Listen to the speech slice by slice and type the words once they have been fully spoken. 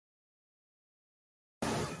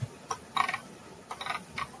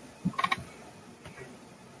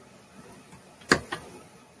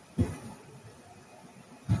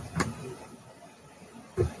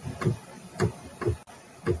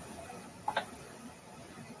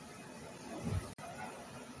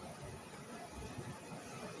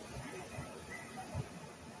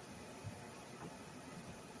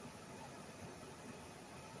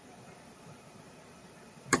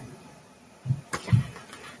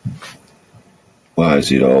Why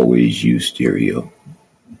is it always you, Stereo?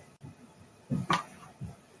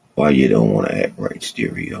 Why you don't want to act right,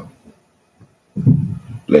 Stereo?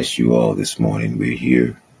 Bless you all this morning. We're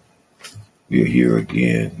here. We're here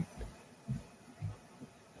again.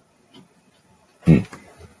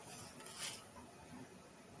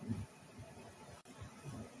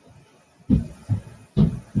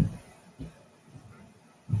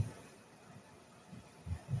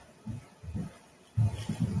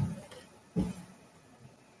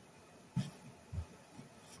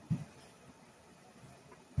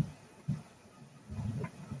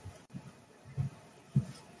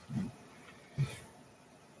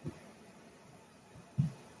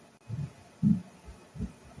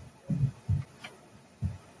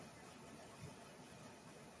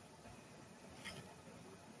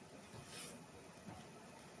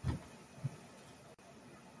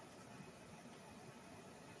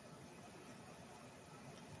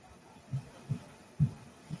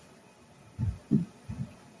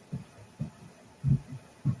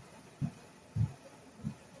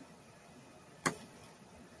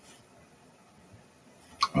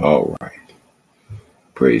 All right.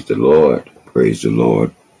 Praise the Lord. Praise the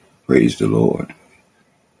Lord. Praise the Lord.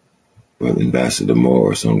 Brother Ambassador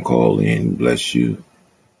Morris on call in. Bless you.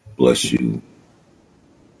 Bless you.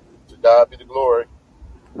 To God be the glory.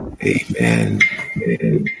 Amen.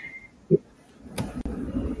 Amen.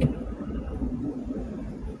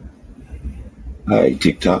 Hi,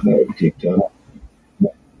 TikTok. Hi, TikTok.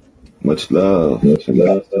 Much love. Much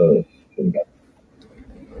love.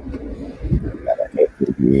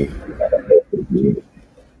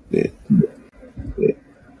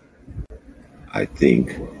 I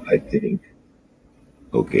think.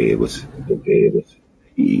 Okay, it was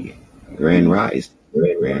the Grand Rise.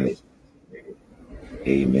 Grand.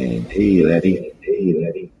 Amen. Hey,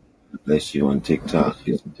 laddie. Bless you on TikTok.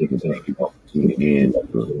 Thank you for tuning in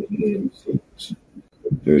for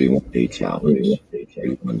 31-day challenge.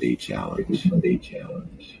 31-day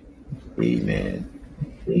challenge. Amen.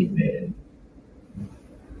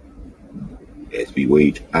 As we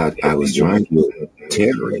wait, I was trying to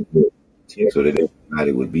tarry so that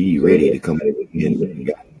everybody would be ready to come in.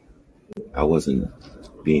 I wasn't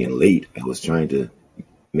being late. I was trying to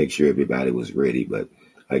make sure everybody was ready, but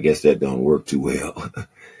I guess that don't work too well.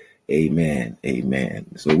 Amen.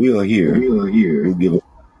 So we are here. We'll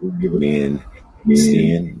give it in.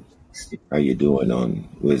 Sin, how you doing on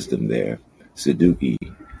wisdom there? Saduki,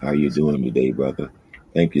 how you doing today, brother?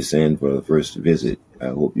 Thank you, San, for the first visit. I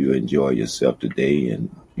hope you enjoy yourself today and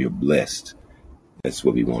you're blessed. That's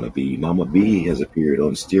what we want to be. Mama B has appeared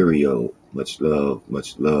on stereo. Much love,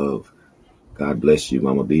 much love. God bless you,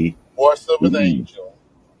 Mama B. Voice of an angel.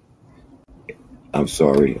 I'm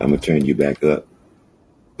sorry. I'm going to turn you back up.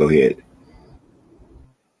 Go ahead,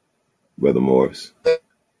 Brother Morris.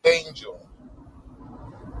 Angel.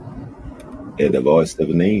 And the voice of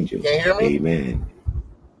an angel. Can you hear me? Amen.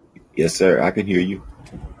 Yes, sir. I can hear you.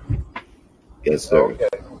 Yes, sir. Okay.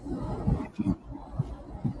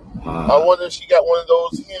 I wonder if she got one of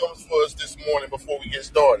those hymns for us this morning before we get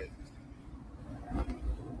started.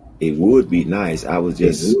 It would be nice. I was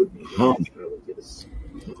just humming.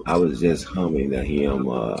 The hymn.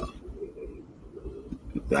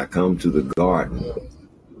 I come to the garden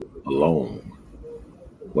alone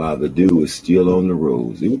while the dew is still on the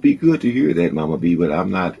rose. It would be good to hear that, Mama B, but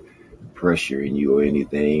I'm not pressuring you or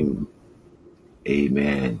anything.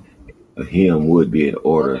 Amen. A hymn would be in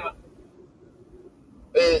order.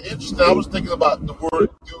 Interesting. I was thinking about the word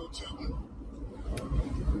due too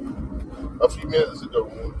a few minutes ago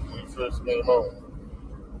when you first came on.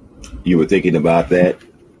 You were thinking about that?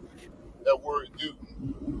 That word due.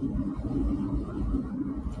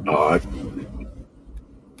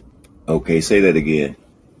 Okay, say that again.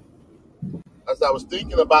 As I was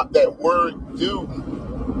thinking about that word due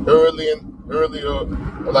earlier,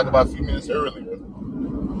 like about a few minutes earlier.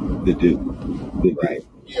 The dew. Right.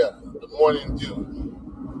 Yeah, the morning dew.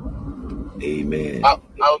 Amen. I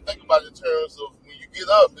don't think about it in terms of when you get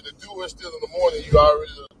up and the dew is still in the morning, you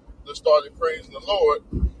already started praising the Lord,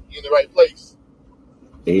 you're in the right place.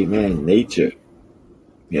 Amen. Nature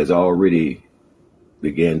has already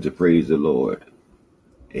began to praise the Lord.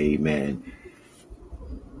 Amen.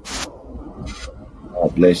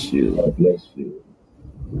 God bless you.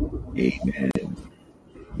 Amen.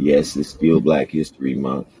 Yes, it's still Black History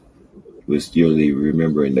Month. We're still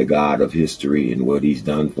remembering the God of history and what he's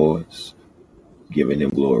done for us, giving him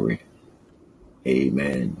glory.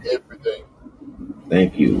 Amen. Everything.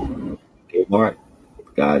 Thank you. Okay, Mark,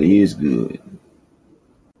 God is good.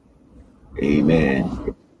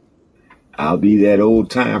 Amen. I'll be that old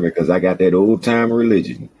timer because I got that old time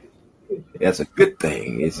religion. That's a good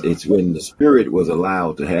thing. It's when the Spirit was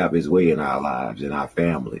allowed to have His way in our lives and our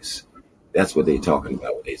families. That's what they're talking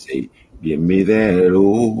about when they say, "Give me that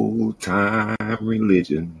old time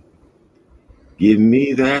religion. Give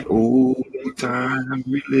me that old time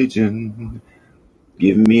religion.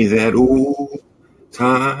 Give me that old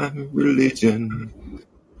time religion.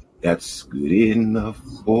 That's good enough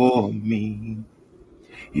for me.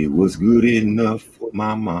 It was good enough for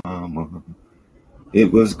my mama.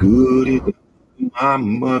 It was good enough for my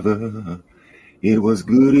mother. It was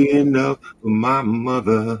good enough for my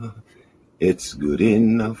mother. It's good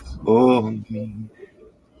enough for me."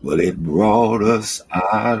 Well, it brought us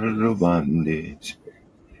out of bondage.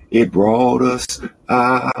 It brought us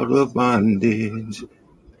out of bondage.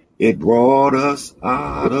 It brought us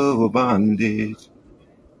out of bondage.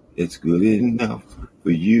 It's good enough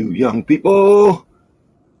for you, young people.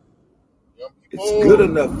 It's good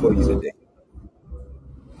enough for you today.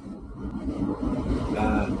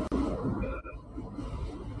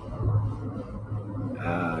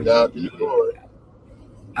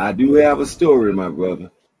 I do have a story, my brother.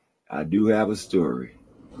 I do have a story.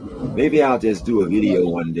 Maybe I'll just do a video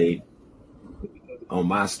one day on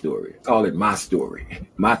my story. Call it my story,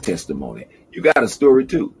 my testimony. You got a story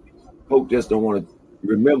too. Folk just don't want to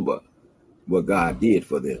remember what God did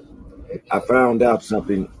for them. I found out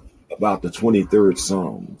something about the 23rd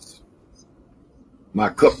Psalms. My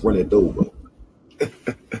cup runneth over.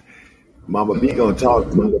 Mama B gonna talk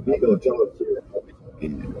to you.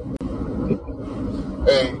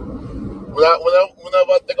 Hey,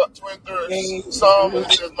 whenever I think of 23rd Psalm, it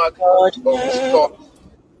says my God.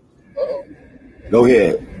 Go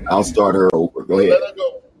ahead. I'll start her over. Go ahead. Let her go.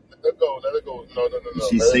 No.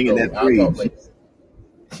 She's singing that praise.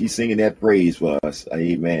 She's singing that praise for us.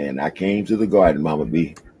 Amen. I came to the garden, Mama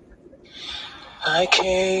B. I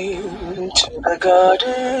came to the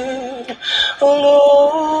garden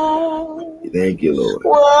alone. Thank you, Lord.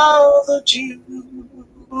 While the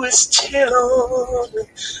dew is still on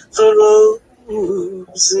the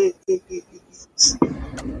roses,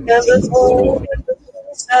 and the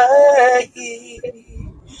thorns I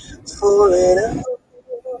falling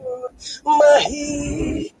out my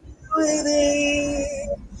healing.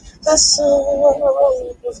 The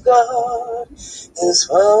Son of God is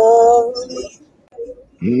holy.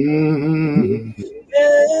 And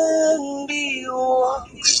He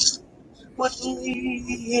walks with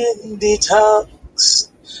me and He talks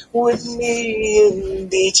with me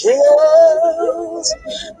and He tells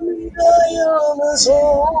me I am His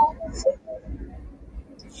own.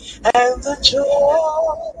 And the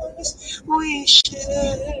joys we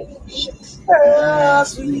share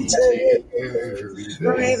as we take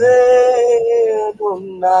breathing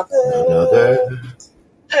another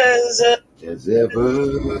has ever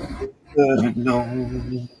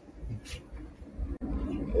known.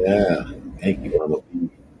 Yeah, thank you, Mama.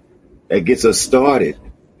 That gets us started.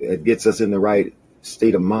 That gets us in the right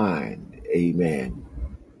state of mind. Amen.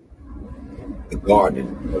 The garden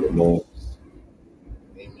of the Lord.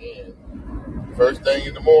 Amen. First thing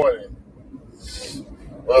in the morning.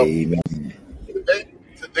 Well, amen.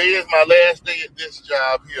 Today is my last day at this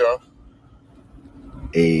job here.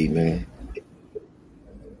 Amen.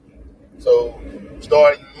 So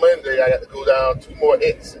starting Monday, I got to go down 2 more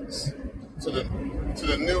exits to the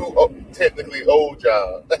new, technically old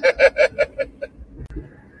job.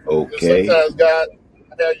 Okay. Sometimes God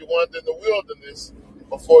have you wander in the wilderness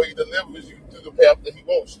before He delivers you to the path that He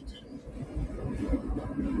wants you to.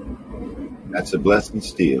 That's a blessing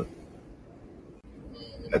still.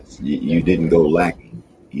 You didn't go lacking.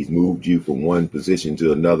 He's moved you from one position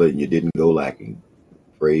to another, and you didn't go lacking.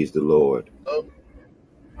 Praise the Lord. Oh,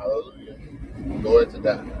 hallelujah. Glory to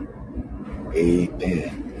God.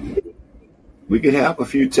 Amen. We could have a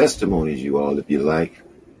few testimonies, you all, if you like.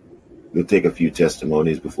 We'll take a few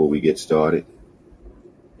testimonies before we get started.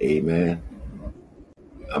 Amen.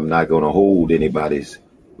 I'm not going to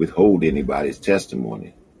withhold anybody's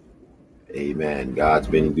testimony. Amen. God's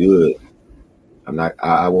been good.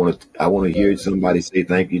 I want to hear somebody say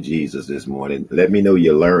thank you, Jesus, this morning. Let me know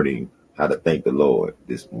you're learning how to thank the Lord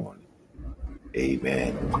this morning.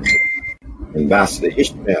 Amen. Ambassador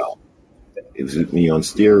Ishmael is with me on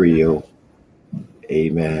stereo.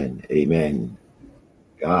 Amen. Amen.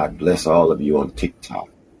 God bless all of you on TikTok.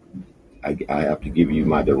 I have to give you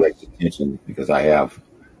my direct attention because I have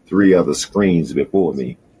 3 other screens before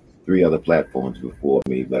me, 3 other platforms before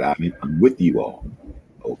me, but I'm with you all.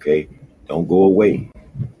 Okay? Don't go away.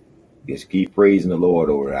 Just keep praising the Lord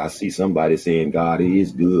over it. I see somebody saying God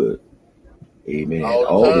is good. Amen.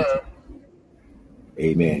 All the time.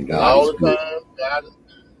 Amen. God all is the good. time. God is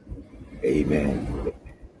good. Amen.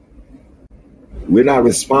 We're not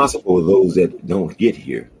responsible for those that don't get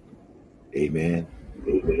here. Amen.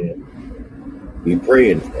 We're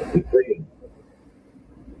praying for them,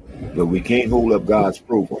 but we can't hold up God's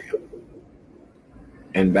program.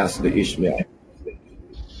 Ambassador Ishmael.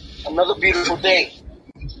 Another beautiful day.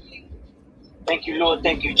 Thank you, Lord.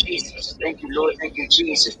 Thank you, Jesus. Thank you, Lord. Thank you,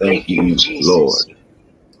 Jesus. Thank you, Jesus. Lord.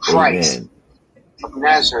 Christ Amen. of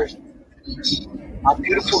Nazareth. Our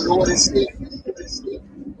beautiful Lord and Savior.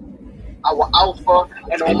 Our Alpha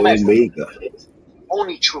and Omega.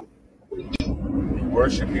 Only true. We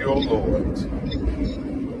worship you, O Lord.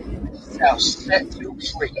 Shall set you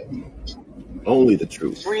free. Only the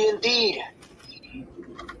truth. Free indeed.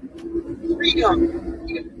 Freedom.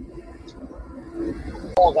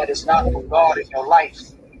 All that is not from God in your life.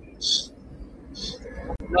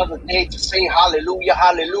 Another day to say hallelujah,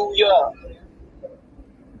 hallelujah.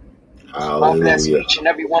 God bless each and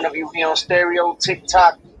every one of you here on stereo,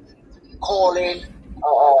 TikTok, call-in,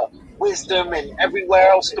 wisdom, and everywhere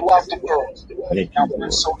else throughout the world. Not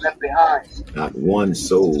one soul left behind. Not one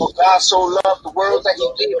soul. For God so loved the world that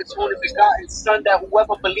he gave his only begotten Son, that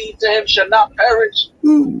whoever believes in him shall not perish,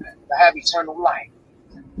 but have eternal life.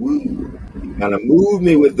 You kind of moved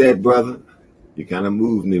me with that, brother. You kind of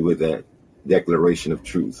moved me with that declaration of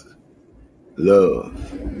truth. Love.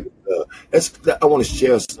 I want to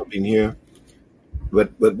share something here.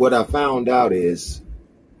 But what I found out is,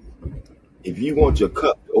 if you want your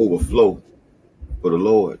cup to overflow for the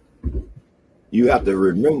Lord, you have to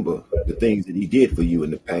remember the things that he did for you in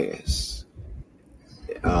the past.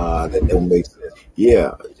 That don't make sense.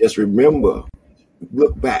 Yeah, just remember,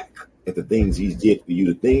 look back at the things he did for you,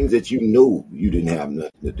 the things that you know you didn't have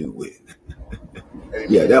nothing to do with.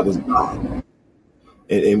 Yeah, that was God.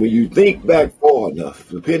 And when you think back far enough,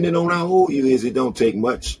 depending on how old you is, it don't take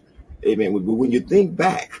much. Amen. But when you think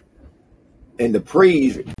back and the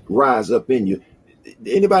praise rise up in you,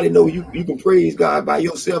 anybody know you can praise God by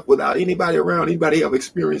yourself without anybody around? Anybody ever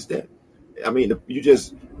experienced that? I mean,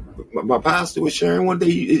 my pastor was sharing one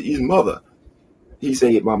day, his mother, he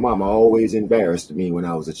said, my mama always embarrassed me when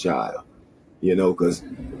I was a child, because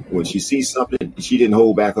when she sees something, she didn't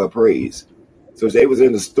hold back her praise. So they was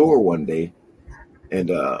in the store one day,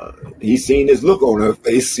 and he seen this look on her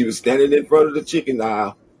face. She was standing in front of the chicken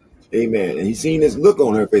aisle. Amen. And he seen this look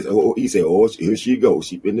on her face. Oh, he said, oh, here she goes.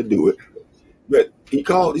 She finna do it. But he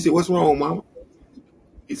called. He said, what's wrong, mama?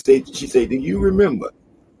 She said, do you remember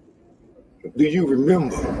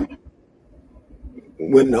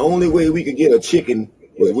when the only way we could get a chicken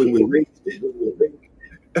was when we raised it?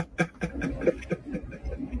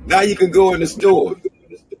 Now you can go in the store.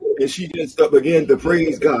 And she just began to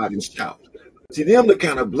praise God and shout. See, them the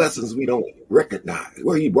kind of blessings we don't recognize,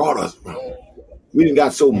 where he brought us from. We done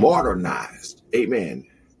got so modernized. Amen.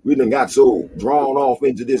 We done got so drawn off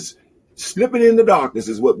into this. Slipping in the darkness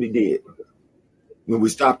is what we did. When we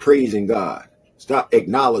stopped praising God, stop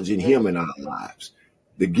acknowledging him in our lives,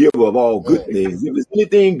 the giver of all good things. If there's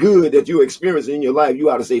anything good that you're experiencing in your life, you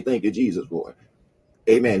ought to say thank you, Jesus, for it.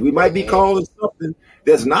 Amen. We might be calling something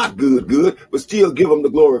that's not good, but still give him the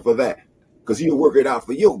glory for that, because he'll work it out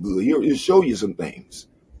for your good. He'll show you some things.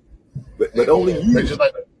 But only you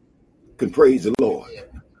can praise the Lord.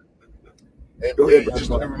 Go ahead, it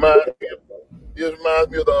reminds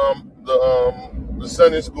me of the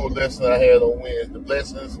Sunday school lesson I had on Wednesday. The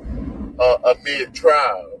blessings amid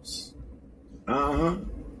trials.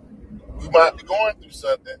 You might be going through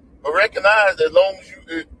something, but recognize that as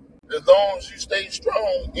long as you stay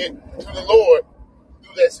strong to the Lord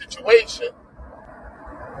through that situation,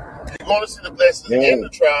 you're going to see the blessings in the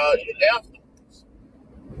trial and afterwards.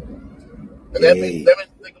 And let me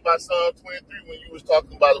think about Psalm 23 when you was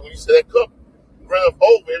talking about it. When you said that cup runneth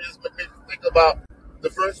over, it just made me think about the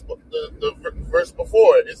verse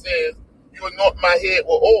before it. It says, "You anoint my head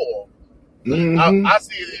with oil." Mm-hmm. I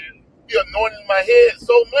see it. You're anointing my head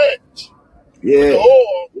so much. Yeah. With the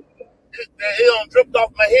oil, it don't drip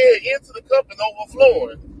off my head into the cup and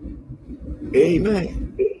overflowing.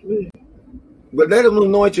 Amen. But let him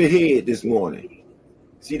anoint your head this morning.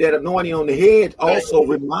 See, that anointing on the head also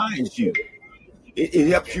reminds you. It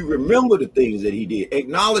helps you remember the things that he did,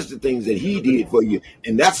 acknowledge the things that he did for you,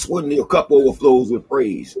 and that's when your cup overflows with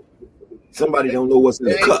praise. Somebody don't know what's in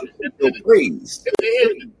the cup. No praise. And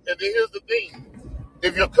then here's the thing: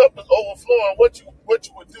 if your cup is overflowing, what you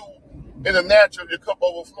would do in the natural, if your cup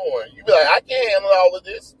overflowing, you be like, I can't handle all of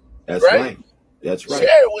this. That's right. That's right.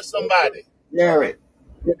 Share it with somebody. Share it.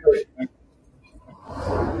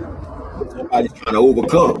 Somebody's trying to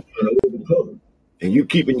overcome. And you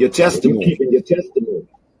keeping your testimony.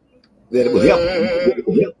 That it will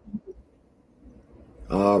help.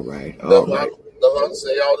 All right. I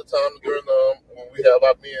say all the time during when we have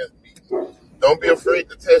our men's meeting. Don't be afraid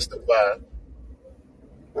to testify.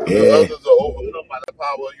 Yeah. Others are overcome by the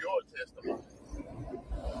power of your testimony.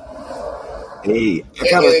 Hey, And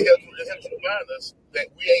it helps remind us that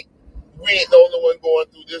we ain't the only one going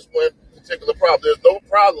through this one particular problem. There's no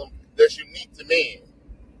problem that's unique to man.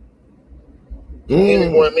 Any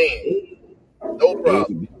one man. No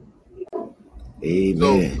problem.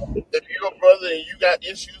 Amen. So if you're a brother and you got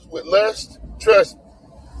issues with lust, trust me.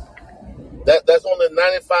 That's only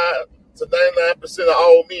 95 to 99% of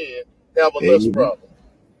all men have a lust problem.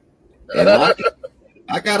 And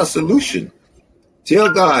I got a solution.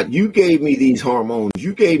 Tell God, you gave me these hormones.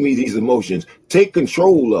 You gave me these emotions. Take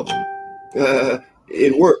control of them.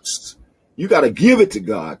 It works. You got to give it to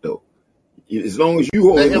God, though. As long as you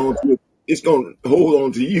hold on to it, it's going to hold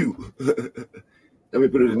on to you. Let me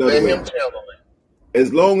put it another way.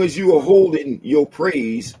 As long as you are holding your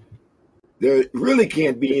praise, there really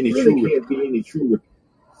can't be any true.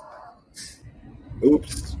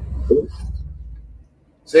 Oops.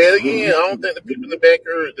 Say it again. I don't think the people in the back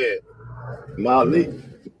heard that. Molly.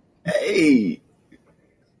 Hey.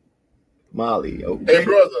 Molly. Okay. Hey,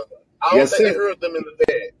 brother. I don't think they heard them in the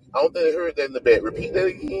back. I don't think they heard that in the back. Repeat that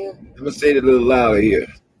again. Let me say it a little louder here.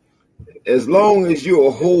 As long as you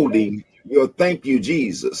are holding your thank you,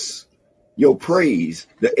 Jesus, your praise,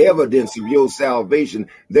 the evidence of your salvation,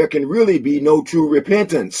 there can really be no true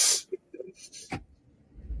repentance.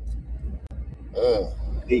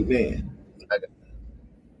 Amen.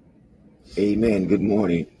 Amen. Good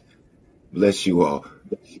morning. Bless you all.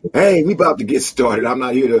 Hey, we about to get started. I'm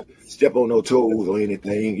not here to step on no toes or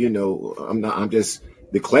anything. You know, I'm just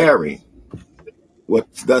declaring what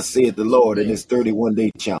thus saith the Lord in this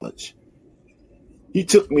 31-day challenge. He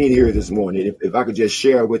took me in here this morning. If I could just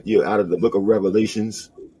share with you out of the book of Revelations,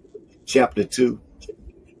 chapter 2,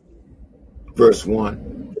 verse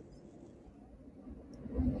 1.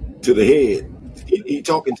 To the head. He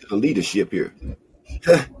talking to the leadership here.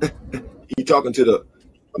 He talking to the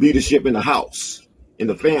leadership in the house, in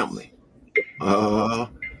the family. I'm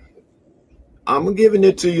giving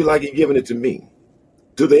it to you like you're giving it to me.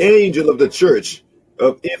 To the angel of the church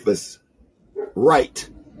of Ephesus, write.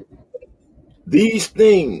 These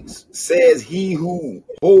things says he who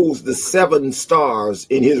holds the 7 stars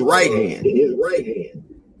in his right hand,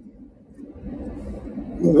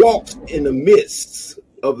 who walks in the midst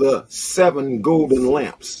of the 7 golden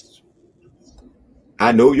lamps.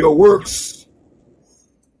 I know your works,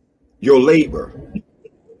 your labor,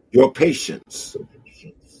 your patience,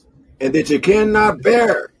 and that you cannot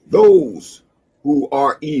bear those who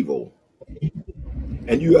are evil.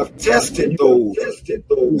 And you have tested those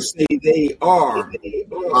who say they are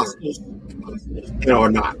apostles and are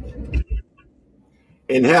not,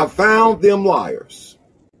 and have found them liars.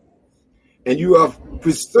 And you have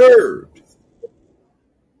persevered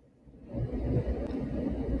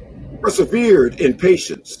in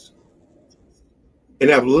patience, and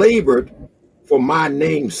have labored for my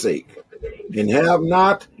name's sake, and have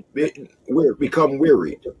not become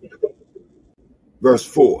wearied. Verse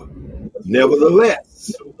 4.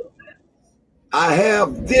 Nevertheless, I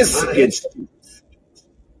have this against you,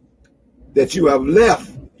 that you have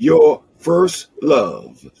left your first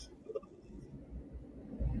love.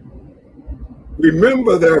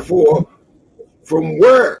 Remember, therefore, from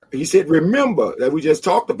where, he said, remember, that we just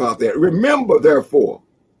talked about that. Remember, therefore,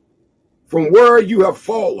 from where you have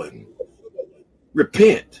fallen,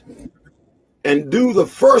 repent and do the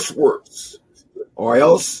first works, or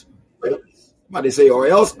else, somebody say, or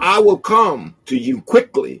else I will come to you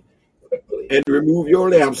quickly and remove your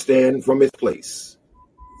lampstand from its place.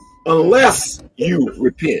 Unless you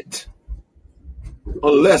repent.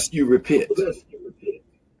 Unless you repent.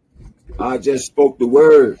 I just spoke the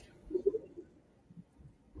word.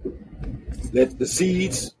 Let the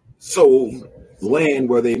seeds sown land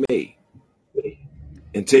where they may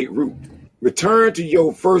and take root. Return to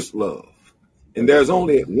your first love. And there's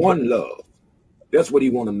only one love. That's what he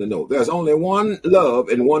wants them to know. There's only one love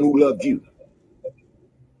and one who loved you.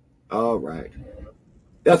 All right.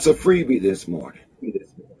 That's a freebie this morning.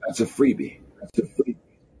 That's a freebie.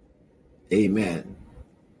 Amen.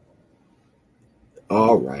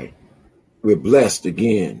 All right. We're blessed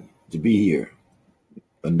again to be here.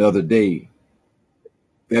 Another day.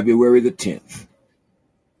 February the 10th.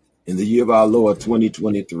 In the year of our Lord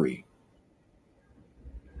 2023.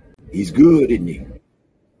 He's good, isn't he?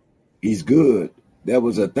 He's good. That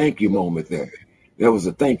was a thank you moment there.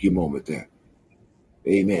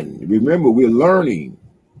 Amen. Remember, we're learning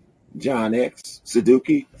John X,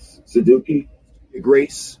 Saduki,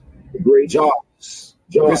 Grace, Joss,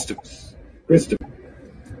 Christopher,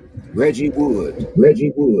 Reggie Wood,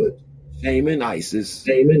 Haman, Isis,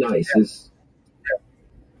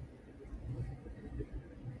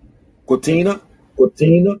 Cortina,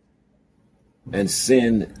 and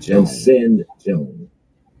Sin Joan.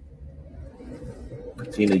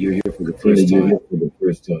 Tina, you're here for the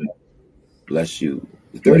first time. Bless you.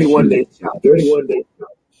 31 days.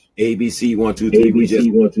 ABC 1, 2, 3.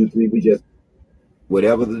 We just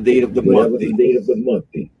whatever the date of the month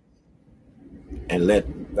be. And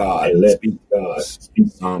let God speak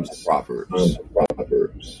Psalms and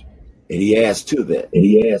Proverbs. And he adds to that.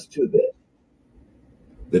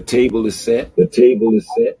 The table is set.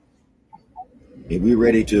 And we're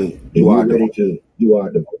ready to do our devotion.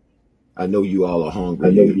 I know you all are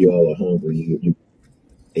hungry.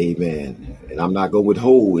 Amen. And I'm not going to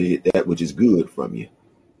withhold that which is good from you.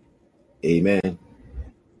 Amen.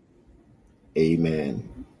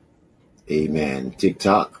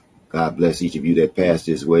 TikTok, God bless each of you that passed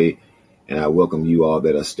this way. And I welcome you all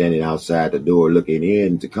that are standing outside the door looking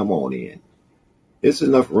in to come on in. There's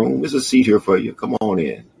enough room. There's a seat here for you. Come on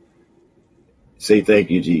in. Say thank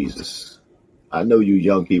you, Jesus. I know you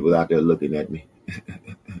young people out there looking at me.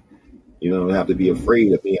 You don't have to be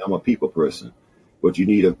afraid of me. I'm a people person. What you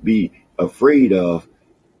need to be afraid of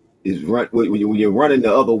is when you're running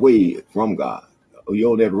the other way from God. Or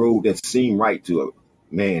you're on that road that seemed right to a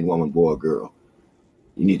man, woman, boy, girl.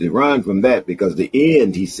 You need to run from that because the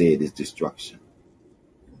end, he said, is destruction.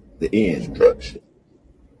 The end. Destruction.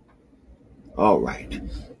 All right.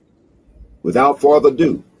 Without further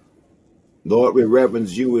ado, Lord, we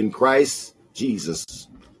reverence you in Christ Jesus.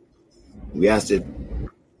 We ask that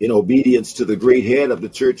in obedience to the great head of the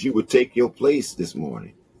church, you would take your place this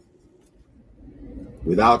morning.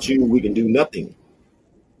 Without you, we can do nothing.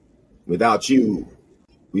 Without you,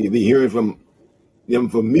 we'll be hearing from them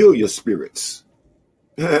familiar spirits.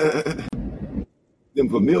 Them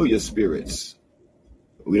familiar spirits.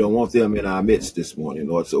 We don't want them in our midst this morning,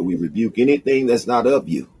 Lord. So we rebuke anything that's not of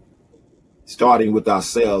you. Starting with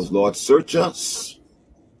ourselves, Lord. Search us.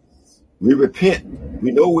 We repent.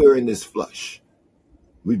 We know we're in this flesh.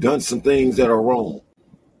 We've done some things that are wrong.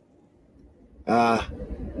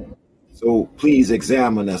 So please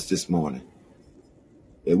examine us this morning,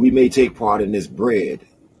 that we may take part in this bread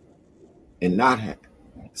and not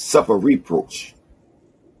suffer reproach.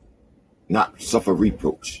 Not suffer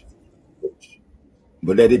reproach,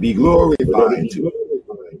 but let it be glorified to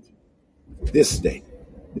this day.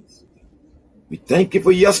 We thank you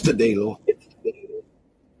for yesterday, Lord.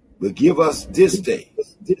 But give us this day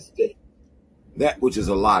that which is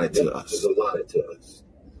allotted to us.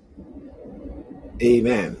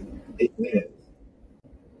 Amen.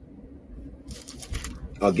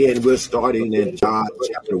 Again, we're starting in John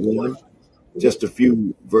chapter 1. Just a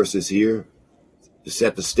few verses here to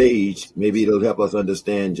set the stage. Maybe it'll help us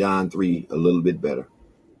understand John 3 a little bit better.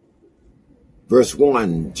 Verse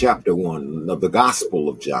 1, chapter 1 of the Gospel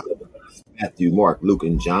of John. Matthew, Mark, Luke,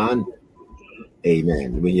 and John.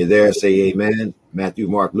 Amen. When you're there, say amen. Matthew,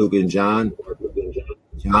 Mark, Luke, and John.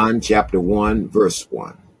 John chapter 1, verse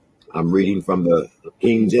 1. I'm reading from the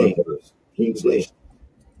King James translation.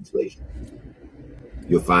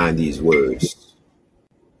 You'll find these words.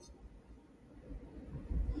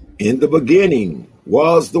 In the beginning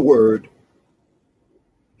was the Word,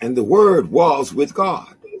 and the Word was with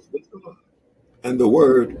God, and the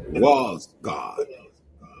Word was God.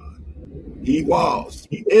 He was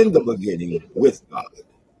in the beginning with God.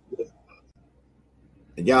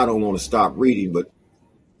 And y'all don't want to stop reading, but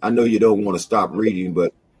I know you don't want to stop reading,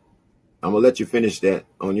 but I'm going to let you finish that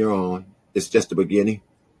on your own. It's just the beginning.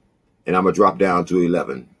 And I'm going to drop down to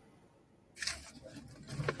 11.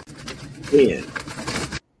 10.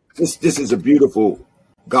 This is a beautiful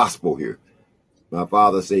gospel here. My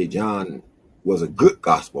father said John was a good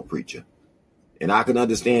gospel preacher. And I can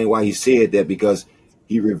understand why he said that, because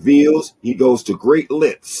he reveals, he goes to great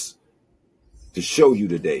lengths to show you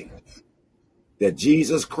today that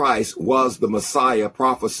Jesus Christ was the Messiah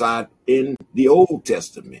prophesied in the Old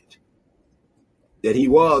Testament, that he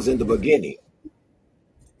was in the beginning.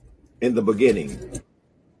 In the beginning.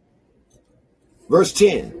 Verse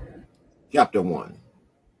 10, chapter 1.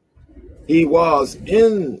 He was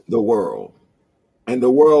in the world, and the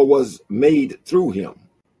world was made through him.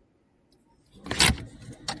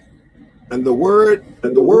 And the world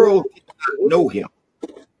did not know him.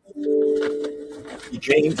 He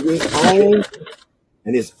came to his own,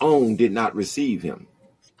 and his own did not receive him.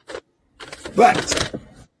 But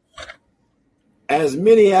as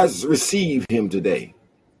many as receive him today,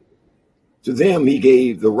 to them he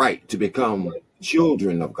gave the right to become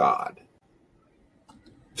children of God,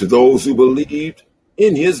 to those who believed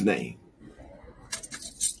in his name,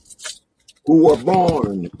 who were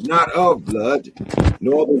born not of blood,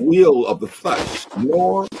 nor the will of the flesh,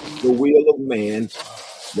 nor the will of man,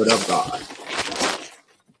 but of God.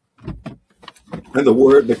 And the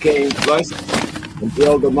Word became flesh and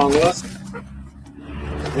dwelt among us,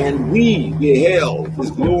 and we beheld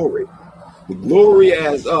his glory, the glory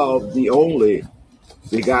as of the only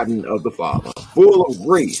begotten of the Father, full of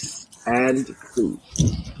grace and truth.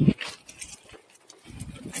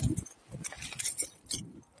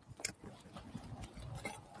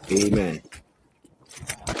 Amen.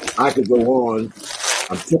 I could go on.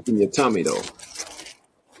 I'm tipping your tummy, though.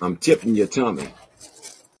 I'm tipping your tummy,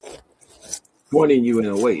 pointing you in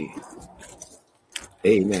a way.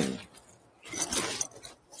 Amen.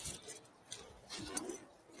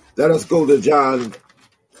 Let us go to John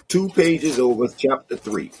 2 pages over, chapter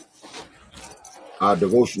 3. Our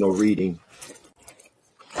devotional reading.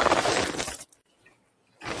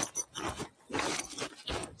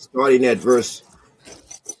 Starting at verse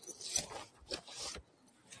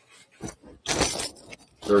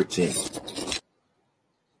 13.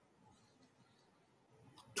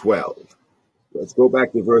 12. Let's go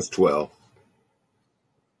back to verse 12.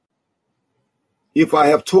 If I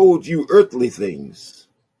have told you earthly things,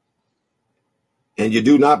 and you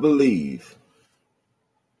do not believe,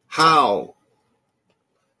 how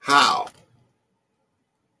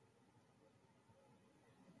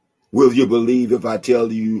will you believe if I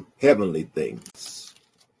tell you heavenly things?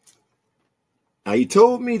 Now, he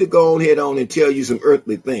told me to go ahead on and tell you some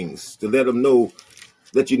earthly things, to let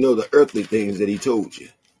you know the earthly things that he told you.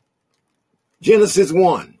 Genesis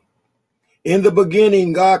 1. In the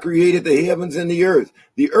beginning, God created the heavens and the earth.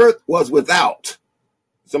 The earth was without.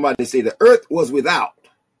 Somebody say the earth was without.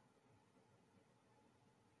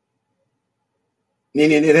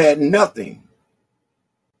 Meaning it had nothing.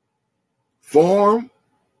 Form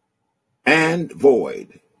and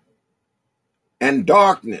void. And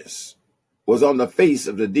darkness was on the face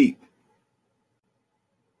of the deep.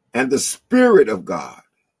 And the Spirit of God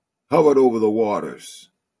hovered over the waters.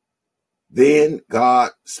 Then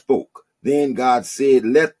God spoke. Then God said,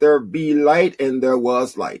 let there be light, and there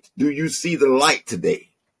was light. Do you see the light today?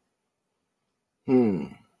 Do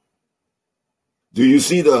you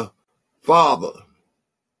see the Father,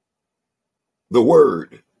 the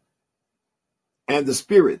Word, and the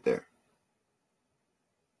Spirit there?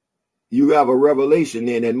 You have a revelation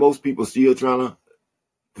then that most people still trying to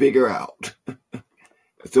figure out.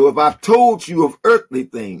 So if I've told you of earthly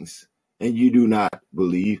things and you do not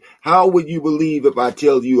believe, how would you believe if I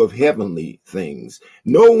tell you of heavenly things?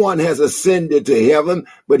 No one has ascended to heaven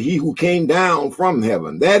but he who came down from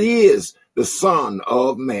heaven. That is the Son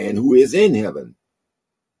of Man who is in heaven.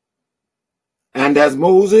 And as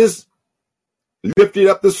Moses lifted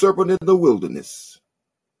up the serpent in the wilderness,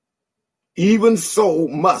 even so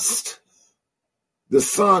must the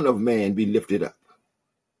Son of Man be lifted up,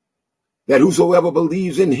 that whosoever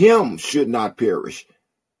believes in him should not perish,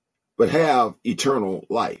 but have eternal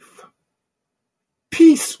life.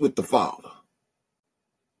 Peace with the Father.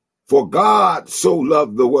 For God so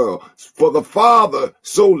loved the world, for the Father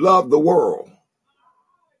so loved the world,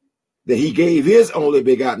 that he gave his only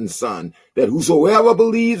begotten Son, that whosoever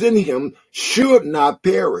believes in him should not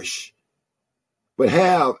perish, but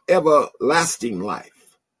have everlasting life.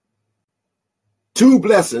 Two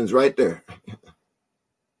blessings right there.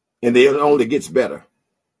 And it only gets better.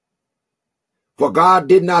 For God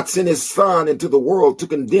did not send his Son into the world to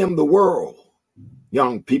condemn the world,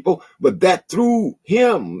 young people, but that through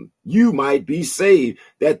him you might be saved.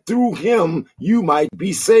 That through him you might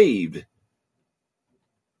be saved.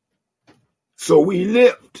 So we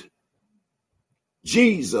lift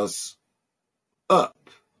Jesus up.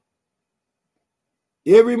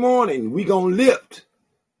 Every morning we gonna lift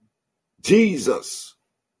Jesus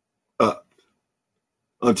up.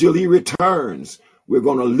 Until he returns, we're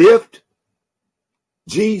gonna lift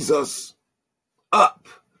Jesus up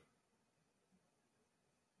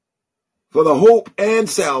for the hope and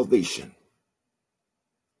salvation,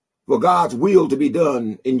 for God's will to be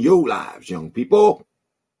done in your lives, young people,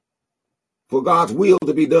 for God's will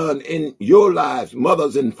to be done in your lives,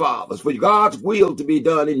 mothers and fathers, for God's will to be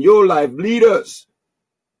done in your life, leaders,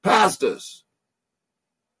 pastors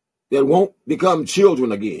that won't become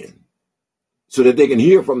children again so that they can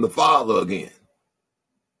hear from the Father again,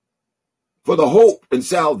 for the hope and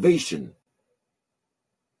salvation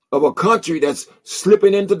of a country that's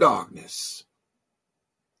slipping into darkness,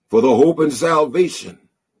 for the hope and salvation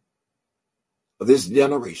of this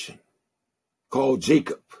generation called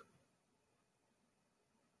Jacob.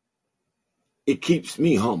 It keeps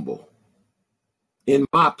me humble in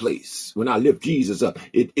my place when I lift Jesus up.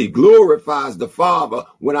 It glorifies the Father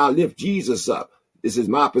when I lift Jesus up. This is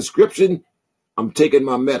my prescription. I'm taking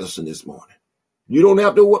my medicine this morning. You don't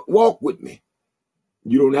have to walk with me.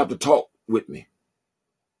 You don't have to talk with me.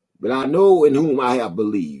 But I know in whom I have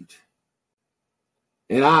believed.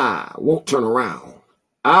 And I won't turn around.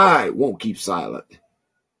 I won't keep silent.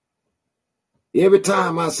 Every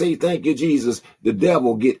time I say thank you, Jesus, the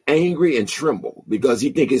devil get angry and tremble because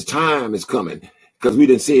he think his time is coming. Because we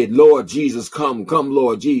done said, Lord Jesus, come,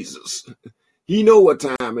 Lord Jesus. He know what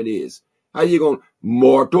time it is. How you going,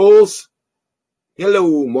 mortals?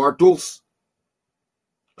 Hello, mortals.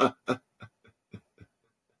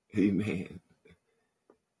 Amen.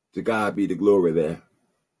 To God be the glory there.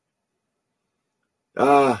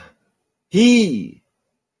 He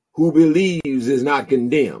who believes is not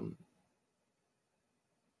condemned.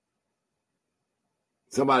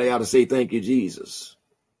 Somebody ought to say, thank you, Jesus.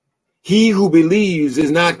 He who believes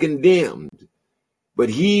is not condemned, but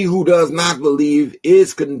he who does not believe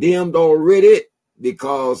is condemned already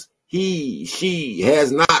because she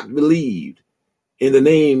has not believed in the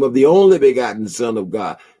name of the only begotten Son of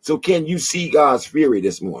God. So can you see God's fury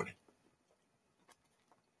this morning?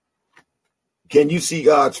 Can you see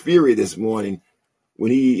God's fury this morning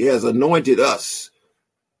when he has anointed us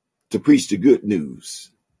to preach the good news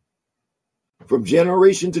from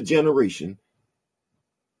generation to generation,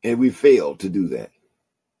 and we failed to do that?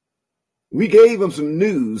 We gave him some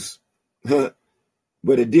news, but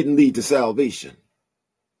it didn't lead to salvation.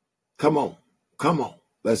 Come on.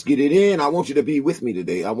 Let's get it in. I want you to be with me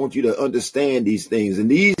today. I want you to understand these things, and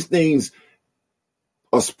these things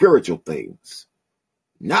are spiritual things,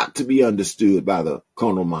 not to be understood by the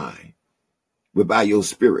carnal mind, but by your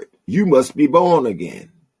spirit. You must be born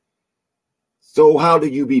again. So how do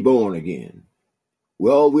you be born again?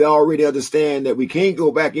 Well, we already understand that we can't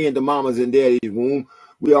go back into mama's and daddy's womb.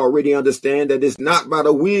 We already understand that it's not by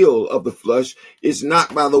the will of the flesh. It's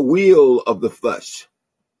not by the will of the flesh,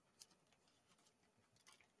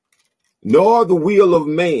 nor the will of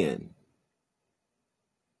man.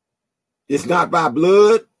 It's not by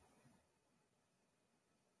blood,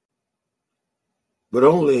 but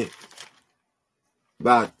only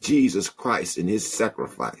by Jesus Christ and his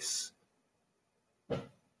sacrifice.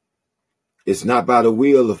 It's not by the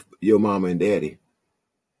will of your mama and daddy.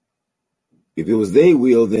 If it was their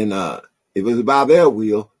will, then if it was by their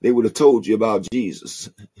will, they would have told you about Jesus.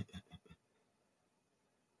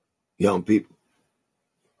 Young people.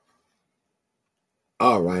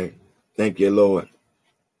 All right. Thank you, Lord,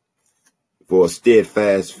 for a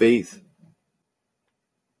steadfast faith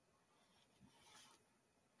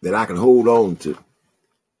that I can hold on to,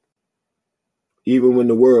 even when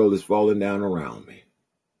the world is falling down around me.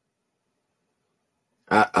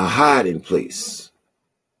 A hiding place,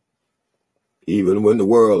 even when the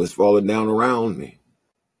world is falling down around me.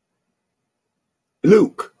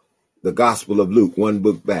 Luke, the Gospel of Luke, one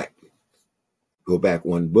book back. Go back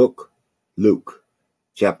one book. Luke,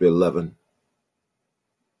 chapter 11.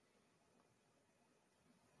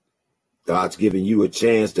 God's giving you a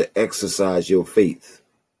chance to exercise your faith,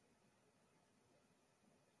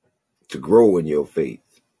 to grow in your faith.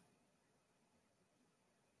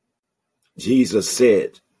 Jesus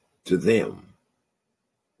said to them,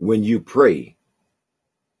 when you pray,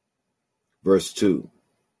 verse 2,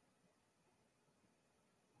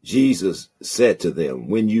 Jesus said to them,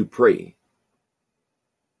 when you pray,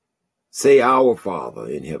 say, our Father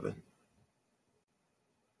in heaven,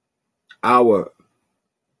 our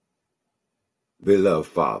beloved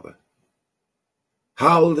Father,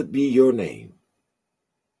 hallowed be your name.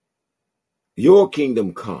 Your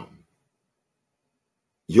kingdom come.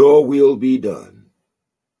 Your will be done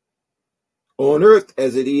on earth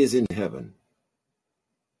as it is in heaven.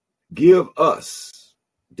 Give us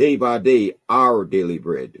day by day our daily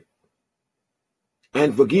bread,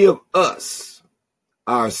 and forgive us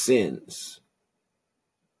our sins,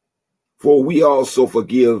 for we also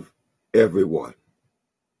forgive everyone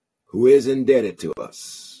who is indebted to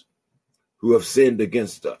us, who have sinned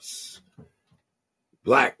against us.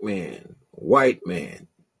 Black man, white man,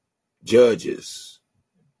 judges,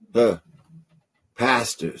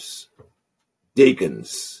 pastors,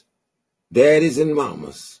 deacons, daddies and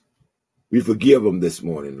mamas. We forgive them this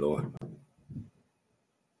morning, Lord.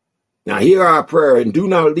 Now hear our prayer, and do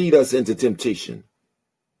not lead us into temptation,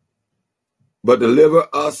 but deliver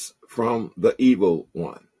us from the evil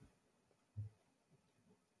one.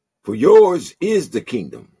 For yours is the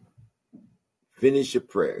kingdom. Finish your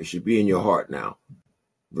prayer. It should be in your heart now.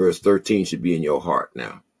 Verse 13 should be in your heart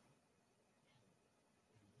now.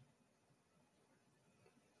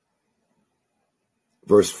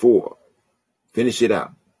 Verse 4, Finish it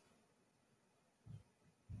out.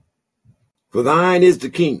 For thine is the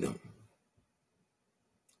kingdom,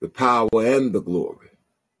 the power, and the glory,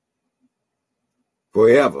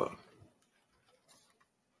 forever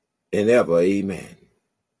and ever. Amen.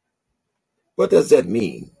 What does that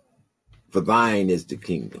mean? For thine is the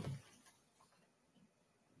kingdom.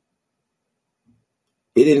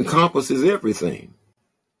 It encompasses everything.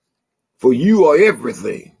 For you are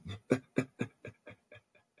everything.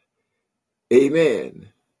 Amen.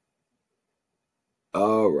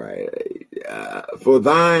 All right. For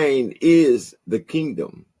thine is the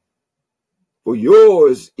kingdom. For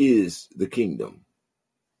yours is the kingdom.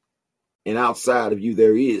 And outside of you,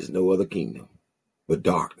 there is no other kingdom but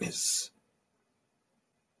darkness.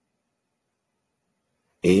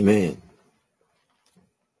 Amen.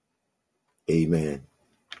 Amen.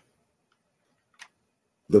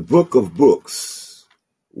 The book of books.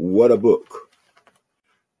 What a book.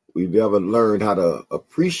 We've never learned how to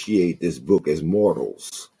appreciate this book as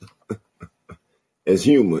mortals, as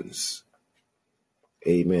humans.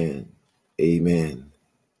 Amen. Amen.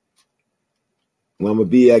 Mama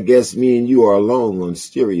B, I guess me and you are alone on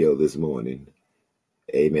stereo this morning.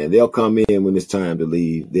 Amen. They'll come in when it's time to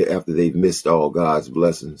leave after they've missed all God's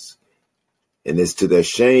blessings. And it's to their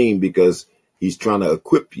shame because he's trying to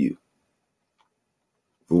equip you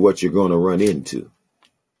for what you're going to run into.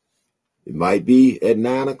 It might be at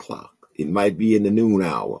 9 o'clock. It might be in the noon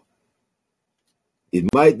hour.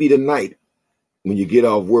 It might be the night when you get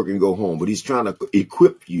off work and go home. But he's trying to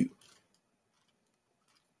equip you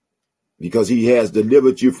because he has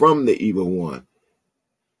delivered you from the evil one.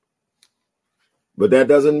 But that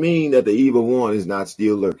doesn't mean that the evil one is not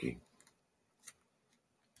still lurking,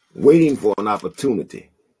 waiting for an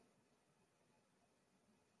opportunity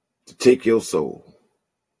to take your soul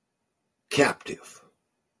captive.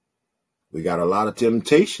 We got a lot of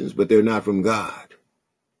temptations, but they're not from God.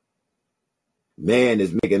 Man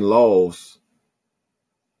is making laws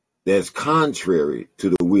that's contrary to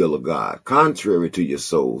the will of God, contrary to your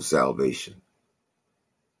soul's salvation.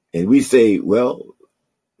 And we say, well,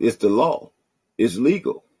 it's the law. It's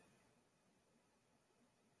legal.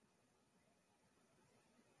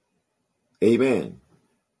 Amen.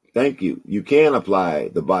 Thank you. You can apply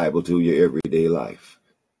the Bible to your everyday life.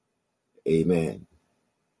 Amen.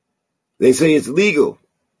 They say it's legal.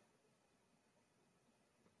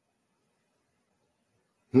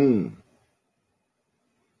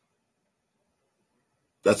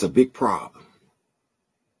 That's a big problem.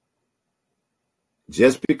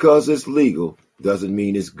 Just because it's legal doesn't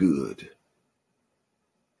mean it's good.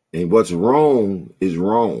 And what's wrong is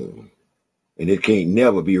wrong. And it can't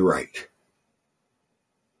never be right.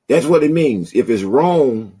 That's what it means. If it's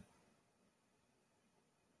wrong,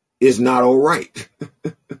 it's not all right.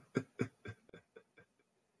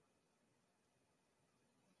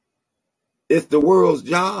 It's the world's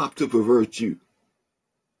job to pervert you,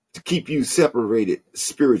 to keep you separated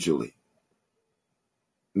spiritually.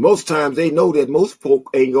 Most times they know that most folk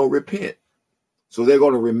ain't going to repent. So they're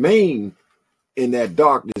going to remain in that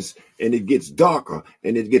darkness, and it gets darker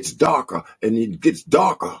and it gets darker and it gets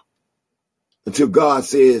darker until God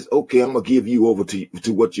says, okay, I'm going to give you over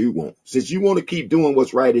to what you want. Since you want to keep doing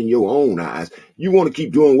what's right in your own eyes, you want to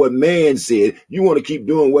keep doing what man said, you want to keep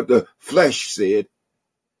doing what the flesh said,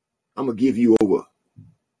 I'm going to give you over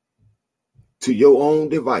to your own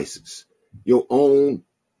devices, your own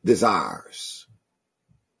desires.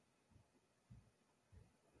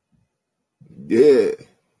 Yeah.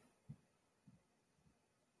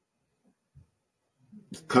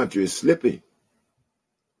 The country is slipping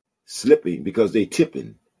because they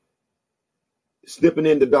slipping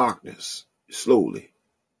into darkness slowly.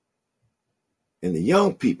 And the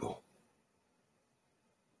young people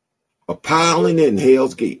are piling in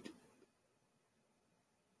Hell's Gate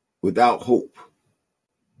without hope,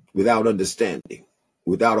 without understanding,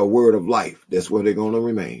 without a word of life. That's where they're going to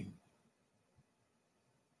remain.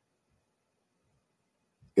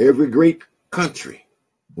 Every great country,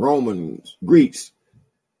 Romans, Greece,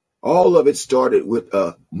 all of it started with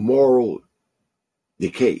a moral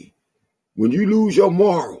decay. When you lose your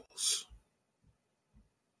morals,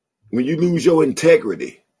 when you lose your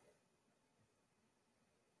integrity,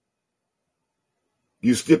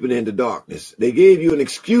 you slipping into darkness. They gave you an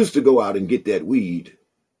excuse to go out and get that weed.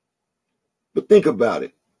 But think about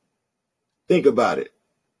it. Think about it.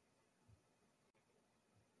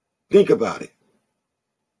 Think about it.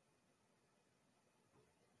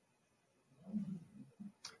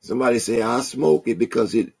 Somebody say, I smoke it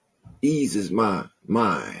because it eases my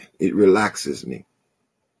mind. It relaxes me.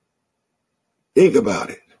 Think about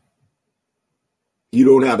it. You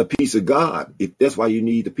don't have the peace of God. If that's why you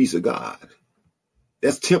need the peace of God.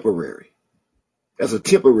 That's temporary. That's a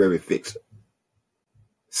temporary fix.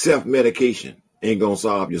 Self-medication ain't going to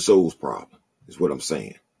solve your soul's problem, is what I'm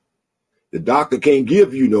saying. The doctor can't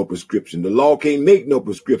give you no prescription. The law can't make no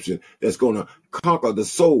prescription that's going to conquer the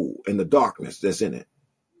soul and the darkness that's in it.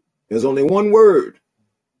 There's only one word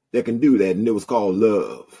that can do that, and it was called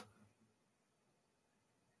love.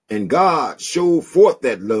 And God showed forth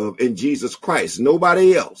that love in Jesus Christ.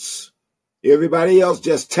 Nobody else. Everybody else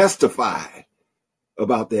just testified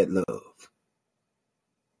about that love.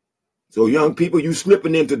 So young people, you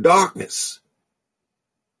slipping into darkness,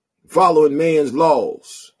 following man's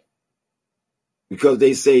laws because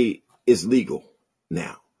they say it's legal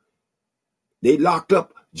now. They locked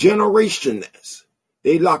up generations.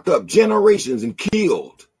 They locked up generations and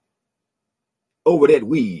killed over that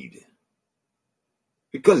weed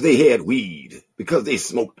because they had weed, because they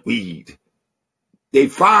smoked weed. They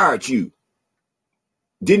fired you,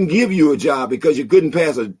 didn't give you a job because you couldn't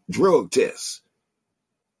pass a drug test.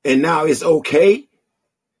 And now it's okay.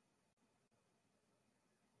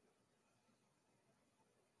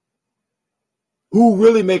 Who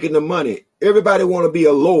really making the money? Everybody want to be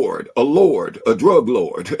a lord, a drug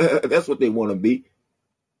lord. That's what they want to be.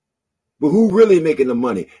 But who really making the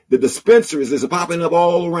money? The dispensaries is popping up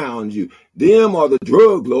all around you. Them are the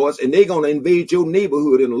drug lords, and they're going to invade your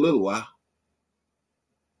neighborhood in a little while.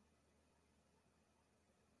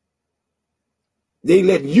 They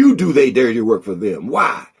let you do their dirty work for them.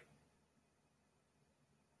 Why?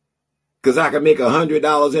 Because I can make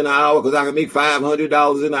 $100 an hour, because I can make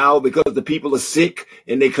 $500 an hour, because the people are sick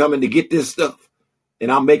and they coming to get this stuff,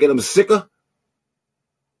 and I'm making them sicker.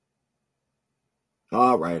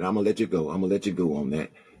 All right, I'm going to let you go. I'm going to let you go on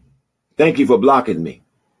that. Thank you for blocking me.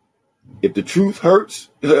 If the truth hurts,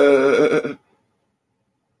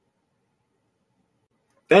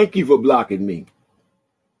 thank you for blocking me.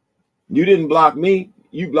 You didn't block me.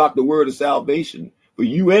 You blocked the word of salvation for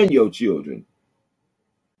you and your children.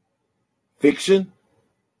 Fiction.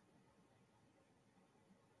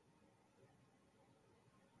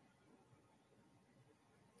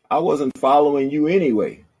 I wasn't following you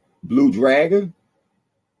anyway. Blue Dragon.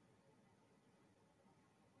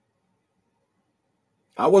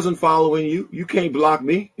 I wasn't following you. You can't block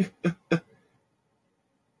me.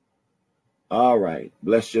 All right.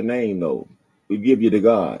 Bless your name, though. We give you to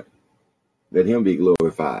God. Let him be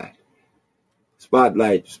glorified.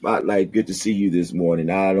 Spotlight, good to see you this morning.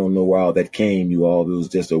 I don't know where all that came, you all. It was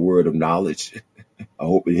just a word of knowledge. I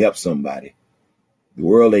hope it helps somebody. The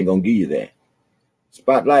world ain't going to give you that.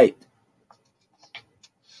 Spotlight.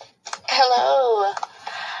 Hello.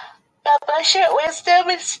 God bless you. Wisdom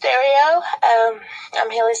in stereo. I'm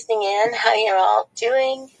here listening in. How you all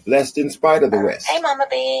doing? Blessed in spite of the rest. Hey, Mama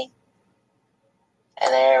B.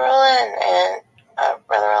 And there, Roland, and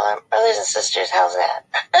Brother Roland. Brothers and sisters, how's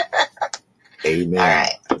that? Amen. All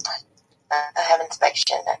right. I have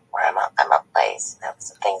inspection at where I'm at place. I have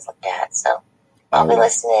some things looked at, so I'll be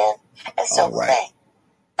listening. And so will they.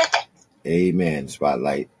 Amen.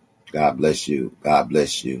 Spotlight. God bless you. God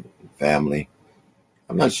bless you. Family.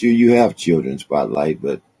 I'm not sure you have children, Spotlight,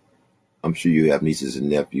 but I'm sure you have nieces and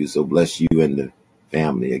nephews. So bless you and the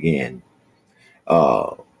family again.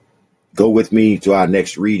 Go with me to our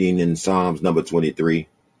next reading in Psalms number 23.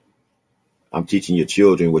 I'm teaching your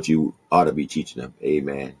children what you ought to be teaching them.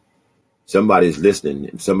 Amen. Somebody's listening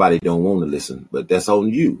and somebody don't want to listen, but that's on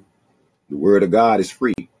you. The word of God is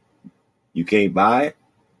free. You can't buy it,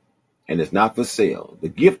 and it's not for sale. The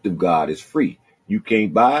gift of God is free. You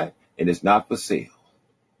can't buy it, and it's not for sale.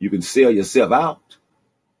 You can sell yourself out.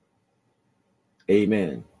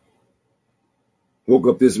 Amen. Woke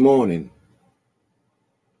up this morning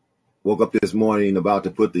about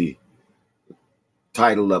to put the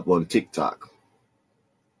title up on TikTok.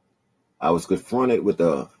 I was confronted with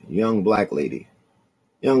a young black lady,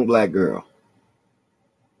 young black girl,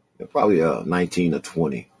 probably 19 or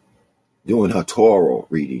 20, doing her Torah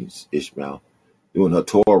readings, Ishmael, doing her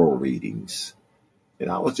Torah readings. And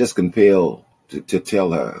I was just compelled to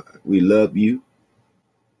tell her, we love you.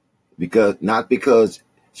 Not because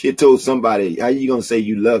she had told somebody, how you going to say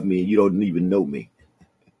you love me and you don't even know me?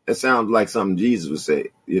 That sounds like something Jesus would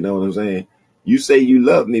say. You know what I'm saying? You say you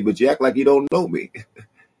love me, but you act like you don't know me.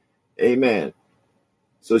 Amen.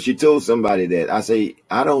 So she told somebody that. I say,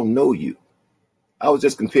 I don't know you. I was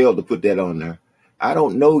just compelled to put that on her. I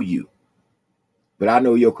don't know you, but I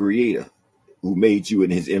know your creator who made you in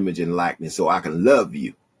his image and likeness, so I can love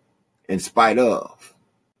you in spite of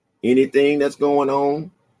anything that's going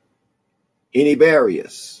on, any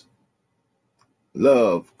barriers.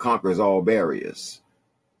 Love conquers all barriers.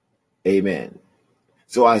 Amen.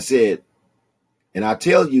 So I said, and I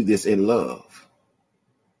tell you this in love,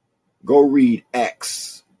 Go read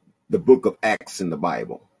Acts, the book of Acts in the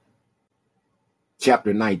Bible,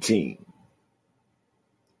 chapter 19.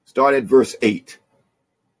 Start at verse 8.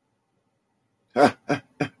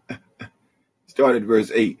 Start at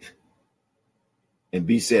verse 8 and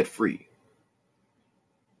be set free.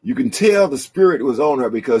 You can tell the Spirit was on her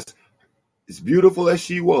because, as beautiful as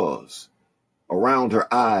she was, around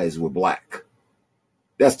her eyes were black.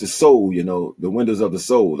 That's the soul, the windows of the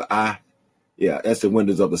soul, the eye. Yeah, that's the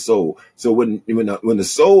windows of the soul. So when the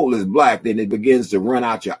soul is black, then it begins to run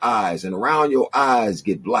out your eyes, and around your eyes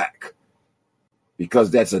get black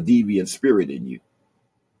because that's a deviant spirit in you.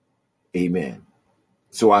 Amen.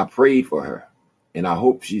 So I prayed for her, and I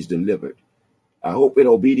hope she's delivered. I hope in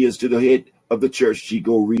obedience to the head of the church, she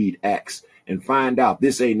go read Acts and find out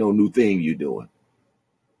this ain't no new thing you're doing.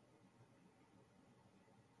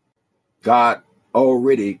 God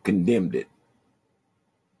already condemned it.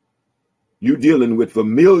 You're dealing with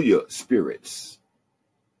familiar spirits.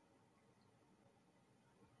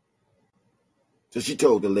 So she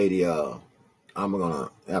told the lady, I'm going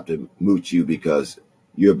to have to mute you because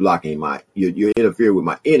you're blocking you're interfering with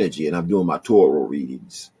my energy, and I'm doing my Torah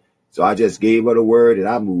readings. So I just gave her the word and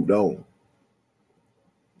I moved on.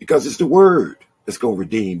 Because it's the word that's going to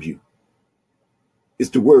redeem you. It's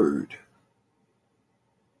the word.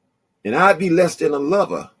 And I'd be less than a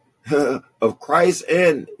lover of Christ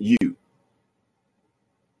and you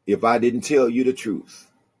if I didn't tell you the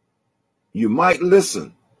truth. You might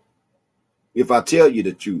listen if I tell you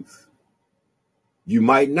the truth. You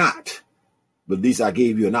might not, but at least I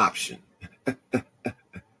gave you an option.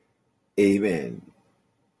 Amen.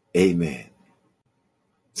 Amen.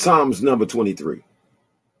 Psalms number 23.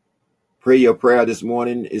 Pray your prayer this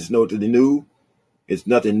morning. It's nothing new. It's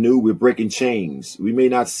nothing new. We're breaking chains. We may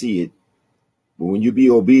not see it, but when you be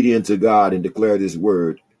obedient to God and declare this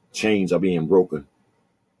word, chains are being broken.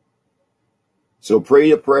 So pray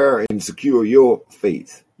your prayer and secure your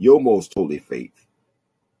faith, your most holy faith.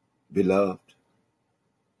 Beloved,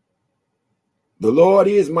 the Lord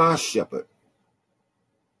is my shepherd.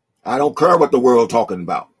 I don't care what the world talking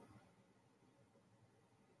about.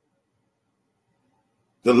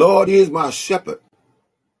 The Lord is my shepherd.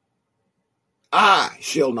 I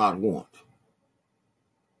shall not want.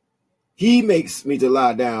 He makes me to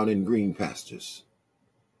lie down in green pastures.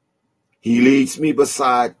 He leads me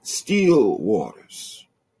beside still waters.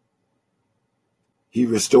 He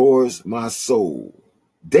restores my soul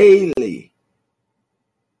daily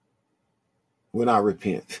when I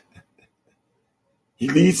repent. He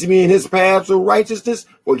leads me in his paths of righteousness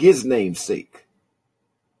for his name's sake.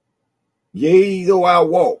 Yea, though I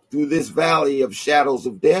walk through this valley of shadows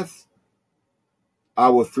of death, I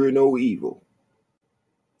will fear no evil,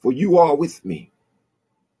 for you are with me.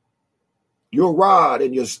 Your rod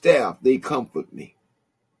and your staff, they comfort me.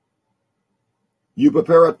 You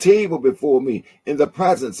prepare a table before me in the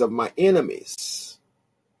presence of my enemies,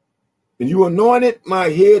 and you anointed my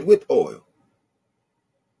head with oil,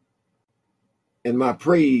 and my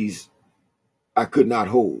praise I could not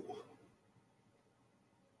hold.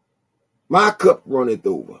 My cup runneth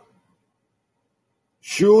over.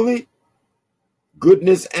 Surely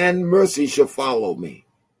goodness and mercy shall follow me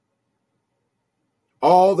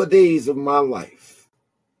all the days of my life,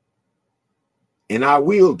 and I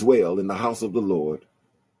will dwell in the house of the Lord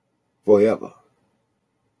forever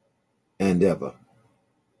and ever.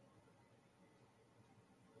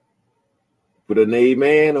 Put an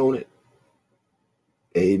amen on it.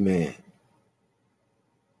 Amen.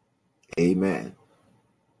 Amen.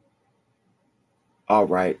 All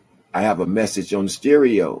right. I have a message on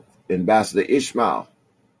stereo. Ambassador Ishmael.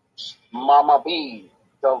 Mama B,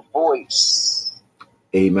 the voice.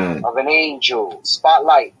 Amen. Of an angel.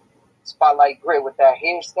 Spotlight gray with that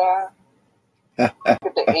hairstyle. Look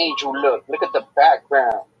at the angel look. Look at the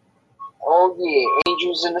background. Oh yeah,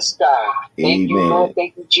 angels in the sky. Thank you, Lord.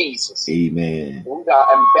 Thank you, Jesus. Amen. We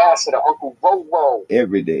got Ambassador Uncle Vovo.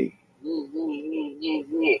 Every day.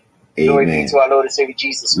 Yeah. Amen. Glory be to our Lord and Savior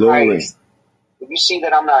Jesus Christ. If you see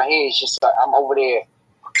that I'm not here, it's just like I'm over there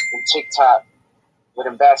in TikTok with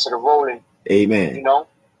Ambassador rolling. Amen.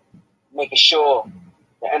 Making sure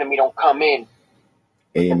the enemy don't come in.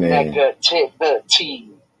 Amen. The negativity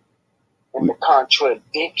and the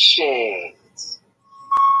contradictions.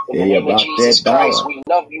 In the name of Jesus Christ, we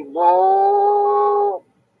love you, Lord.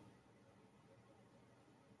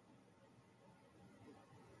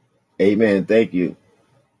 Amen. Thank you.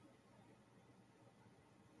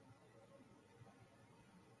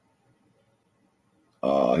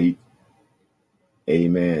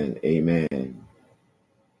 Amen. Amen.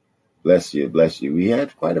 Bless you. Bless you. We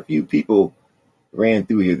had quite a few people ran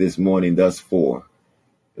through here this morning, thus far.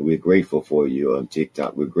 And we're grateful for you on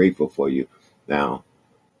TikTok. We're grateful for you. Now,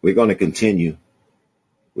 we're going to continue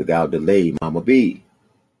without delay. Mama B.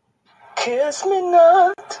 Kiss me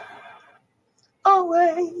not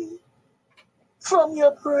away from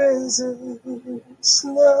your presence,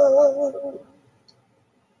 Lord.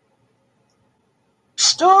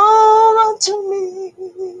 Restore unto me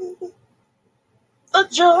the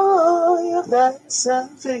joy of thy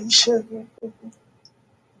salvation.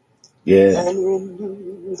 Yeah. And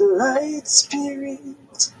renew the right spirit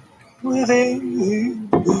within me.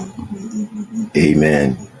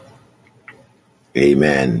 Amen.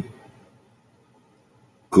 Amen.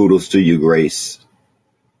 Kudos to you, Grace.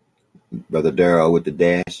 Brother Darrell with the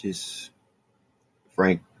dashes.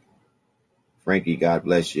 Frankie, God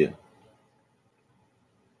bless you.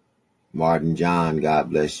 Martin John, God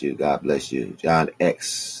bless you. God bless you. John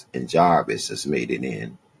X and Jarvis has made it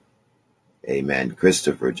in. Amen.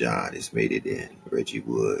 Christopher John has made it in. Reggie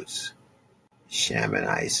Woods. Shaman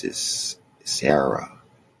Isis. Sarah.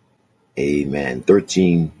 Amen.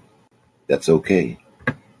 13. That's okay.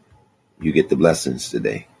 You get the blessings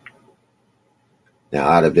today. Now,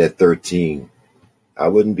 out of that 13, I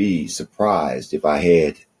wouldn't be surprised if I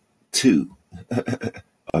had 2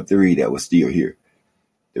 or 3 that were still here.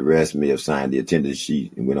 The rest may have signed the attendance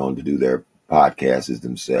sheet and went on to do their podcasts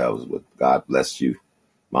themselves. But God bless you,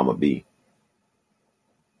 Mama B.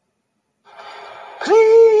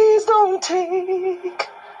 Please don't take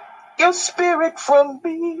your spirit from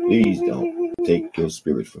me. Please don't take your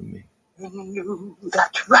spirit from me. Renew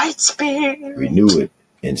that right spirit. Renew it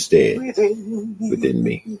instead within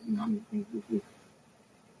me.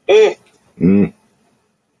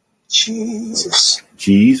 Jesus.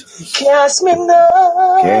 Cast me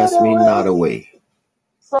not away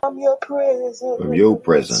from your presence. From your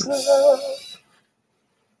presence.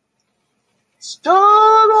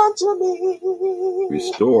 Restore unto me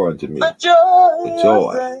the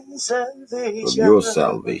joy of your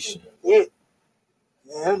salvation. Yeah.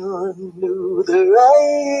 And renew the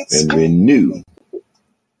right and renew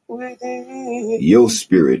within your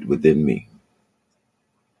spirit within me.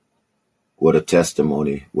 What a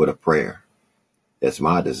testimony, what a prayer. That's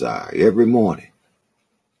my desire every morning.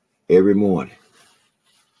 Every morning.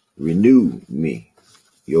 Renew me.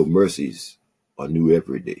 Your mercies are new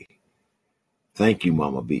every day. Thank you,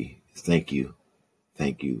 Mama B. Thank you.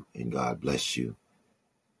 Thank you. And God bless you.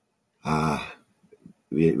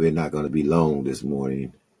 We're not going to be long this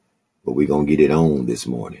morning, but we're going to get it on this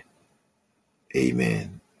morning.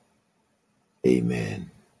 Amen.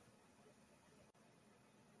 Amen.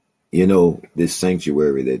 You know, this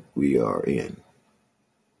sanctuary that we are in,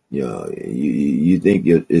 you think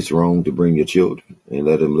it's wrong to bring your children and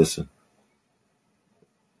let them listen?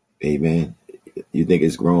 Amen. You think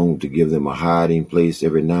it's wrong to give them a hiding place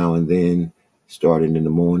every now and then, starting in the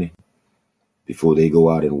morning, before they go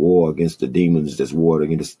out and war against the demons that's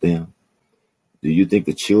warring against them? Do you think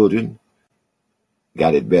the children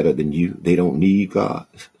got it better than you? They don't need God?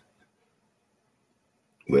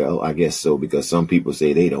 Well, I guess so, because some people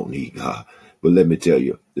say they don't need God. But let me tell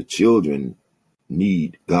you, the children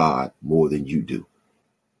need God more than you do.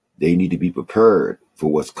 They need to be prepared for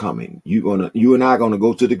what's coming. You and I are gonna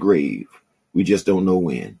go to the grave. We just don't know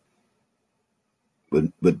when.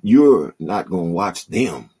 But you're not gonna watch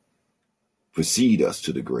them precede us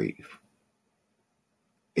to the grave.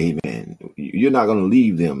 Amen. You're not gonna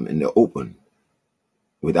leave them in the open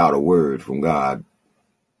without a word from God.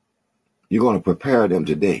 You're gonna prepare them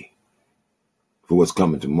today for what's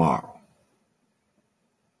coming tomorrow.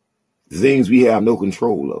 The things we have no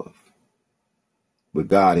control of. But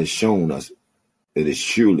God has shown us that it's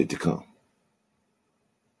surely to come.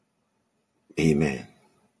 Amen.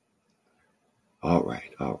 All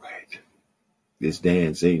right. This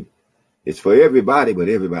dance it's for everybody, but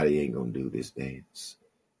everybody ain't going to do this dance.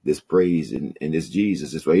 This praise and this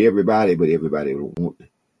Jesus is for everybody, but everybody don't want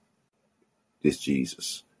this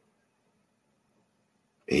Jesus.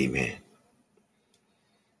 Amen.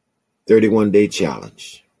 31-day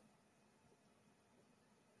challenge.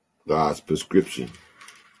 God's prescription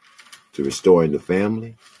to restoring the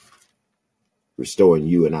family, restoring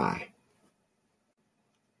you and I,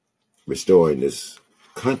 restoring this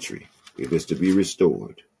country. If it's to be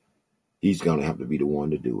restored, he's going to have to be the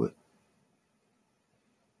one to do it.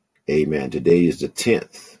 Amen. Today is the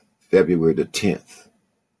 10th, February the 10th,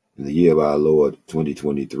 in the year of our Lord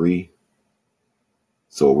 2023.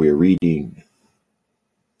 So we're reading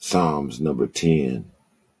Psalms number 10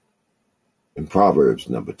 and Proverbs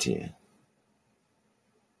number 10.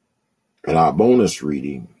 And our bonus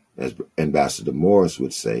reading, as Ambassador Morris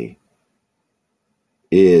would say,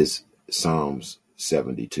 is Psalms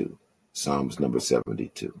 72. Psalms number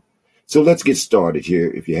 72. So let's get started here.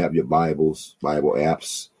 If you have your Bibles, Bible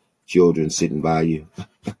apps, children sitting by you,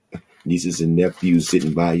 nieces and nephews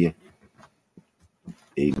sitting by you.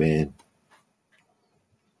 Amen.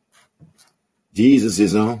 Jesus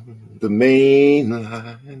is on the main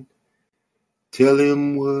line. Tell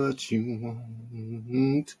him what you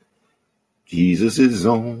want. Jesus is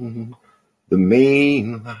on the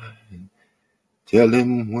main line. Tell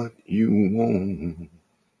him what you want.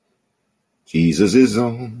 Jesus is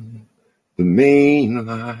on the main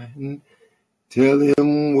line. Tell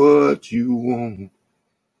him what you want.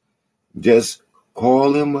 Just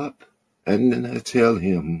call him up and then tell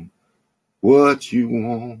him what you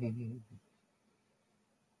want.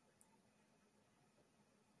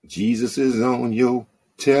 Jesus is on your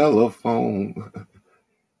telephone.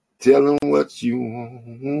 Tell him what you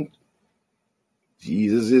want.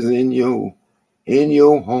 Jesus is in your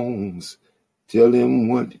homes. Tell him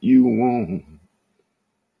what you want.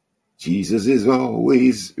 Jesus is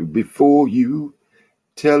always before you.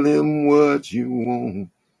 Tell him what you want.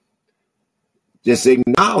 Just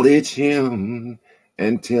acknowledge him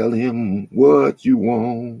and tell him what you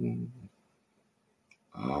want.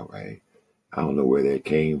 All right. I don't know where that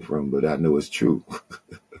came from, but I know it's true.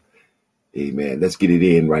 Amen. Let's get it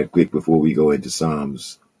in right quick before we go into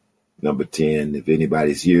Psalms number 10. If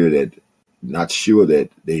anybody's here that not sure that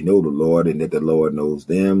they know the Lord and that the Lord knows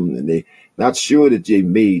them, and they not sure that they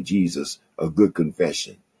made Jesus a good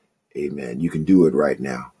confession, amen, you can do it right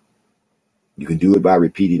now. You can do it by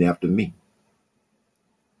repeating after me.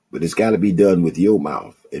 But it's got to be done with your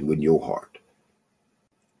mouth and with your heart.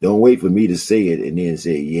 Don't wait for me to say it and then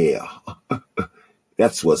say, yeah,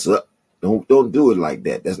 that's what's up. Don't do it like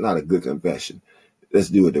that. That's not a good confession. Let's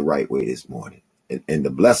do it the right way this morning. And the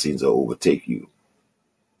blessings will overtake you.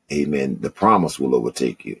 Amen. The promise will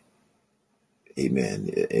overtake you. Amen.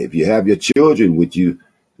 If you have your children with you,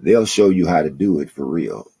 they'll show you how to do it for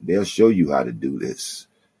real. They'll show you how to do this.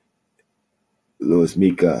 Louis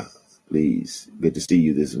Mika, please. Good to see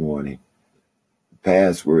you this morning.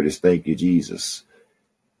 Password is thank you, Jesus.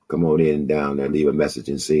 Come on in down there, leave a message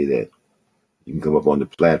and say that. You can come up on the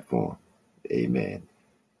platform. Amen.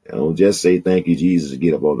 And don't just say thank you, Jesus, and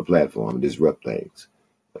get up on the platform and disrupt things.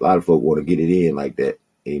 A lot of folk want to get it in like that.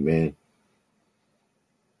 Amen.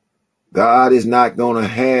 God is not going to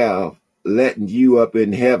have letting you up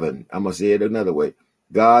in heaven. I'm going to say it another way.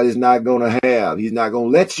 God is not going to have, he's not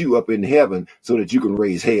going to let you up in heaven so that you can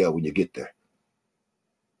raise hell when you get there.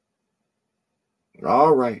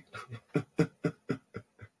 All right.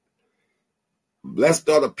 Blessed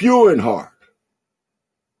are the pure in heart,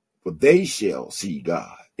 for they shall see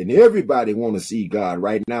God. And everybody want to see God.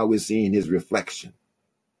 Right now we're seeing his reflection,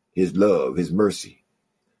 his love, his mercy.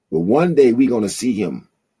 But one day we're going to see him.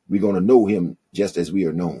 We're going to know him just as we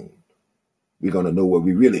are known. We're going to know what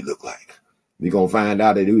we really look like. We're going to find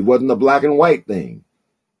out that it wasn't a black and white thing.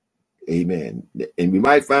 Amen. And we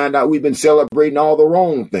might find out we've been celebrating all the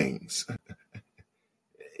wrong things.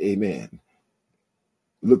 Amen.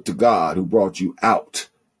 Look to God who brought you out.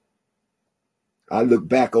 I look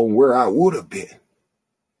back on where I would have been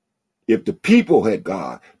if the people had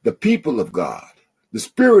God, the people of God, the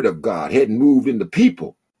Spirit of God hadn't moved in the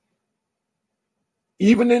people,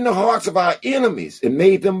 even in the hearts of our enemies, and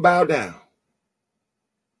made them bow down.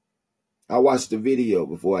 I watched the video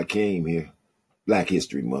before I came here, Black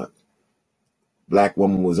History Month. Black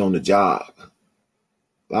woman was on the job.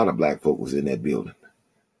 A lot of black folk was in that building.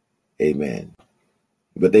 Amen.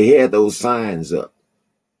 But they had those signs up.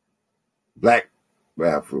 Black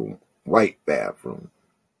bathroom, white bathroom,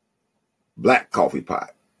 black coffee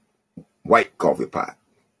pot, white coffee pot.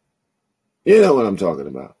 You know what I'm talking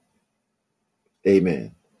about.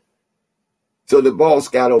 Amen. So the boss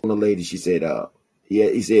got on the lady. She said,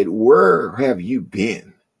 he said, where have you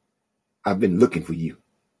been? I've been looking for you.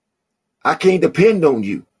 I can't depend on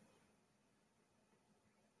you.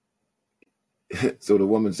 So the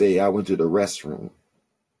woman said, I went to the restroom.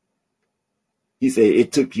 He said,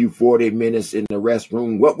 it took you 40 minutes in the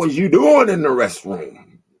restroom. What was you doing in the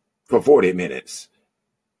restroom for 40 minutes?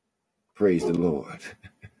 Praise the Lord.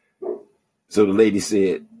 So the lady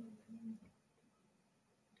said,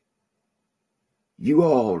 you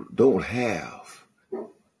all don't have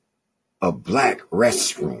a black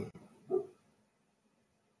restroom.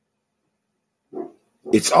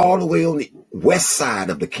 It's all the way on the west side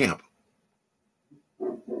of the camp.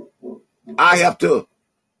 I have to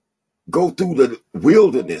go through the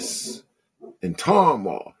wilderness and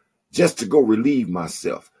turmoil just to go relieve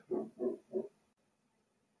myself.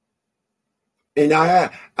 And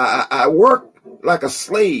I work like a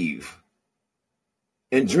slave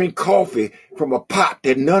and drink coffee from a pot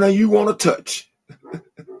that none of you want to touch.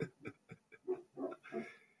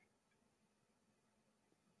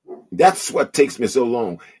 That's what takes me so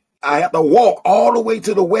long. I have to walk all the way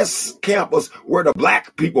to the West Campus where the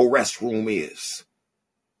black people restroom is.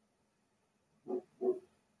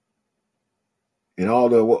 And all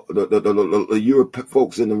the Europe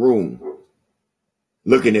folks in the room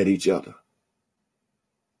looking at each other.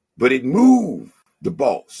 But it moved the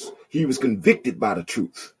boss. He was convicted by the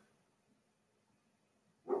truth.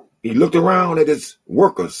 He looked around at his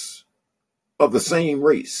workers of the same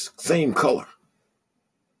race, same color.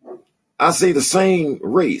 I say the same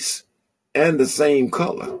race and the same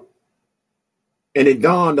color. And it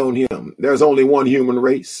dawned on him, there's only one human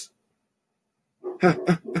race.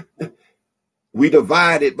 We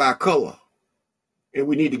divided by color. And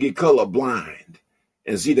we need to get color blind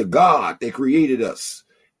and see the God that created us,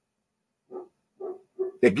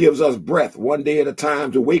 that gives us breath one day at a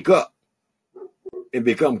time to wake up and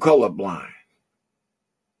become colorblind.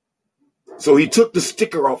 So he took the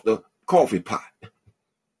sticker off the coffee pot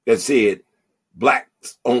that said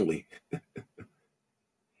blacks only.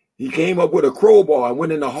 He came up with a crowbar and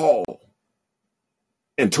went in the hall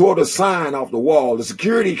and tore the sign off the wall. The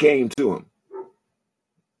security came to him.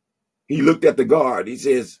 He looked at the guard. He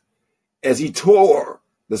says, as he tore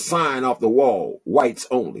the sign off the wall, whites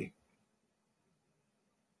only.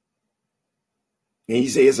 And he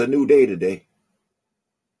said, it's a new day today.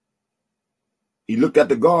 He looked at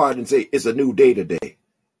the guard and said, it's a new day today.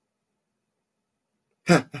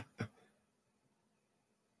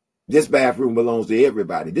 This bathroom belongs to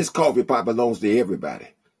everybody. This coffee pot belongs to everybody.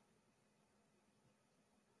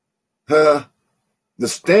 The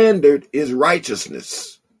standard is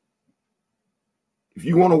righteousness. If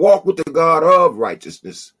you want to walk with the God of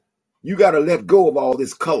righteousness, you got to let go of all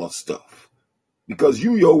this color stuff. Because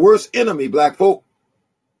you your worst enemy, black folk.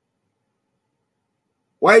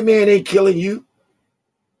 White man ain't killing you.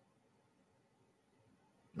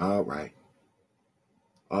 All right.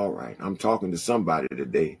 All right. I'm talking to somebody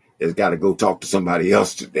today that's got to go talk to somebody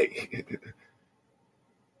else today.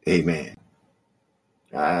 Amen.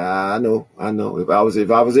 I know. If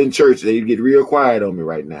I was in church, they'd get real quiet on me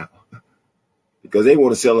right now because they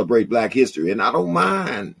want to celebrate Black history. And I don't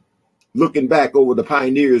mind looking back over the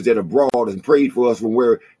pioneers that have brought and prayed for us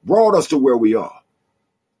brought us to where we are.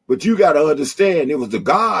 But you got to understand, it was the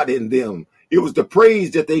God in them. It was the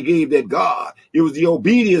praise that they gave that God. It was the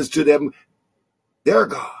obedience to them, their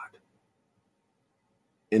God.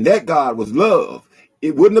 And that God was love.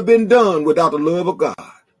 It wouldn't have been done without the love of God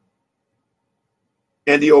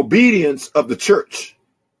and the obedience of the church.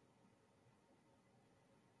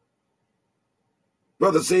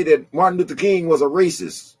 Brothers say that Martin Luther King was a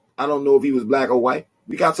racist. I don't know if he was black or white.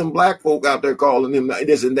 We got some black folk out there calling him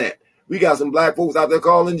this and that. We got some black folks out there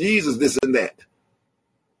calling Jesus this and that.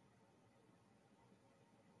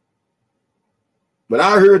 But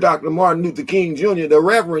I heard Dr. Martin Luther King Jr., the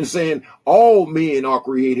Reverend, saying all men are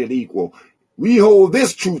created equal. We hold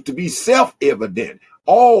this truth to be self-evident.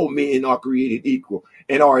 All men are created equal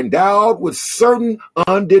and are endowed with certain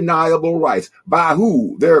undeniable rights. By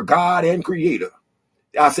who? Their God and creator.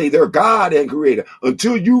 I say their God and creator.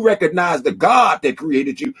 Until you recognize the God that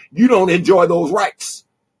created you, you don't enjoy those rights.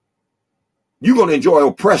 You're going to enjoy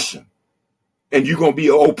oppression and you're going to be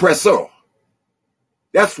an oppressor.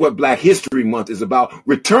 That's what Black History Month is about.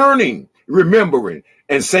 Returning, remembering,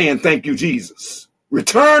 and saying thank you, Jesus.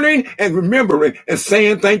 Returning and remembering and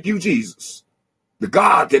saying thank you, Jesus. The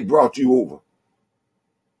God that brought you over.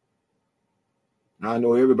 I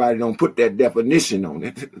know everybody don't put that definition on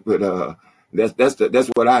it, but that's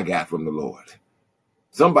what I got from the Lord.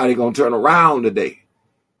 Somebody gonna turn around today.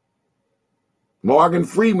 Morgan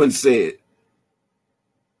Freeman said,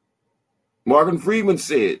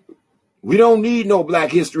 we don't need no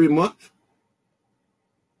Black History Month.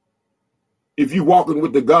 If you walking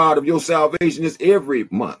with the God of your salvation, it's every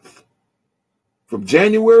month. From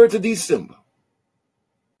January to December.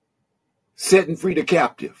 Setting free the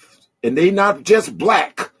captive. And they not just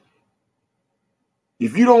black.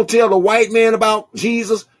 If you don't tell the white man about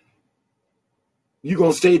Jesus, you're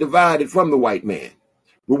going to stay divided from the white man.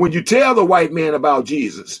 But when you tell the white man about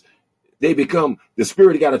Jesus, they become, the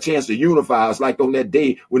Spirit got a chance to unify us, like on that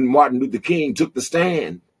day when Martin Luther King took the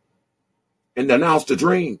stand and announced the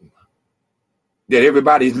dream that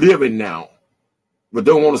everybody's living now, but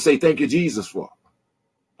don't want to say thank you, Jesus, for.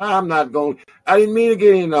 I didn't mean to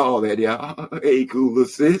get into all that, y'all. Hey, cooler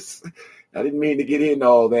sis. I didn't mean to get into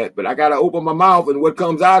all that, but I got to open my mouth, and what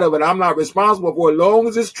comes out of it, I'm not responsible for. As long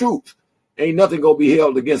as it's truth, ain't nothing going to be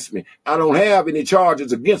held against me. I don't have any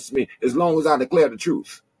charges against me as long as I declare the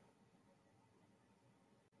truth.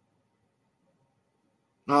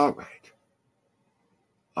 All right.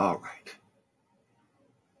 All right.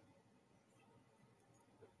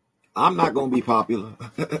 I'm not going to be popular.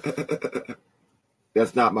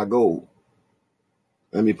 That's not my goal.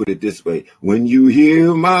 Let me put it this way. When you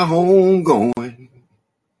hear my home going,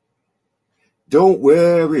 don't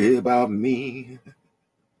worry about me.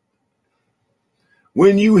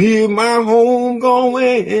 When you hear my home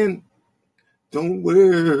going, don't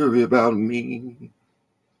worry about me.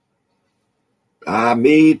 I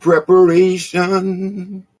made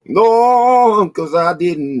preparation, Lord, because I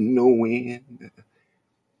didn't know when.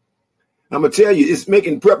 I'm going to tell you, it's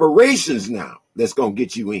making preparations now that's going to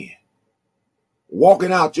get you in.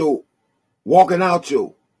 Walking out your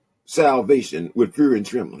salvation with fear and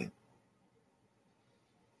trembling.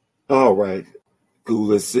 All right,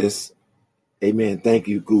 Cooler Sis. Amen. Thank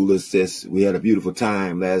you, Cooler Sis. We had a beautiful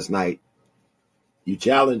time last night. You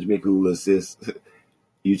challenged me, Cooler Sis.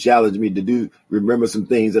 You challenged me to remember some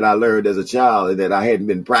things that I learned as a child and that I hadn't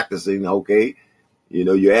been practicing. Okay.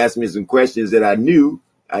 You asked me some questions that I knew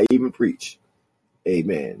I even preached.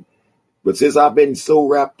 Amen. But since I've been so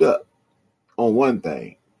wrapped up on one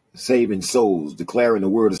thing, saving souls, declaring the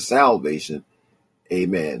word of salvation,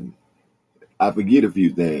 amen, I forget a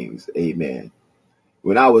few things. Amen.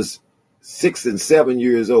 When I was 6 and 7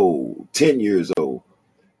 years old, 10 years old,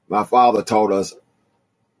 my father taught us,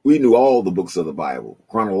 we knew all the books of the Bible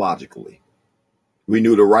chronologically. We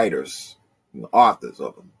knew the writers, the authors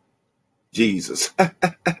of them. Jesus.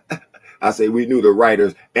 I say we knew the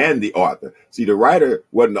writers and the author. See, the writer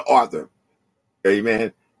wasn't the author.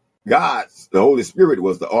 Amen. The Holy Spirit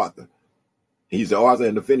was the author. He's the author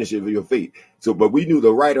and the finisher of your faith. But we knew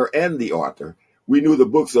the writer and the author. We knew the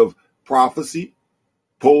books of prophecy,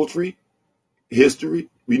 poetry, history.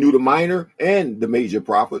 We knew the minor and the major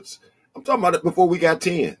prophets. I'm talking about it before we got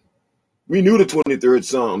 10. We knew the 23rd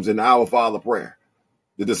Psalms and the Our Father prayer,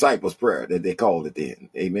 the disciples' prayer that they called it then.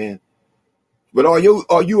 Amen. But are you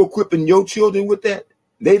equipping your children with that?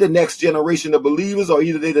 They the next generation of believers, or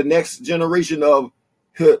either they the next generation of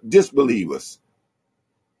disbelievers.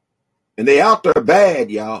 And they out there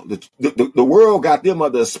bad, y'all. The world got them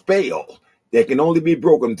under a spell that can only be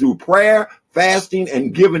broken through prayer, fasting,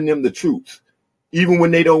 and giving them the truth, even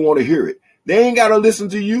when they don't want to hear it. They ain't got to listen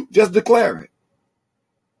to you. Just declare it.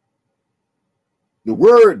 The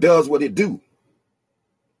word does what it do.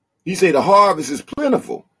 He said the harvest is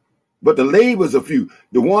plentiful, but the labors are few.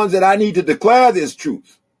 The ones that I need to declare this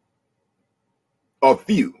truth are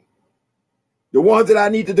few. The ones that I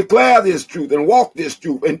need to declare this truth and walk this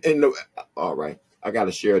truth. All right, I got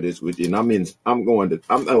to share this with you. And I'm going to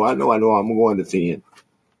 10.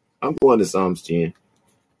 I'm going to Psalms 10.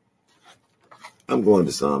 I'm going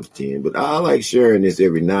to Psalms 10, but I like sharing this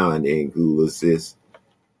every now and then, Cooler Sis.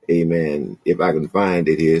 Amen. If I can find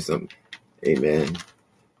it here, amen.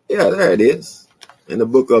 Yeah, there it is. In the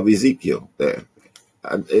book of Ezekiel there.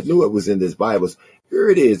 I knew it was in this Bible. Here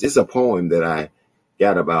it is. It's a poem that I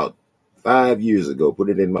got about 5 years ago. Put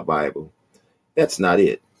it in my Bible. That's not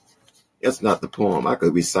it. That's not the poem. I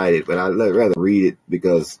could recite it, but I'd rather read it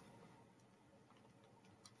because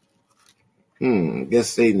I guess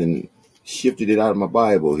Satan shifted it out of my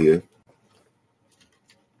Bible here.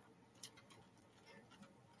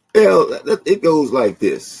 Well, it goes like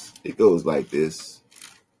this. It goes like this.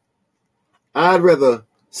 I'd rather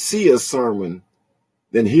see a sermon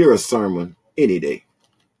than hear a sermon any day.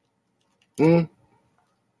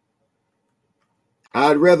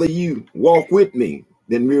 I'd rather you walk with me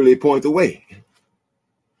than merely point the way.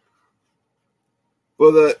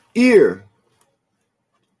 For the ear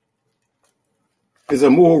is a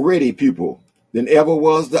more ready pupil than ever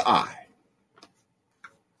was the eye.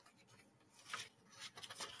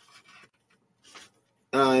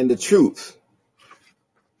 And the truth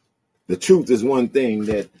is one thing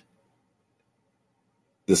that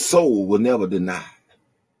the soul will never deny.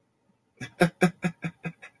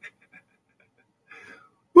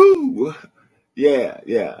 Woo! Yeah,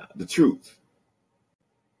 the truth.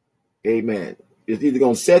 Amen. It's either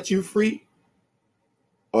going to set you free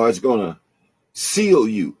or it's going to seal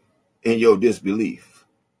you in your disbelief.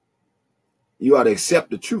 You ought to accept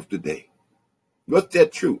the truth today. What's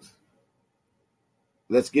that truth?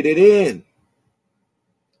 Let's get it in.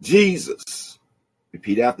 Jesus.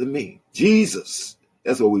 Repeat after me. Jesus.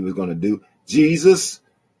 That's what we were going to do. Jesus,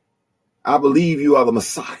 I believe you are the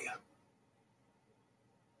Messiah.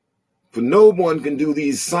 For no one can do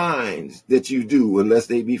these signs that you do unless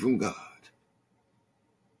they be from God.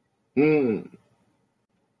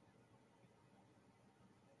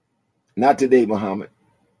 Not today, Muhammad.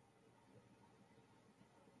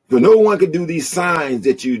 For no one can do these signs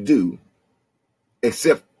that you do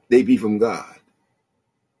except they be from God.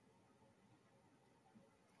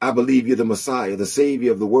 I believe you're the Messiah, the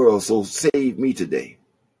Savior of the world, so save me today.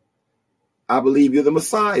 I believe you're the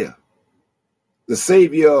Messiah, the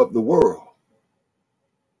Savior of the world.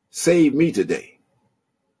 Save me today.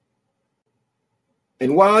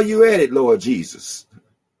 And while you're at it, Lord Jesus,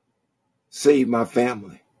 save my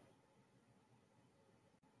family.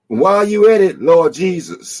 While you're at it, Lord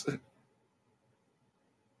Jesus,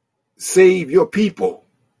 save your people.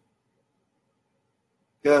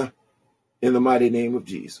 Yeah, in the mighty name of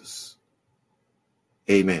Jesus.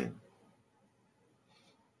 Amen.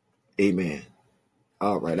 Amen.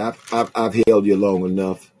 All right, I've held you long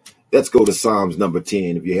enough. Let's go to Psalms number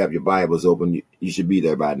 10. If you have your Bibles open, you should be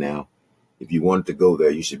there by now. If you wanted to go there,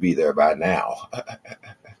 you should be there by now.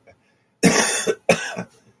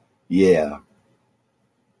 Yeah.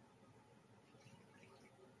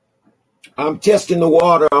 I'm testing the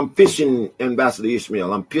water. I'm fishing, Ambassador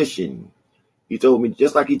Ishmael. I'm fishing. He told me,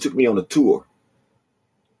 just like he took me on a tour.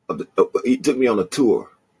 He took me on a tour.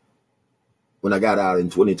 When I got out in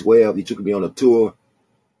 2012, he took me on a tour.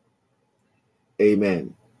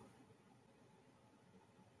 Amen.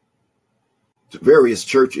 To various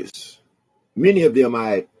churches. Many of them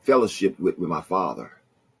I fellowshiped with my father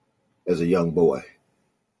as a young boy.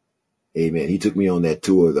 Amen. He took me on that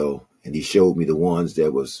tour, though, and he showed me the ones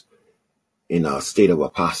that was in a state of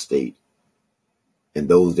apostate and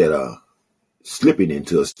those that are slipping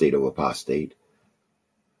into a state of apostate,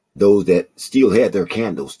 those that still had their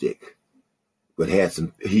candlestick, but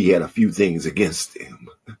he had a few things against them.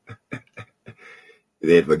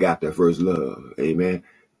 They had forgot their first love. Amen.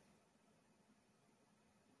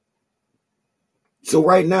 So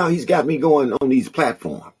right now he's got me going on these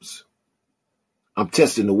platforms. I'm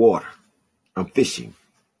testing the water. I'm fishing.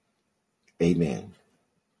 Amen.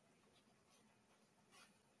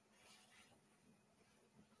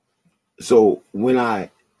 So when I'm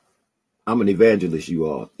an evangelist, you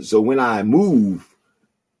all. So when I move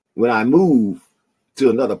to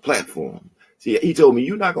another platform, see, he told me,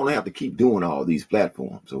 you're not going to have to keep doing all these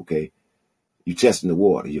platforms, okay? You're testing the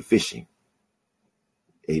water. You're fishing.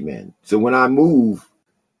 Amen. So when I move,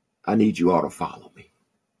 I need you all to follow me.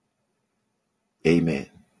 Amen.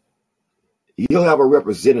 You'll have a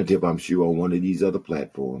representative, I'm sure, on one of these other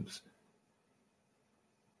platforms.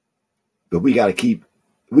 But we got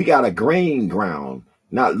to gain ground,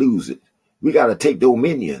 not lose it. We got to take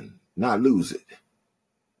dominion, not lose it.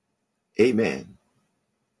 Amen.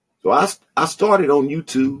 So I started on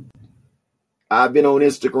YouTube. I've been on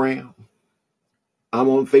Instagram. I'm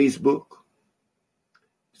on Facebook.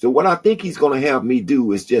 So what I think he's going to have me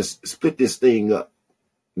do is just split this thing up.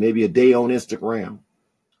 Maybe a day on Instagram,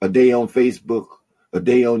 a day on Facebook, a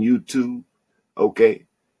day on YouTube. Okay.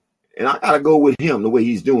 And I got to go with him the way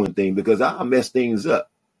he's doing things because I'll mess things up.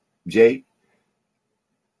 Jay,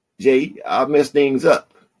 I'll mess things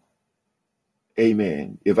up.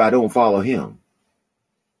 Amen. If I don't follow him.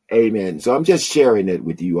 Amen. So I'm just sharing that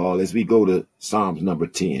with you all as we go to Psalms number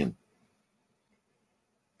 10.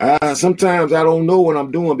 Sometimes I don't know what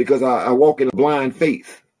I'm doing because I walk in a blind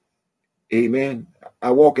faith. Amen.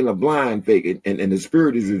 I walk in a blind faith and the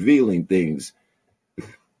Spirit is revealing things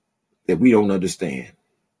that we don't understand.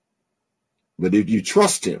 But if you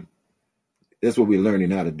trust him, that's what we're learning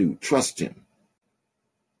how to do. Trust him.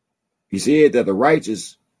 He said that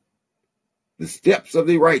the steps of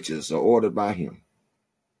the righteous are ordered by him.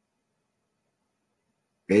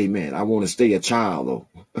 Amen. I want to stay a child,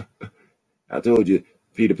 though. I told you,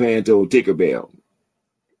 Peter Pan told Tinkerbell,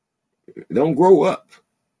 don't grow up.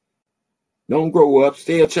 Don't grow up.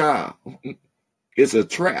 Stay a child. It's a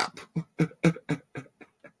trap.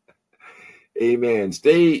 Amen.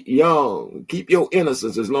 Stay young. Keep your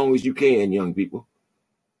innocence as long as you can, young people.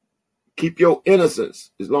 Keep your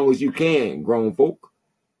innocence as long as you can, grown folk.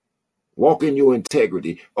 Walk in your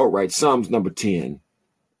integrity. All right, Psalms number 10.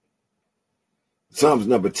 Psalms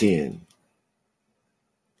number 10.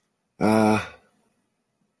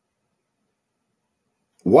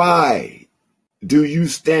 Why do you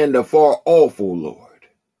stand afar off, O Lord?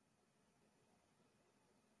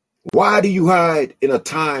 Why do you hide in a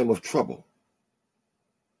time of trouble?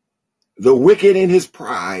 The wicked in his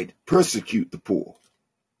pride persecute the poor.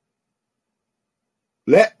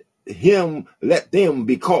 Let them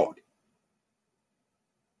be caught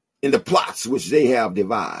in the plots which they have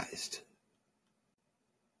devised.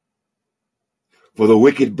 For the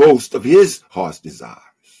wicked boast of his heart's desires.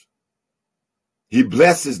 He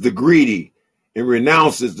blesses the greedy and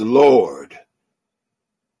renounces the Lord.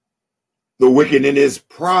 The wicked in his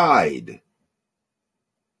pride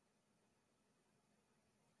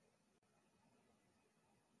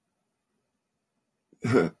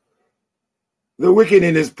the wicked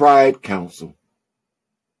in his pride counsel,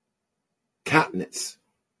 countenance,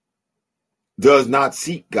 does not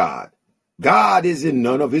seek God. God is in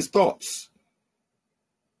none of his thoughts.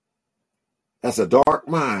 That's a dark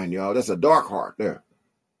mind, y'all. That's a dark heart there.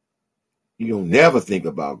 You don't never think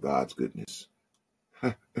about God's goodness.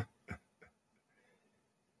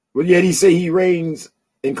 But yet he say he reigns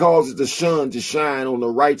and causes the sun to shine on the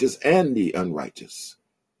righteous and the unrighteous.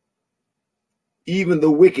 Even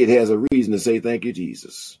the wicked has a reason to say thank you,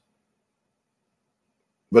 Jesus.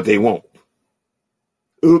 But they won't.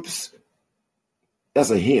 Oops.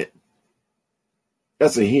 That's a hint.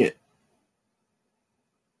 That's a hint.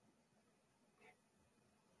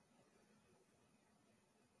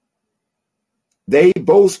 They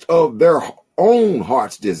boast of their own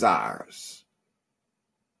heart's desires.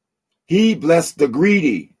 He blessed the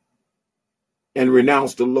greedy and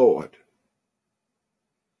renounced the Lord.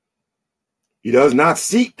 He does not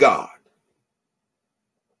seek God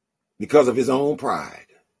because of his own pride.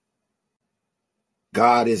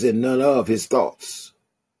 God is in none of his thoughts.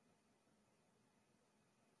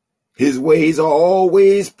 His ways are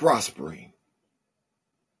always prospering.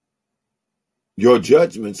 Your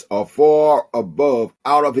judgments are far above,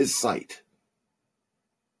 out of his sight.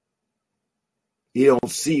 He don't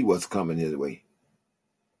see what's coming his way.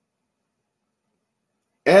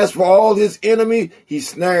 As for all his enemy, he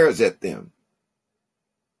snares at them.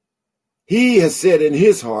 He has said in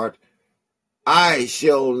his heart, I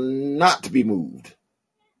shall not be moved.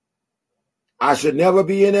 I should never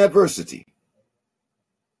be in adversity.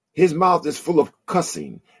 His mouth is full of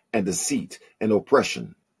cussing and deceit and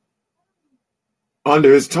oppression.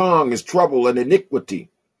 Under his tongue is trouble and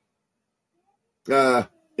iniquity.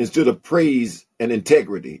 Instead of praise and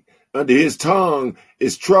integrity. Under his tongue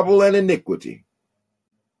is trouble and iniquity.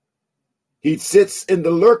 He sits in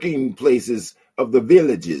the lurking places of the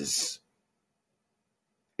villages.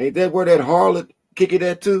 Ain't that where that harlot kick it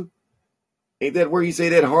at too? Ain't that where he say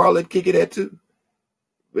that harlot kick it at too?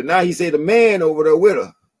 But now he say the man over there with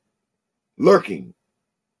her. Lurking.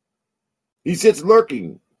 He sits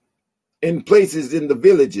lurking in places in the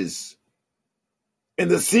villages. In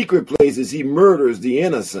the secret places, he murders the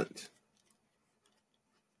innocent.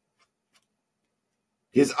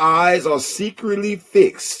 His eyes are secretly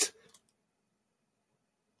fixed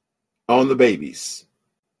on the babies,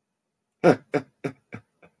 the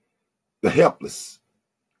helpless,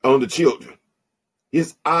 on the children.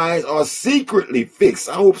 His eyes are secretly fixed.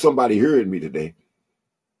 I hope somebody heard me today.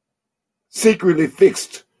 Secretly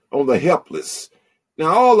fixed on the helpless.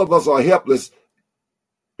 Now, all of us are helpless.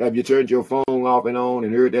 Have you turned your phone off and on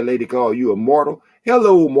and heard that lady call you a mortal?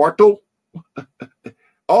 Hello, mortal.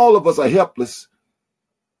 All of us are helpless.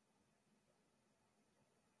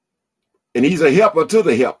 And he's a helper to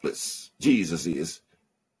the helpless. Jesus is.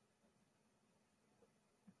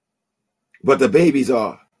 But the babies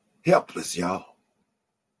are helpless, y'all.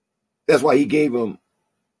 That's why he gave them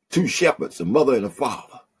two shepherds, a mother and a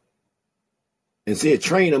father. And said,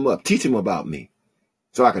 train them up, teach them about me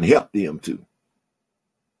so I can help them too.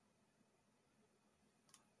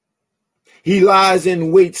 He lies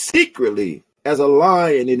in wait secretly as a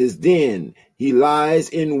lion in his den. He lies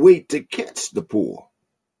in wait to catch the poor.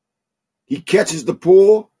 He catches the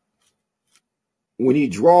poor when he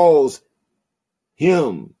draws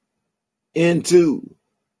him into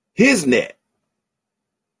his net.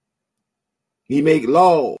 He make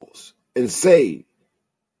laws and say,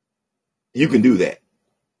 you can do that.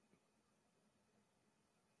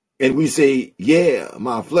 And we say, yeah,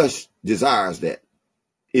 my flesh desires that.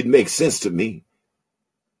 It makes sense to me.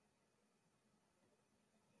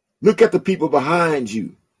 Look at the people behind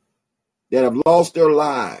you that have lost their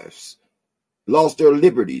lives, lost their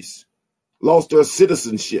liberties, lost their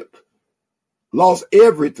citizenship, lost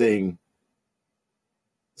everything.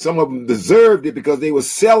 Some of them deserved it because they were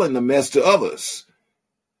selling the mess to others.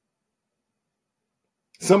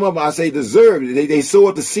 Some of them, I say, deserved it. They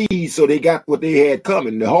sowed the seed so they got what they had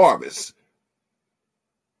coming, the harvest.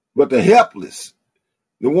 But the helpless,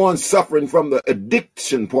 the ones suffering from the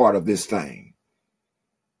addiction part of this thing.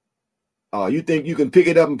 You think you can pick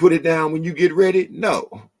it up and put it down when you get ready?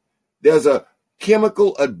 No. There's a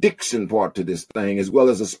chemical addiction part to this thing as well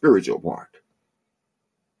as a spiritual part.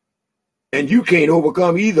 And you can't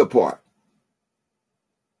overcome either part.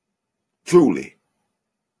 Truly.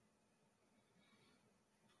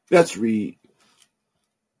 Let's read.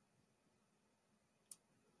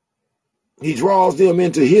 He draws them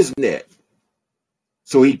into his net.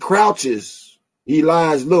 So he crouches, he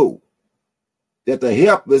lies low, that the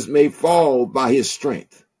helpless may fall by his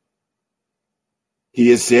strength. He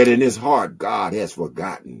has said in his heart, God has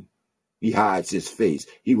forgotten. He hides his face.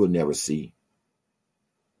 He will never see.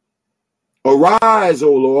 Arise,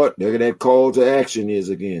 O Lord. There that call to action is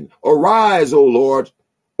again. Arise, O Lord.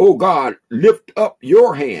 O God, lift up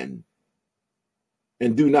your hand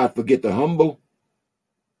and do not forget the humble.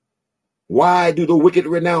 Why do the wicked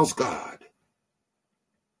renounce God?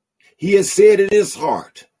 He has said in his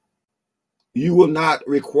heart, you will not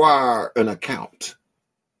require an account.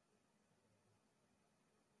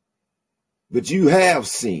 But you have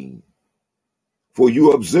seen, for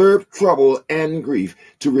you observe trouble and grief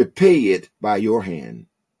to repay it by your hand.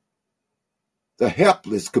 The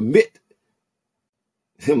helpless commit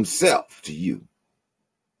himself to you.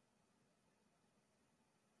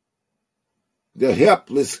 The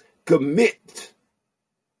helpless commit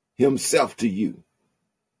himself to you.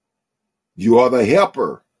 You are the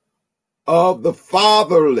helper of the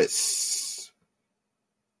fatherless.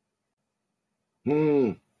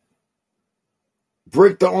 Break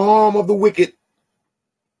the arm of the wicked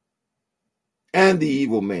and the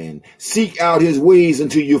evil man. Seek out his ways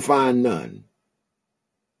until you find none.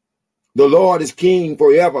 The Lord is king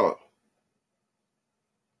forever.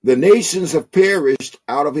 The nations have perished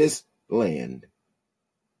out of his land.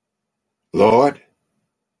 Lord,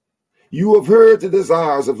 you have heard the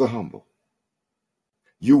desires of the humble.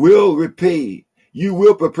 You will repay. You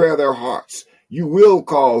will prepare their hearts. You will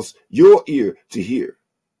cause your ear to hear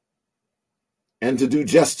and to do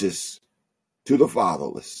justice to the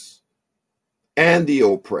fatherless and the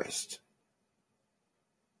oppressed,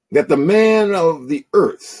 that the man of the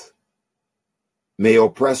earth may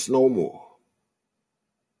oppress no more.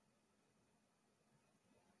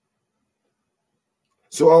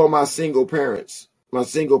 So all my single parents,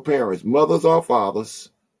 mothers or fathers,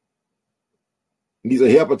 he's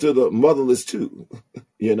a helper to the motherless too,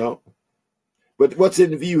 you know. But what's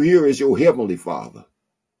in view here is your heavenly Father,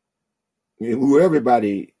 who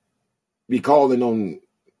everybody be calling on,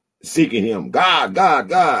 seeking him. God, God,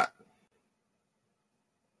 God.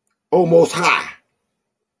 Oh, Most High.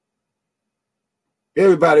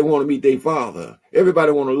 Everybody want to meet their Father.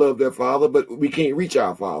 Everybody want to love their Father, but we can't reach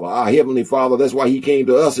our Father, our heavenly Father. That's why he came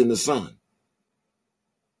to us in the Son.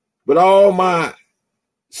 But all my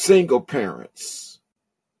single parents,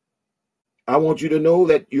 I want you to know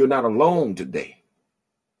that you're not alone today.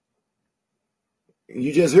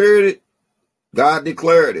 You just heard it. God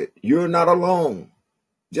declared it. You're not alone.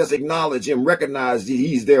 Just acknowledge him, recognize that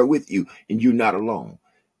he's there with you, and you're not alone.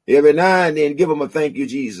 Every now and then, give him a thank you,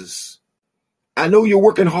 Jesus. I know you're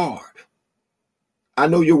working hard. I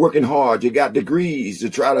know you're working hard. You got degrees to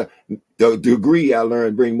try to, the degree I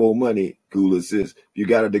learned bring more money. Cooler says, if you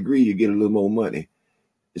got a degree, you get a little more money.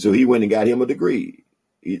 So he went and got him a degree.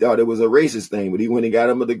 He thought it was a racist thing, but he went and got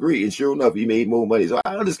him a degree. And sure enough, he made more money. So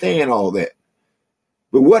I understand all that.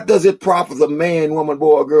 But what does it profit a man, woman,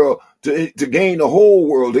 boy, or girl to gain the whole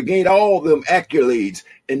world, to gain all them accolades,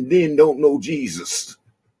 and then don't know Jesus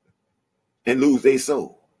and lose their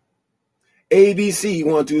soul? ABC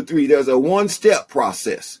 1, 2, 3. There's a one-step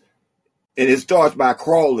process, and it starts by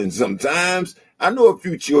crawling. Sometimes I know a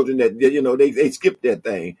few children that they skip that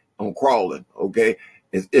thing on crawling. Okay,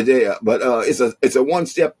 it's a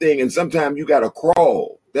one-step thing, and sometimes you got to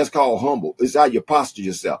crawl. That's called humble. It's how you posture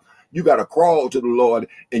yourself. You got to crawl to the Lord,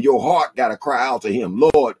 and your heart got to cry out to him.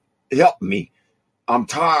 Lord, help me. I'm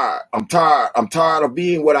tired. I'm tired of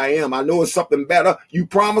being what I am. I know it's something better. You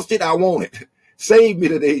promised it. I want it. Save me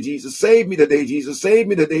today, Jesus. Save me today, Jesus. Save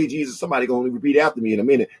me today, Jesus. Somebody going to repeat after me in a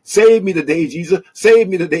minute. Save me today, Jesus. Save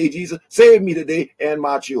me today, Jesus. Save me today and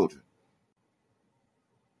my children.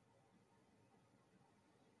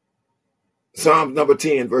 Psalms number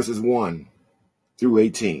 10, verses 1 through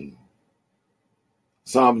 18.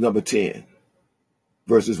 Psalms number 10,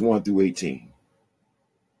 verses 1 through 18.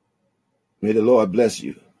 May the Lord bless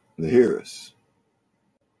you, the hearers,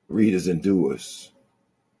 readers, and doers.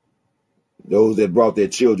 Those that brought their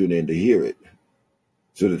children in to hear it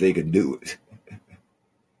so that they could do it.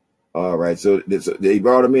 All right, so they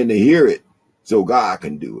brought them in to hear it so God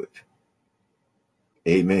can do it.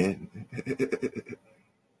 Amen.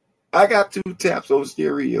 I got 2 taps on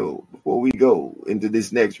stereo before we go into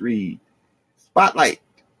this next read. Spotlight.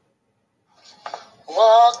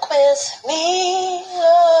 Walk with me,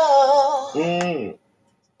 Lord.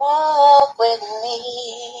 Walk with me.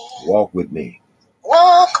 Walk with me.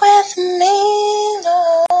 Walk with me,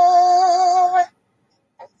 Lord.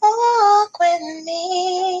 Walk with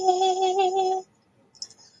me.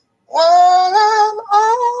 While I'm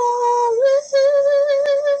on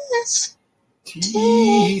this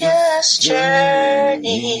tedious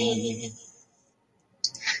journey,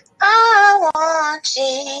 I want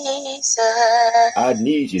Jesus. I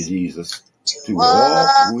need you, Jesus, to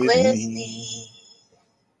walk with me.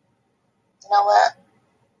 You know what?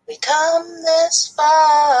 We come this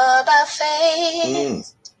far by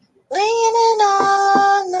faith, leaning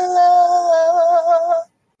on the Lord,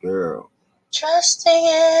 girl, trusting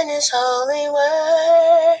in His holy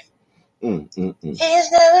word.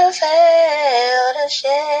 He's never failed us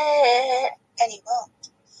yet, and He won't.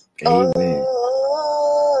 Amen.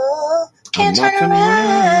 Oh, can't turn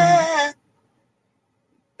around.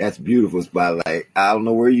 That's beautiful, Spotlight. I don't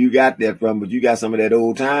know where you got that from, but you got some of that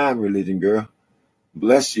old time religion, girl.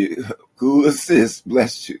 Bless you. Cool assist.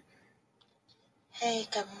 Bless you. Hey,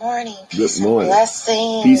 good morning. Good morning. And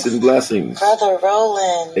blessings. Peace and blessings. Brother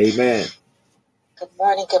Roland. Amen. Good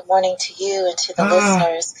morning to you and to the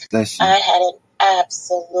listeners. Bless you. I had an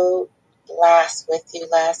absolute blast with you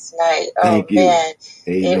last night. Thank you. Man.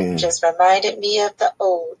 Amen. It just reminded me of the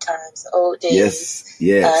old times, the old days.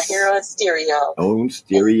 Yes. Here on stereo. On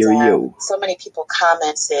stereo. And, so many people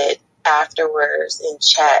commented afterwards in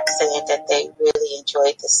chat saying that they really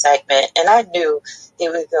enjoyed the segment. And I knew it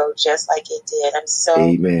would go just like it did. I'm so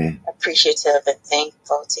appreciative and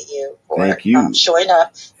thankful to you for showing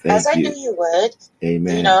up as I knew you would.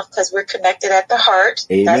 Amen. You know, because we're connected at the heart.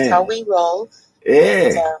 Amen. That's how we roll.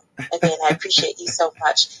 Yeah. And, again, I appreciate you so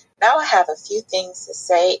much. Now I have a few things to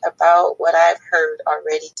say about what I've heard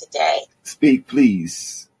already today. Speak,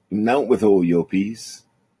 please. Don't withhold your peace.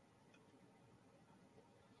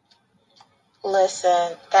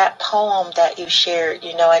 Listen, that poem that you shared,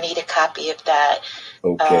 you know, I need a copy of that.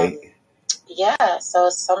 Okay. Yeah,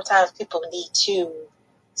 so sometimes people need to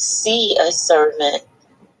see a sermon.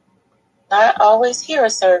 Not always hear a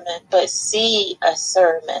sermon, but see a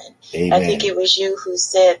sermon. Amen. I think it was you who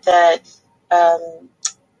said that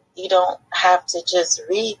you don't have to just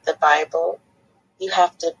read the Bible. You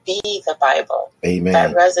have to be the Bible. Amen.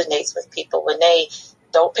 That resonates with people when they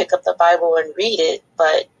don't pick up the Bible and read it,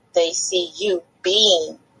 but they see you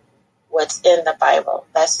being what's in the Bible.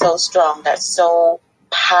 That's so strong. That's so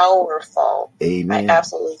powerful. Amen. I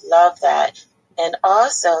absolutely love that. And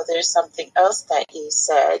also, there's something else that you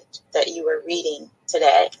said that you were reading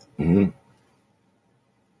today. Mm-hmm.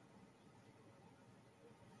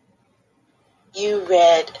 You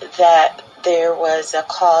read that there was a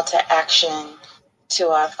call to action to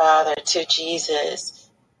our Father, to Jesus.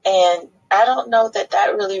 And I don't know that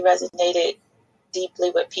that really resonated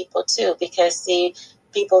deeply with people too, because see,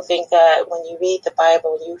 people think that when you read the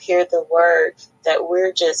Bible, you hear the word, that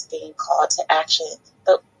we're just being called to action.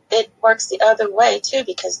 But it works the other way too,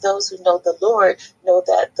 because those who know the Lord know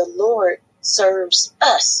that the Lord serves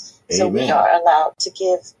us. Amen. So we are allowed to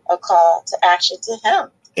give a call to action to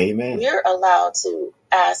Him. Amen. We're allowed to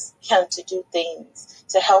ask Him to do things,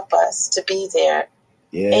 to help us, to be there.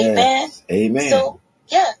 Yes. Amen. Amen. So,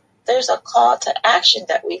 yeah, there's a call to action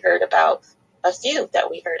that we heard about, a few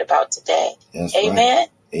that we heard about today. That's Amen. Right.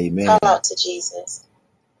 Amen. Call out to Jesus.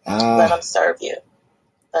 Let Him serve you.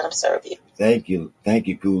 Let Him serve you. Thank you. Thank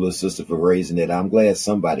you, Cooler Sister, for raising it. I'm glad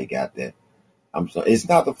somebody got that. It's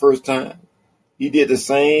not the first time. He did the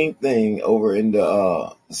same thing over in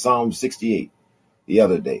the Psalm 68 the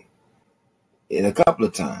other day. And a couple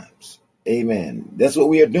of times. Amen. That's what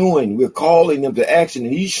we are doing. We're calling them to action.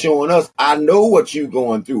 And He's showing us, I know what you're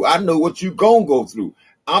going through. I know what you're going to go through.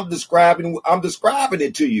 I'm describing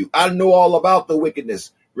it to you. I know all about the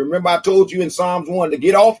wickedness. Remember, I told you in Psalms 1 to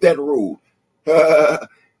get off that road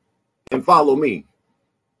and follow me.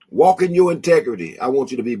 Walk in your integrity. I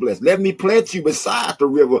want you to be blessed. Let me plant you beside the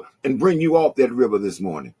river and bring you off that river this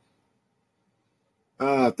morning.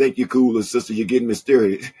 Thank you, Cooler Sister. You're getting me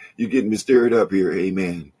stirred. You're getting me stirred up here.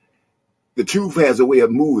 Amen. The truth has a way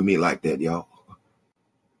of moving me like that, y'all.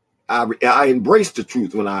 I embrace the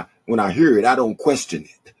truth when I hear it. I don't question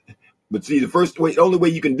it. But see, the only way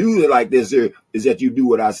you can do it like this here is that you do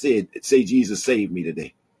what I said. Say, Jesus, save me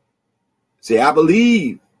today. Say, I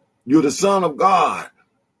believe you're the Son of God.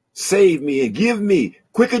 Save me and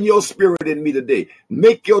quicken your spirit in me today.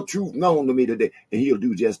 Make your truth known to me today. And He'll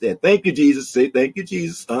do just that. Thank you, Jesus. Say, thank you,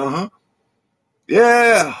 Jesus.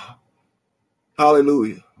 Yeah.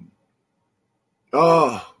 Hallelujah.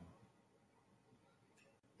 Oh.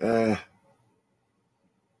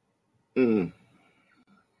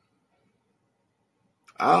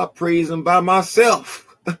 I'll praise Him by myself.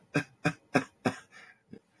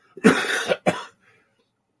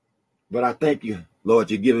 But I thank you,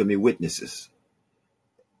 Lord, you're giving me witnesses.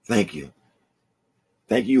 Thank you.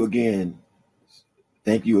 Thank you again.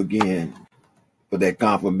 Thank you again for that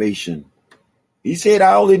confirmation. He said,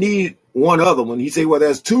 I only need one other one. He said, well,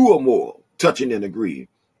 there's two or more touching and agreeing.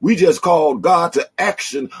 We just called God to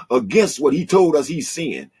action against what He told us He's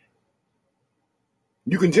seeing.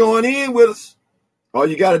 You can join in with us. All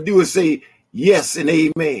you got to do is say yes and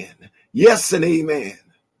amen. Yes and amen.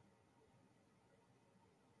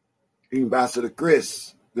 Ambassador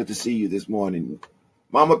Chris, good to see you this morning.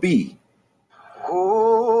 Mama B.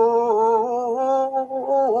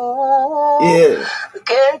 Yeah.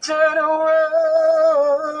 Can't turn around.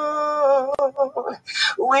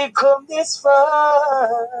 We come this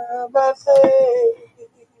far by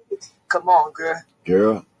faith. Come on, girl.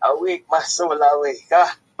 Girl. Awake, my soul, awake.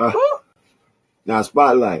 Now,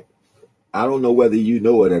 Spotlight, I don't know whether you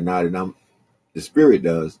know it or not, and the Spirit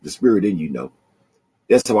does. The Spirit in you know.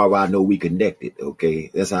 That's how I know we connected,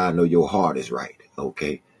 okay? That's how I know your heart is right,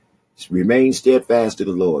 okay? Just remain steadfast to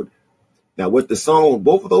the Lord. Now, with the song,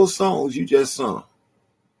 both of those songs you just sung,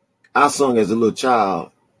 I sung as a little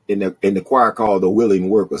child in the choir called the Willing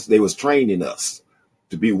Workers. They was training us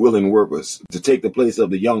to be willing workers, to take the place of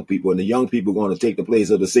the young people, and the young people going to take the place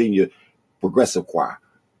of the senior progressive choir.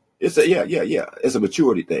 It's a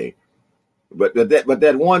maturity thing. But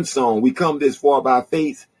that one song, We Come This Far by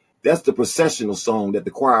Faith, that's the processional song that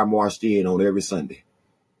the choir marched in on every Sunday.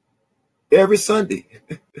 Every Sunday.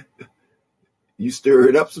 You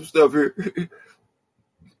stirred up some stuff here.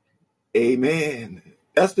 Amen.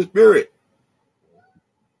 That's the Spirit.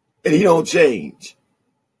 And he don't change.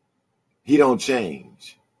 He don't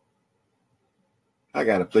change. I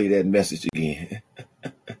got to play that message again.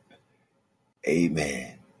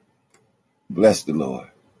 Amen. Bless the Lord.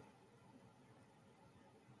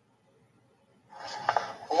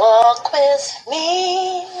 Walk with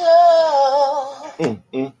me, Lord.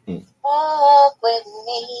 Walk with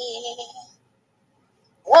me.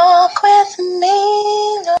 Walk with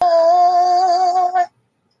me, Lord.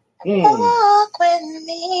 Walk with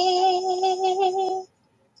me.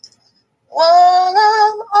 While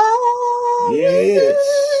I'm on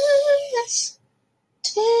this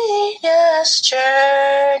tedious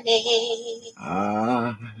journey.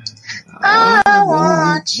 I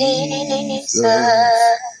want Jesus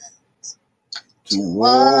to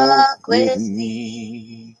walk with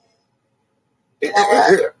me.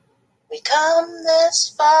 We come this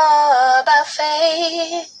far by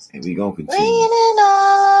faith, and we gonna continue leaning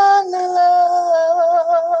on the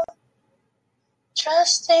Lord,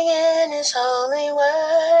 trusting in His holy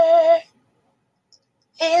word.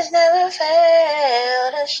 He's never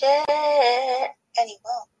failed us yet, and He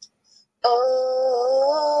won't.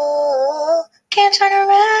 Oh, can't turn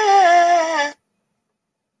around.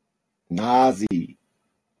 Nazi,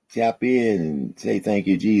 tap in and say thank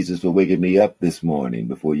you, Jesus, for waking me up this morning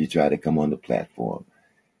before you try to come on the platform.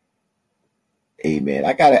 Amen.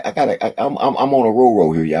 I'm on a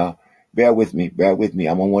roll here, y'all. Bear with me.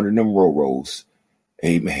 I'm on one of them rolls.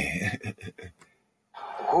 Amen.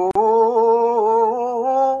 Oh,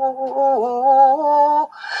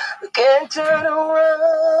 can't turn around.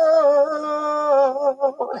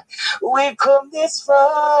 We come this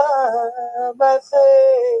far by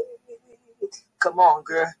faith. Come on,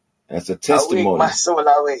 girl. That's a testimony. Awake, my soul,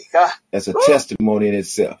 awake. That's a testimony in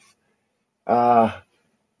itself. Now,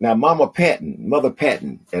 Mother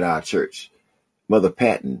Patton at our church, Mother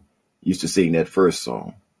Patton used to sing that first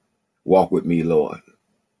song, Walk With Me, Lord.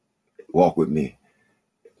 Walk with me.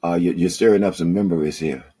 You're stirring up some memories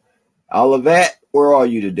here. Olivet, where are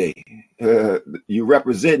you today? You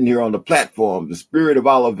representing here on the platform. The spirit of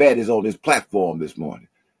Olivet is on this platform this morning.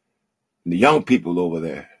 And the young people over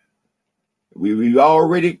there. We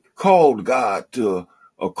already called God to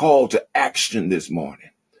a call to action this morning.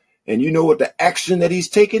 And you know what the action that he's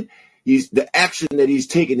taken? The action that he's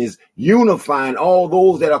taken is unifying all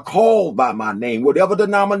those that are called by my name, whatever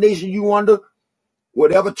denomination you under,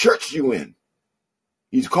 whatever church you in.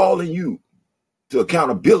 He's calling you to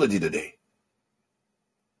accountability today,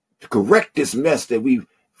 to correct this mess that we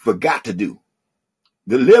forgot to do.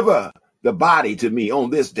 Deliver the body to me on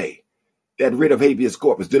this day. That writ of habeas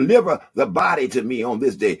corpus. Deliver the body to me on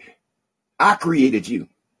this day. I created you.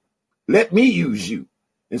 Let me use you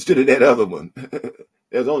instead of that other one.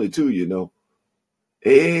 There's only two, you know.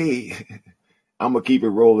 Hey, I'm going to keep it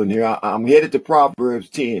rolling here. I'm headed to Proverbs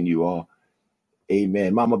 10, you all.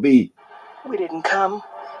 Amen. Mama B. We didn't come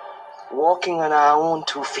walking on our own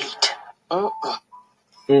 2 feet.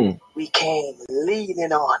 We came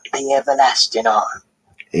leaning on the everlasting arm.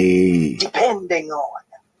 Hey. Depending on,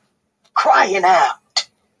 crying out.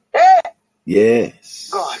 Hey. Yes.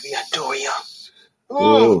 God, we adore you.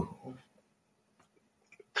 Oh.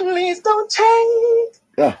 Please don't take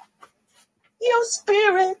your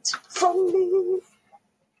spirit from me.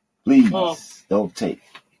 Please don't take.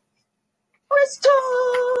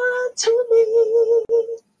 Restore to me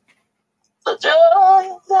the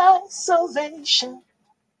joy of thy salvation.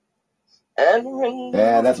 And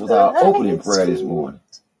that was our opening prayer this morning.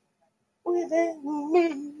 Within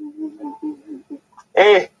me.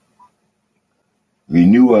 Hey.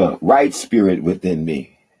 Renew a right spirit within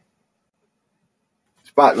me.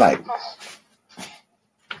 Spotlight.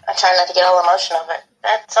 I try not to get all emotional, but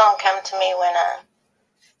that song came to me when I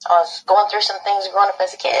was going through some things growing up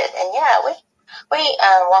as a kid. And yeah, we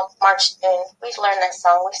marched and we learned that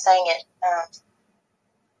song. We sang it,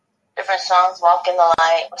 different songs, Walk in the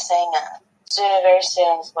Light. We sang Soon and Very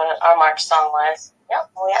Soon is what our march song was. Yep,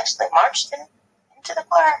 we actually marched into the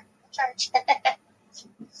choir church.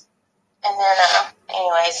 And then,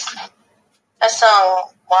 anyways, that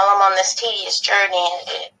song, While I'm on This Tedious Journey,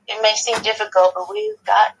 it may seem difficult, but we've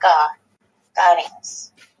got God guiding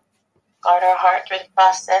us. Guard our heart through the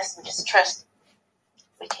process and just trust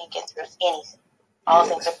we can get through anything. All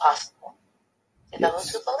things are possible to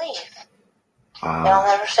those who believe. They'll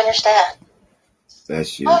never finish that.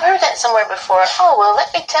 That's you. Oh, I've heard that somewhere before. Oh, well,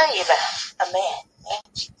 let me tell you about a man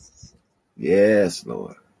named Jesus. Yes,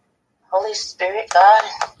 Lord. Holy Spirit, God,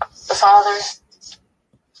 the Father,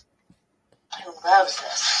 who loves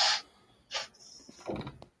us.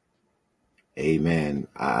 Amen.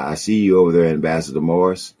 I see you over there, Ambassador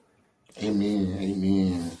Morris. Amen.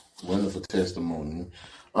 Amen. Wonderful testimony.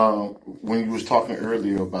 When you was talking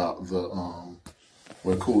earlier about the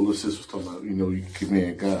when Cool Sis was talking about, you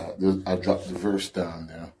command God, I dropped the verse down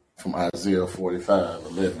there from Isaiah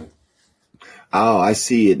 45:11. Oh, I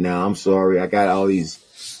see it now. I'm sorry. I got all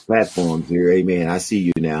these platforms here. Amen. I see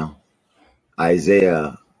you now.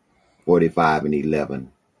 Isaiah 45:11.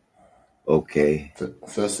 Okay.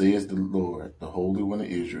 Thus says the Lord, the Holy One of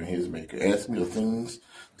Israel, His Maker. Ask me of things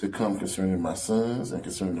to come concerning my sons and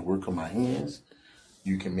concerning the work of my hands.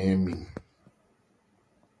 You command me.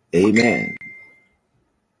 Amen.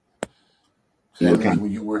 So that means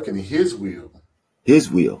when you work in His will,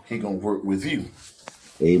 He gonna work with you.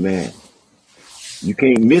 Amen. You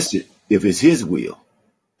can't miss it if it's His will.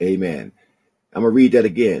 Amen. I'm going to read that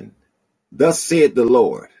again. Thus said the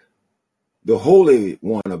Lord, the Holy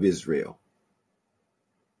One of Israel,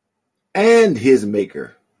 and His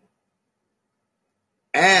Maker.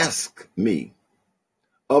 Ask me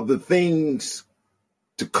of the things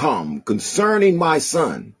to come concerning my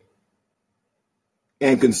son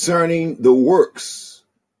and concerning the works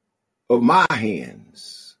of my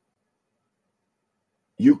hands.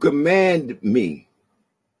 You command me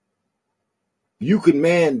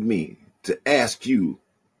to ask you.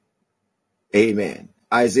 Amen.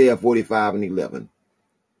 Isaiah 45:11.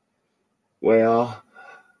 Well,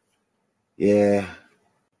 yeah.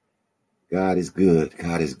 God is good.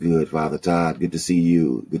 God is good, Father Todd. Good to see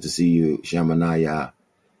you. Good to see you, Shamanaya.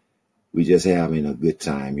 We just having a good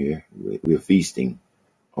time here. We're feasting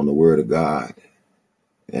on the Word of God.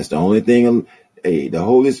 That's the only thing. Hey,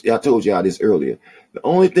 I told y'all this earlier. The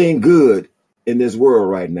only thing good in this world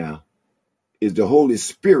right now is the Holy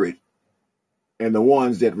Spirit and the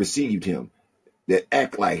ones that received Him, that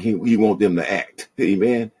act like He want them to act.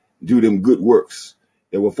 Amen. Do them good works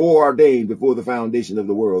that were foreordained before the foundation of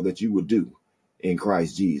the world that you would do in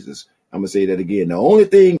Christ Jesus. I'm going to say that again. The only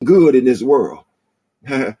thing good in this world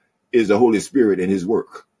is the Holy Spirit and His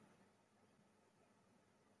work.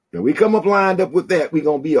 When we come up lined up with that, we're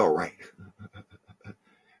going to be all right.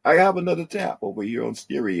 I have another tap over here on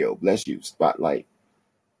stereo. Bless you, Spotlight.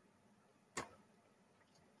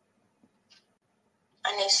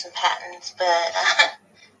 I knew some patents, but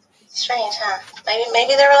strange, huh?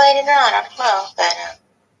 Maybe they're related or not. I don't know, but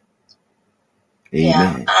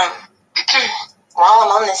Amen. Yeah. While I'm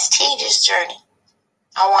on this tedious journey,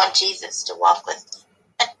 I want Jesus to walk with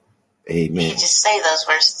me. Amen. You just say those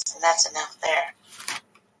verses, and that's enough there.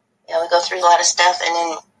 We go through a lot of stuff, and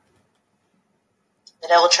then the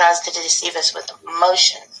devil tries to deceive us with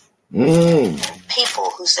emotions. People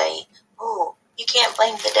who say, "Oh, you can't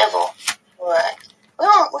blame the devil." What?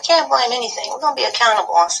 We can't blame anything. We're going to be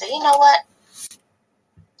accountable and say, you know what?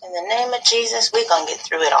 In the name of Jesus, we're going to get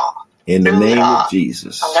through it all. In the name of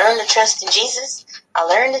Jesus. I learned to trust in Jesus. I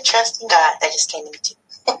learned to trust in God. That just came to me too.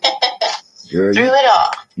 Girl, through it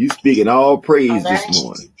all. You speaking all praise this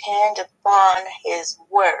morning. I learned to depend upon His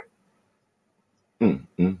word. In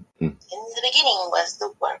the beginning was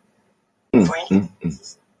the word. For anything,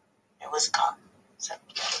 it was God. So,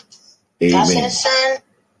 God sent His Son.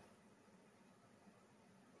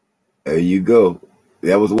 There you go.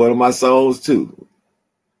 That was one of my songs too.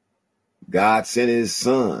 God sent His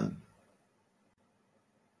Son.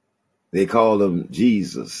 They call Him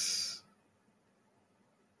Jesus.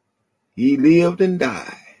 He lived and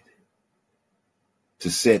died to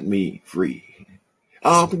set me free.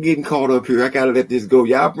 Oh, I'm getting caught up here. I gotta let this go.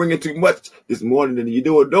 Y'all bringing too much this morning, and you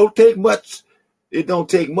do it. Don't take much. It don't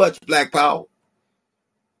take much, Black Power.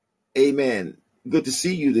 Amen. Good to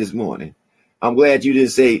see you this morning. I'm glad you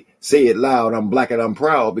didn't say it loud. I'm black and I'm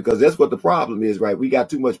proud, because that's what the problem is, right? We got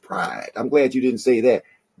too much pride. I'm glad you didn't say that,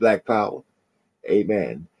 Black Power.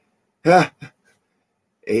 Amen.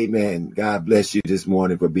 Amen. God bless you this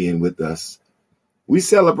morning for being with us. We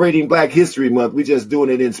celebrating Black History Month. We just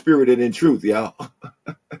doing it in spirit and in truth, y'all.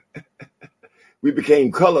 We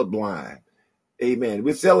became colorblind. Amen.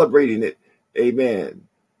 We're celebrating it. Amen.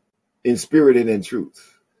 In spirit and in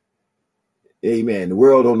truth. Amen. The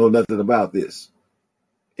world don't know nothing about this.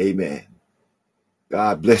 Amen.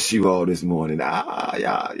 God bless you all this morning.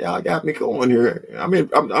 Y'all got me going here.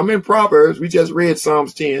 I'm in Proverbs. We just read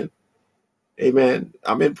Psalms 10. Amen.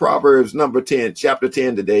 I'm in Proverbs number 10, chapter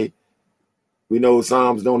 10 today. We know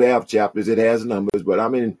Psalms don't have chapters. It has numbers, but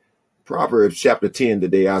I'm in Proverbs chapter 10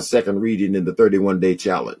 today, our second reading in the 31-day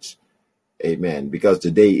challenge. Amen. Because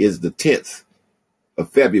today is the 10th of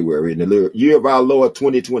February in the year of our Lord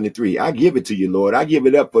 2023. I give it to you, Lord. I give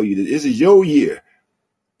it up for you. This is your year,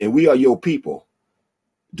 and we are your people.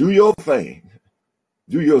 Do your thing.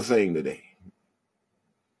 Do your thing today.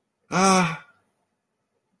 Yeah,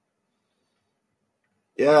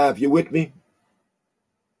 if you're with me,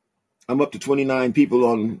 I'm up to 29 people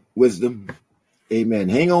on Wisdom. Amen.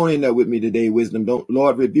 Hang on in there with me today, Wisdom. Don't,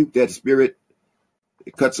 Lord, rebuke that spirit.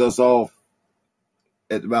 It cuts us off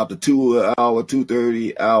at about the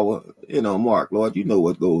 2:30 hour, mark. Lord, you know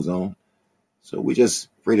what goes on. So we just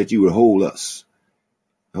pray that you would hold us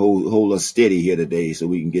steady here today so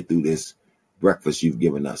we can get through this breakfast you've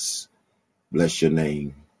given us. Bless your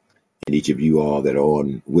name. And each of you all that are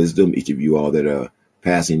on Wisdom, each of you all that are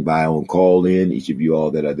passing by on call in, each of you all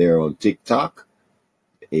that are there on TikTok.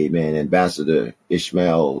 Amen. Ambassador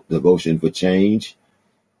Ishmael, Devotion for Change.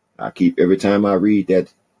 Every time I read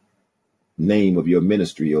that name of your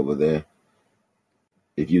ministry over there,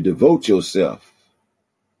 if you devote yourself,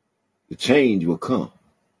 the change will come.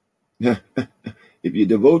 If you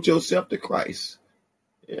devote yourself to Christ,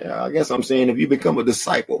 I guess I'm saying if you become a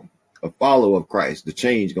disciple, a follower of Christ, the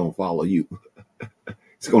change going to follow you.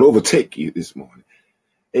 It's going to overtake you this morning.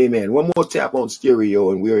 Amen. One more tap on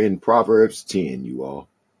stereo, and we're in Proverbs 10, you all.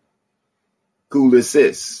 Cool as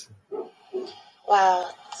this. Wow,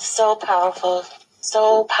 so powerful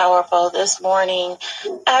this morning.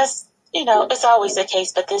 As you know, it's always the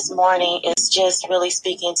case, but this morning it's just really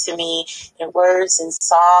speaking to me in words and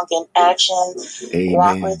song and action. Amen.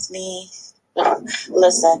 Walk with me.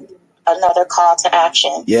 Listen, another call to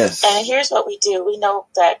action. Yes. And here's what we do. We know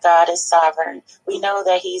that God is sovereign. We know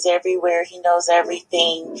that he's everywhere. He knows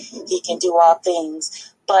everything. He can do all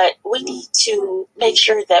things. But we need to make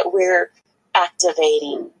sure that we're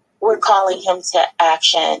activating. We're calling him to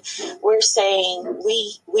action. We're saying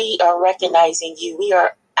we are recognizing you. We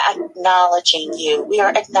are acknowledging you. We are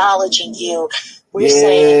acknowledging you. We're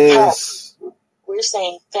saying help. We're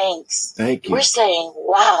saying thanks. Thank you. We're saying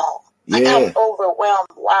wow. Like I'm overwhelmed.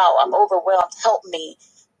 Wow, I'm overwhelmed. Help me.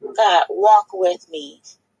 God, walk with me.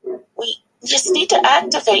 We just need to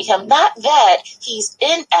activate him. Not that he's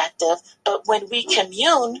inactive, but when we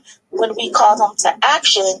commune, when we call him to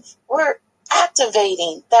action, we're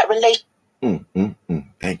activating that relationship.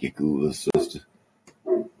 Thank you, cool sister.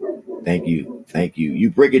 Thank you. You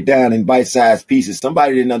break it down in bite-sized pieces.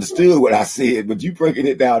 Somebody didn't understand what I said, but you breaking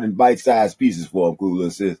it down in bite-sized pieces for them, cool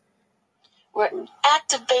sis. We're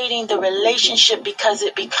activating the relationship because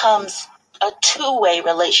it becomes a two-way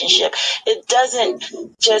relationship. It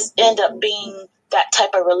doesn't just end up being that type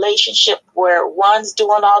of relationship where one's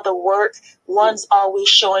doing all the work, one's always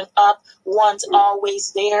showing up, one's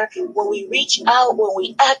always there. When we reach out, when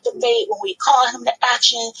we activate, when we call him to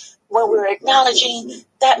action, when we're acknowledging,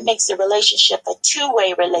 that makes the relationship a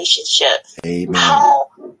two-way relationship. Amen. How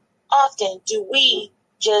often do we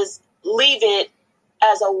just leave it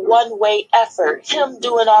as a one-way effort? Him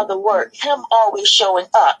doing all the work, him always showing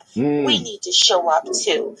up. We need to show up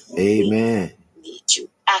too. Amen. We need to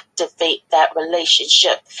activate that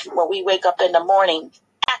relationship. When we wake up in the morning,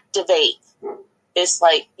 activate. It's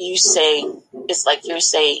like you're saying,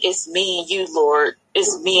 it's me and you, Lord.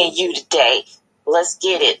 It's me and you today. Let's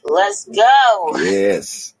get it. Let's go.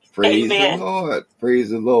 Yes. Praise Amen. the Lord. Praise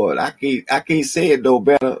the Lord. I can't say it no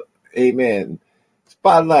better. Amen.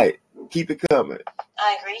 Spotlight. Keep it coming.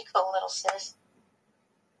 I agree, cool little sis.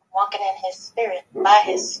 Walking in his spirit, by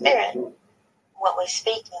his spirit, what we're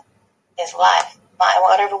speaking is life. By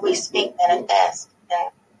whatever we speak manifests.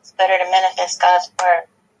 And it's better to manifest God's word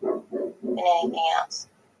than anything else.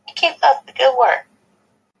 You keep up the good work.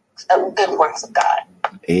 Good works of God.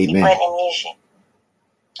 Amen. Keep letting him use you.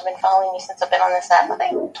 I've been following you since I've been on this app. I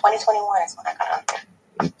think 2021 is when I got on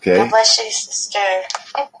here. Okay. God bless you, sister.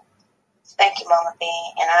 Thank you, Mama B.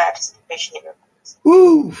 And I just appreciate it.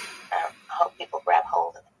 Woo! I hope people grab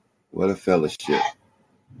hold of it. What a fellowship.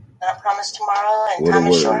 I promise tomorrow and What a time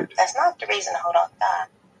is word. short. That's not the reason to hold on to God.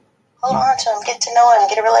 Hold on to him, get to know him,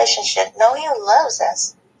 get a relationship. Know he loves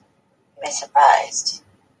us. You'll be surprised.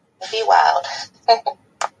 Be wild.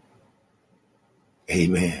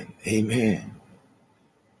 Amen. Amen.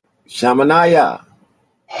 Shamanaya.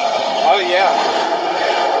 Oh, yeah.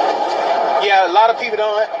 Yeah, a lot of people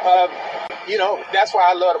don't, that's why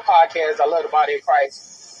I love the podcast. I love the body of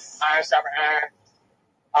Christ. Iron, sharpen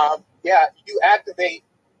iron. You activate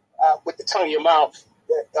with the tongue of your mouth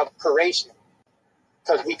of creation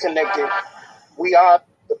because we connected. We are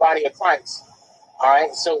the body of Christ. All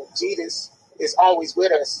right. So Jesus is always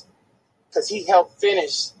with us because he helped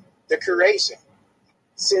finish the creation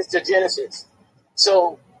since the Genesis.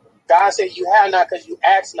 So God said you have not because you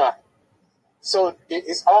ask not. So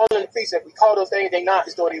it's all in the precept. We call those things they not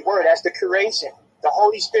as though they were. That's the creation. The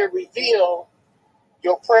Holy Spirit revealed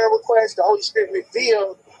your prayer request. The Holy Spirit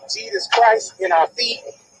revealed Jesus Christ in our feet,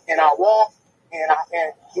 in our walk,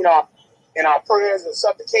 in our prayers and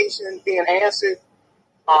supplication being answered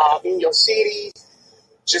in your cities.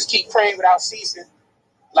 Just keep praying without ceasing.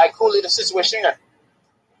 Like Cool Little Sister was sharing.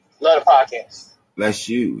 Love the podcast. Bless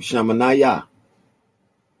you. Shamanaya.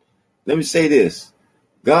 Let me say this.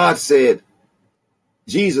 God said,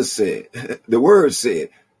 Jesus said, the word said,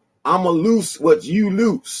 I'm going to loose what you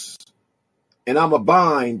loose, and I'm going to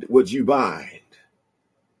bind what you bind.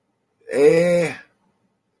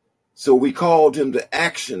 So we called him to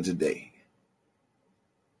action today.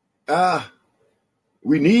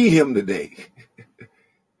 We need him today.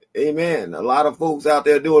 Amen. A lot of folks out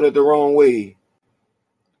there doing it the wrong way.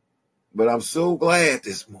 But I'm so glad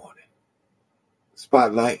this morning,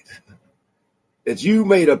 Spotlight, that you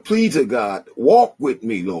made a plea to God. Walk with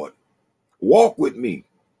me, Lord. Walk with me.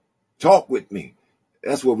 Talk with me.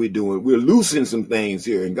 That's what we're doing. We're loosening some things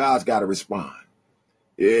here, and God's got to respond.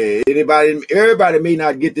 Yeah, everybody may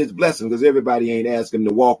not get this blessing because everybody ain't asking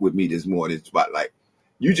to walk with me this morning, Spotlight.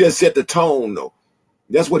 You just set the tone, though.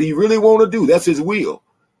 That's what he really want to do. That's his will.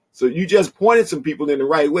 So you just pointed some people in the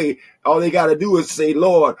right way. All they got to do is say,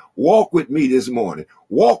 Lord, walk with me this morning.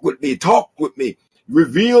 Walk with me. Talk with me.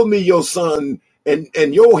 Reveal me your son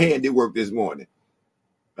and your handiwork this morning.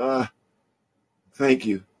 Thank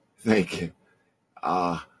you. Thank you.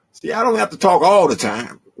 See, I don't have to talk all the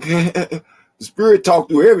time. The Spirit talk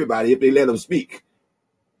through everybody if they let them speak.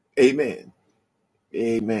 Amen.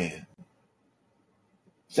 Amen.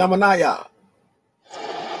 Shamanaya.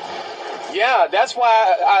 Yeah, that's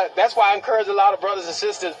why I encourage a lot of brothers and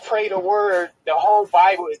sisters, pray the word. The whole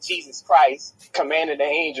Bible is Jesus Christ commanding the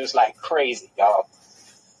angels like crazy, y'all.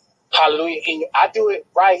 Hallelujah. And I do it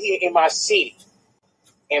right here in my city.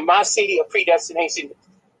 In my city of predestination,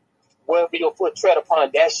 wherever your foot tread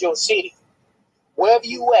upon, that's your city. Wherever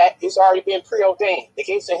you at, it's already been preordained. The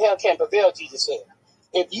gates of hell can't prevail, Jesus said.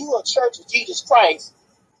 If you are a church of Jesus Christ,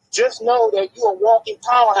 just know that you are a walking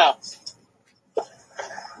powerhouse.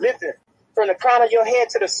 Listen, from the crown of your head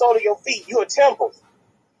to the sole of your feet, you are a temple.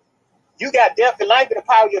 You got death and life in the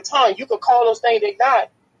power of your tongue. You can call those things they not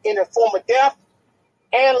in the form of death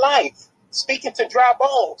and life. Speaking to dry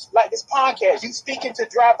bones, like this podcast. You speaking to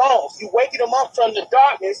dry bones. You waking them up from the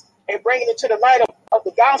darkness and bringing it to the light of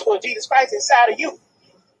the gospel of Jesus Christ inside of you.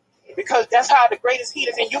 Because that's how the greatest heat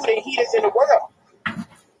is in you than heat is in the world.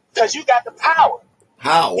 Because you got the power.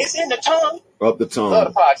 How? It's in the tongue. Of the tongue.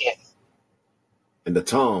 Love the podcast. And the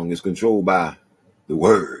tongue is controlled by the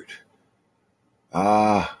word.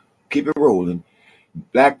 Keep it rolling.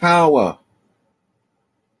 Black power.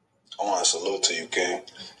 I want to salute to you, King.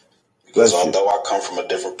 Because although I come from a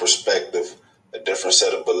different perspective, a different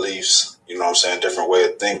set of beliefs, you know what I'm saying, a different way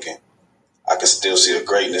of thinking, I can still see the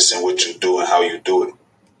greatness in what you do and how you do it.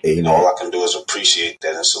 Amen. And all I can do is appreciate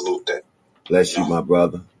that and salute that. Bless you, my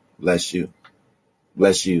brother. Bless you.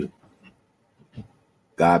 Bless you.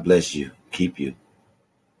 God bless you. Keep you.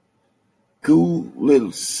 Cool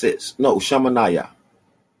little sis. No, Shamanaya.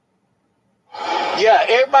 Yeah,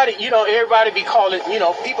 everybody be calling,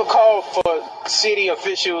 people call for city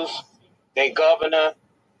officials, they governor,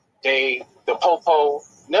 the popo.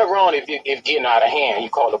 Never wrong if getting out of hand, you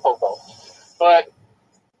call the popo. But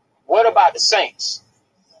what about the saints?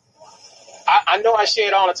 I know I share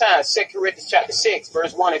it all the time. 2 Corinthians chapter 6,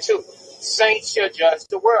 verse 1 and 2. Saints shall judge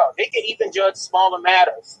the world. They can even judge smaller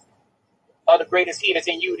matters. Of the greatest heat is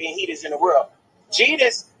in you than heat is in the world.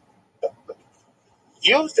 Jesus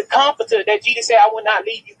use the comforter that Jesus said, I will not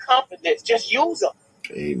leave you comfortless. Just use them.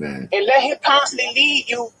 Amen. And let him constantly lead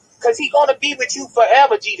you because he's going to be with you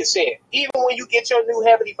forever, Jesus said, even when you get your new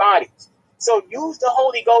heavenly bodies. So use the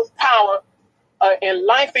Holy Ghost power in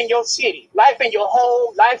life in your city, life in your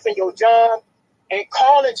home, life in your job, and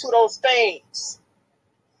call into those things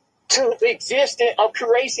to existence of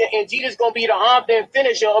creation, and Jesus is going to be the author and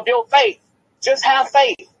finisher of your faith. Just have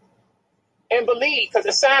faith and believe, because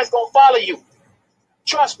the signs going to follow you.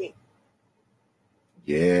 Trust me.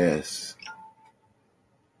 Yes.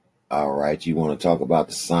 All right. You want to talk about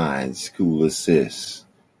the signs, Cool Assist,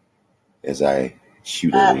 as I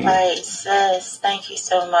shoot over here. Right, sis. Thank you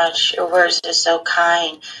so much. Your words are so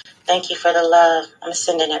kind. Thank you for the love. I'm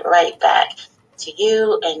sending it right back to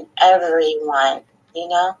you and everyone. You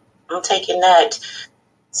know, I'm taking that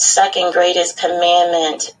second greatest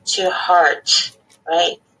commandment to heart,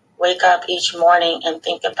 right? Wake up each morning and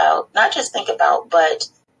think about, not just think about, but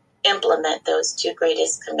implement those two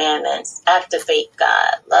greatest commandments. Activate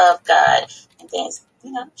God, love God, and things.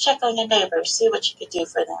 You know, check on your neighbors, see what you can do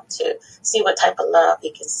for them too. See what type of love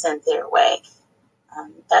you can send their way.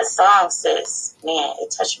 That song, sis, man,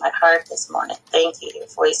 it touched my heart this morning. Thank you. Your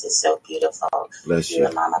voice is so beautiful. Bless you. You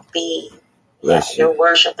And Mama B. Bless your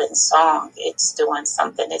worship and song, it's doing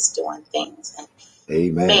something. It's doing things. And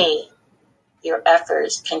Amen. may your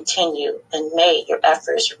efforts continue, and may your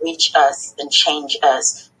efforts reach us and change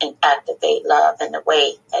us and activate love in the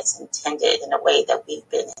way that's intended, in the way that we've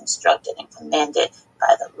been instructed and commanded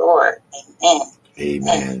by the Lord. Amen.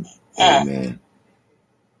 Amen. Amen.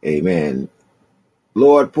 Amen.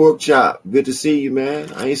 Lord Pork Chop, good to see you,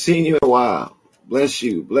 man. I ain't seen you in a while. Bless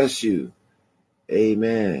you. Bless you.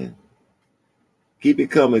 Amen. Keep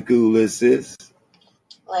it coming, Cool, sis.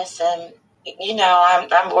 Listen, you know,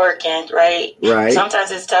 I'm working, right? Right.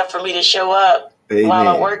 Sometimes it's tough for me to show up while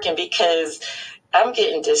I'm working because I'm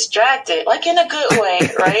getting distracted, like in a good way,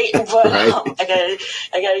 right? But right. I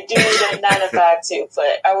gotta do that 9 to 5 too.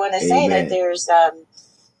 But I want to say that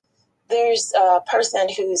there's a person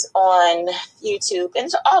who's on YouTube, and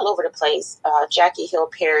it's all over the place. Jackie Hill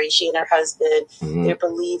Perry, she and her husband, they're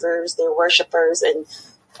believers, they're worshipers, and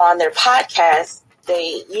on their podcast,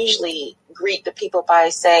 they usually greet the people by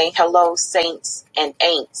saying, hello, saints and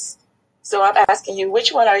ain'ts. So I'm asking you,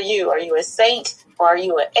 which one are you? Are you a saint or are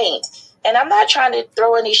you an ain't? And I'm not trying to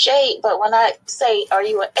throw any shade, but when I say, are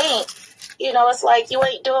you an ain't? You know, it's like you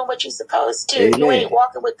ain't doing what you're supposed to. Amen. You ain't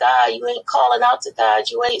walking with God. You ain't calling out to God.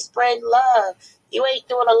 You ain't spreading love. You ain't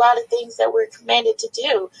doing a lot of things that we're commanded to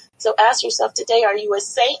do. So ask yourself today, are you a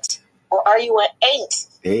saint or are you an ain't?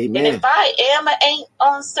 Amen. And if I am an ain't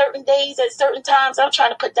on certain days at certain times, I'm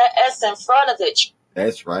trying to put that S in front of it.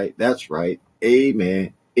 That's right. That's right.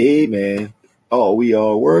 Amen. Amen. Oh, we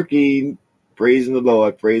are working. Praising the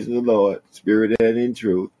Lord. Praising the Lord. Spirit and in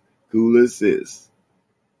truth. Cool Assist.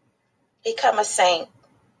 Become a saint.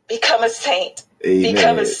 Become a saint. Amen.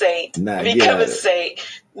 Become a saint. Become a saint.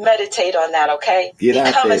 Meditate on that, okay?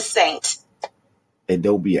 Become a saint. And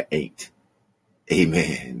don't be an ain't.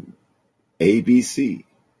 Amen. ABC.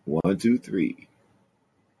 1, 2, 3.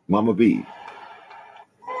 Mama B.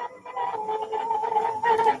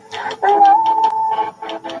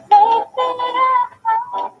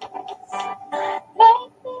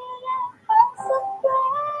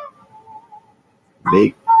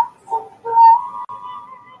 Make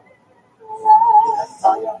The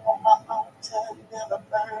fire on my altar never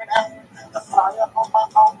burn out. The fire on my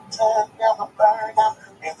altar never burn out.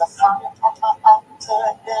 May the fire on my altar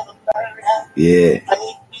never burn out. Yeah.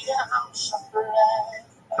 Make me a house of prayer.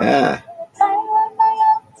 Ah.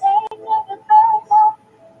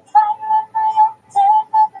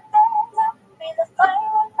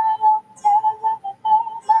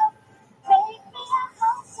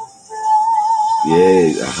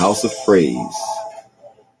 Yeah, a house of praise.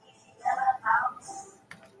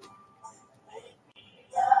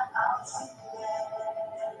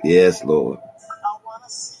 Yes, Lord. I want to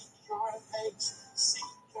see your face,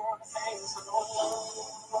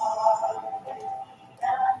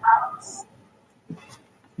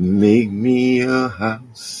 Make me a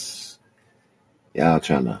house. Y'all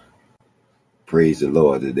trying to praise the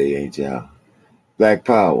Lord today, ain't y'all? Black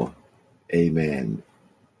Power. Amen.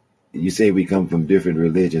 You say we come from different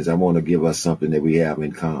religions. I want to give us something that we have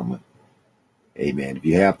in common. Amen. If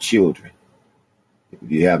you have children, if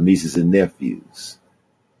you have nieces and nephews,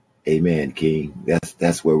 amen, King.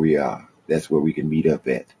 That's where we are. That's where we can meet up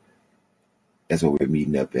at. That's what we're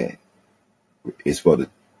meeting up at. It's for the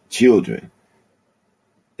children.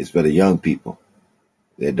 It's for the young people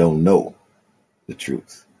that don't know the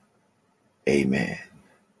truth. Amen.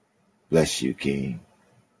 Bless you, King.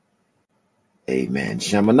 Amen.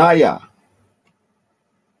 Shamanaya.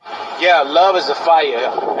 Yeah, love is a fire,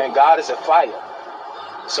 and God is a fire.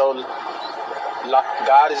 So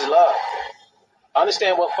God is love.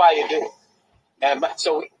 Understand what fire do. And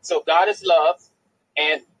so God is love.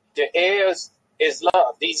 And the heirs is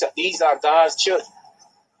love. These are God's children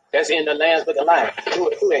that's in the Lamb's Book of Life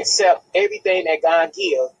who accept everything that God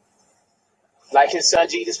gives, like his son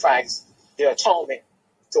Jesus Christ, the atonement,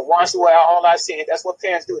 to wash away all our sins. That's what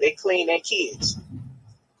parents do. They clean their kids.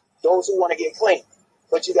 Those who want to get clean.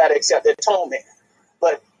 But you got to accept the atonement.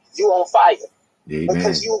 But you on fire. Amen.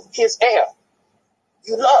 Because you his heir.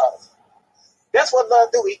 You love. That's what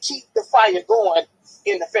love do. It keep the fire going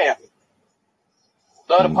in the family.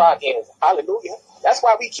 Love the podcast. Hallelujah. That's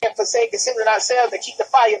why we can't forsake considering ourselves to keep the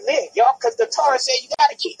fire lit, y'all, because the Torah said you got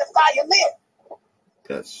to keep the fire lit.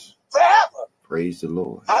 That's forever. Praise the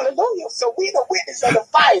Lord. Hallelujah. So we the witness of the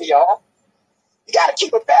fire, y'all. You got to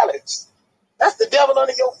keep it balanced. That's the devil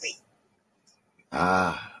under your feet.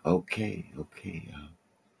 Okay.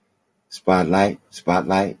 Spotlight.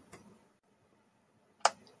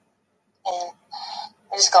 And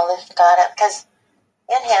we're just going to lift God up because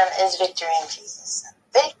in him is victory in Jesus.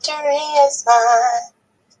 Victory is mine.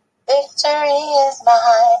 Victory is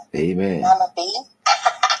mine. Amen. Mama B.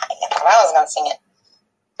 I was going to sing it.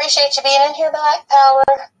 Appreciate you being in here, Black Power.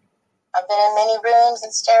 I've been in many rooms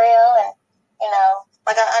in stereo and,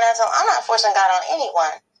 I'm not forcing God on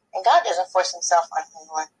anyone. And God doesn't force himself on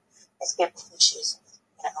anyone. It's people who choose,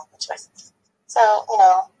 the choice. So,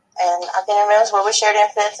 and I've been in rooms where we shared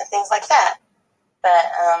inputs and things like that.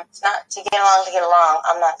 But it's not to get along.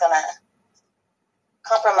 I'm not going to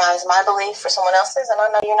compromise my belief for someone else's, and I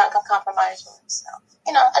know you're not going to compromise yours. So,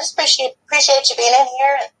 I just appreciate you being in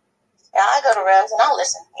here. And, I go to rooms and I'll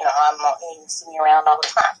listen. I'm not even see me around all the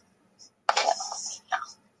time.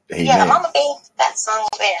 Amen. Yeah, Mama B, that song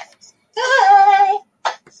there. Hi.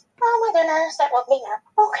 Oh my goodness, that woke me up.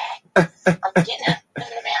 Okay. I'm getting up.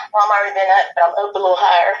 Well, I'm already been up, but I'm up a little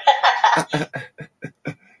higher.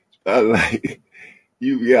 I like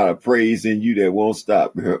you got a praise in you that won't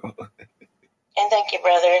stop, girl. And thank you,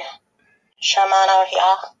 brother. Shaman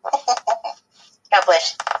y'all. God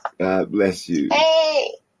bless you. God bless you.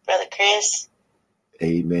 Hey, Brother Chris.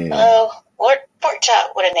 Amen. Oh, pork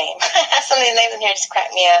chop, what a name. Some of these names in here just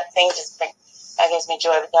crack me up. Things just that gives me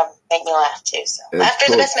joy, but that make me laugh too. So laughter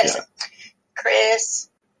is the best medicine. Chris,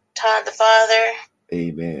 Todd the father.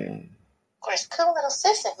 Amen. Of course, cool little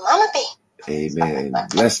sis and Mama B. Amen.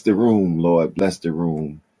 Bless the room, Lord. Bless the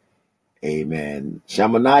room. Amen.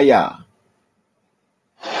 Shamanaya.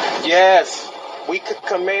 Yes, we could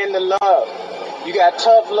command the love. You got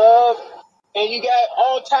tough love, and you got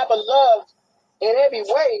all type of love in every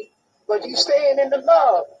way, but you staying in the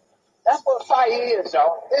love. That's what fire is,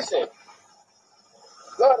 y'all. Listen,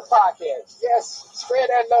 love the podcast. Yes, spread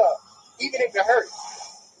that love, even if it hurts.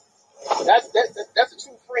 That's a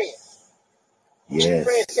true friend. Yes. True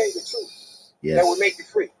friends tell you the truth. Yes. That will make you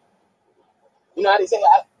free. You know how they say,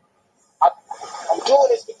 I'm doing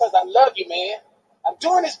this because I love you, man. I'm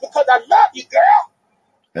doing this because I love you, girl.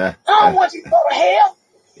 I don't want you to go to hell.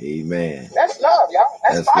 Amen. That's love, y'all.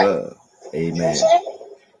 That's fire. Love. Amen. You know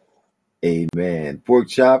Amen. Pork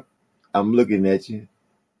chop, I'm looking at you.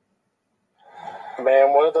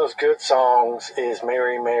 Man, one of those good songs is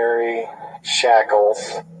Mary, Mary, Shackles.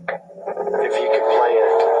 If you could play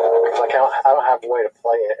it. Like I don't have a way to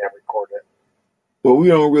play it and record it. Well, we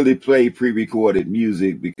don't really play pre-recorded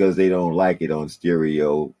music because they don't like it on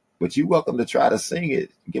stereo. But you're welcome to try to sing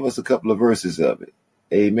it. Give us a couple of verses of it.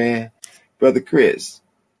 Amen. Brother Chris.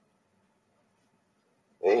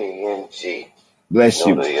 A-N-G. Bless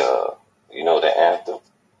you. You know the anthem?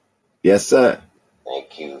 Yes, sir.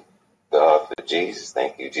 Thank you, God, for Jesus.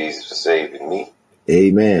 Thank you, Jesus, for saving me.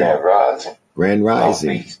 Amen. Grand Rising. Grand Rising.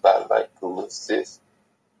 Long Beach, Spotlight, Cool Assist.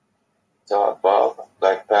 Todd Bob,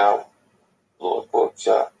 Black Power, Lord Pork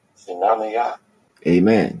Chop, Shinamaya.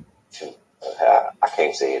 Amen. I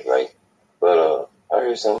can't say it right, but I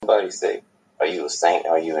heard somebody say, are you a saint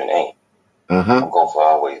or are you an ain't? I'm going to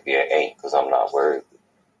always be an ain't because I'm not worthy.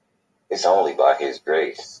 It's only by his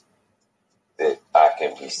grace that I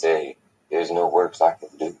can be saved. There's no works I can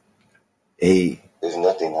do. There's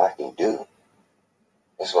nothing I can do.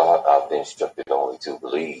 That's why I've been instructed only to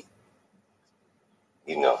believe,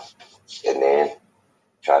 and then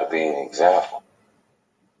try to be an example.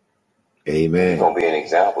 Amen. You're going to be an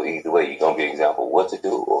example either way. You're going to be an example of what to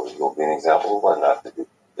do, or you're going to be an example of what not to do.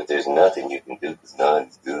 But there's nothing you can do because none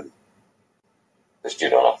is good. Because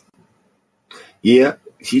you don't know. Yeah,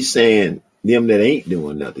 she's saying them that ain't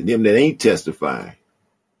doing nothing, them that ain't testifying.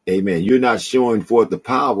 Amen. You're not showing forth the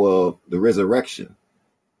power of the resurrection,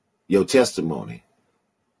 your testimony.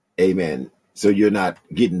 Amen. So you're not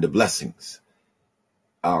getting the blessings.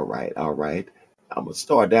 All right. I'm going to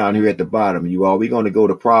start down here at the bottom. You all, we're going to go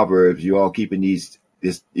to Proverbs. You all keeping these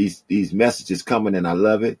messages coming, and I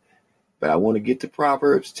love it. but I want to get to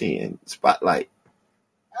Proverbs 10. Spotlight.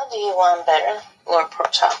 I'll do you one better, Lord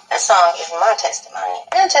Pork Chop. That song is my testimony.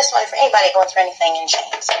 And a testimony for anybody going through anything in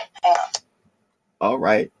chains. Hang on. All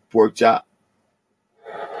right, Pork Chop.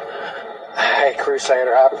 Hey,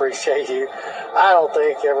 Crusader, I appreciate you. I don't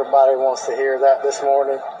think everybody wants to hear that this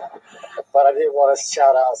morning, but I did want to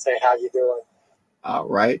shout out and say how you doing. All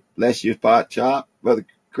right. Bless you, Pork Chop. Brother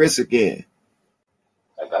Chris again.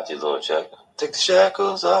 I got you, Lord Chuck. Take the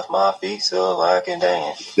shackles off my feet so I can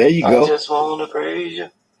dance. There you go. I just want to praise you.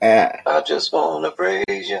 I just want to praise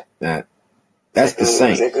you. That's the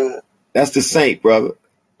saint. That's the saint, brother.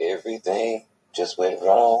 Everything just went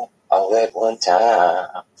wrong all at one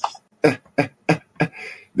time.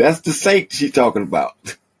 That's the saint she's talking about.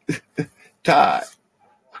 Todd.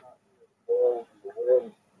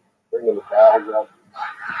 Bringing the bags up.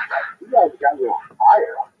 You guys got me on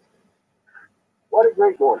fire. What a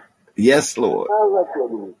great morning. Yes, Lord. Let's go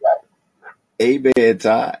do that. Amen,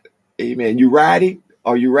 Todd. Amen. You riding?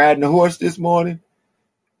 Are you riding a horse this morning?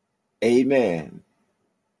 Amen.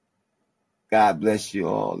 God bless you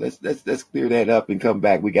all. Let's clear that up and come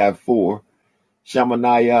back. We got 4.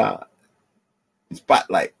 Shamanaya.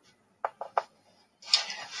 Spotlight.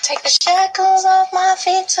 Take the shackles off my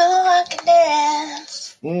feet so I can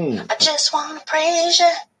dance. I just want to praise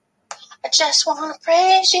you. I just want to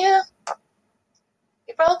praise you.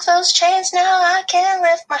 You broke those chains, now I can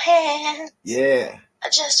lift my hands. Yeah. I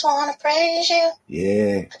just want to praise you.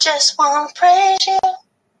 Yeah. I just want to praise you.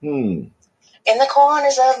 In the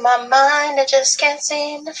corners of my mind, I just can't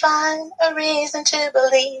seem to find a reason to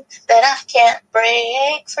believe that I can't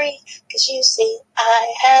break free. 'Cause you see,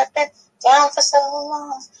 I have been down for so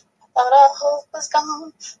long. I thought all hope was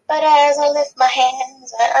gone. But as I lift my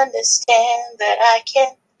hands, I understand that I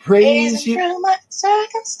can praise you through my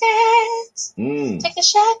circumstance. Take the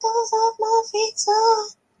shackles off my feet so.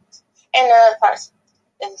 And the other parts.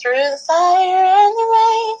 And through the fire and the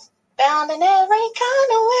rain, bound in every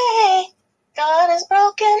kind of way, God has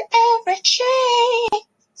broken every chain.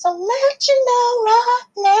 So let you know right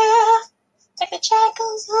now. Take the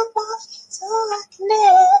shackles off my feet so I can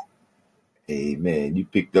live. Amen. You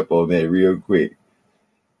picked up on that real quick.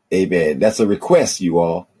 Amen. That's a request, you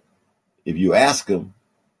all. If you ask him,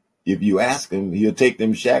 he'll take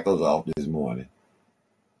them shackles off this morning.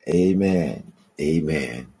 Amen.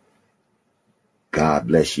 Amen. God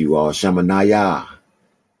bless you all. Shamanaya.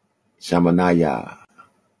 Shamanaya.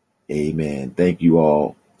 Amen. Thank you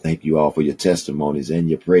all. Thank you all for your testimonies and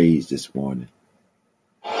your praise this morning.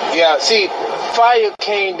 Yeah, see, fire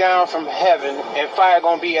came down from heaven, and fire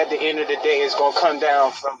going to be at the end of the day. It's going to come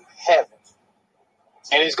down from heaven,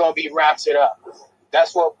 and it's going to be raptured up.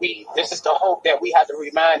 That's what this is the hope that we have to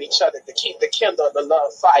remind each other to keep the kindle of the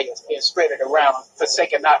love fire and spread it around,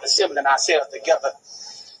 forsaking not assembling ourselves together.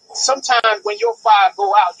 Sometimes when your fire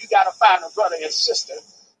go out, you got to find a brother and sister.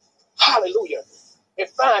 Hallelujah. And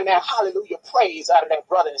find that hallelujah praise out of that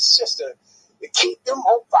brother and sister to keep them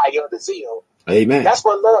on fire of the zeal. Amen. That's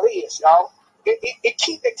what love is, y'all. It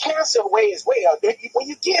keep the cancer away as well. When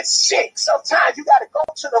you get sick, sometimes you got to go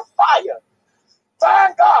to the fire.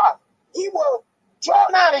 Find God. He will draw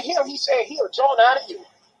nigh to him. He said he'll draw nigh to you.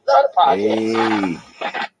 Love the podcast.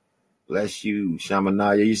 Hey. Bless you,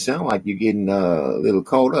 Shamanaya. You sound like you're getting a little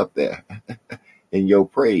caught up there in your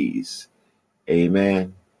praise.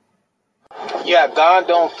 Amen. Yeah, God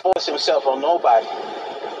don't force himself on nobody.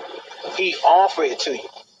 He offer it to you.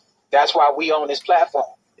 That's why we on this platform.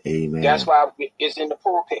 Amen. That's why it's in the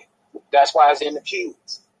pulpit. That's why it's in the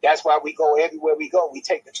pews. That's why we go everywhere we go. We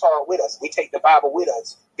take the Torah with us. We take the Bible with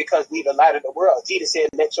us because we the light of the world. Jesus said,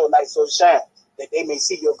 let your light so shine that they may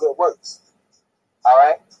see your good works. All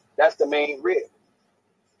right? That's the main real.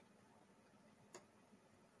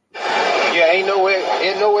 Yeah, ain't no way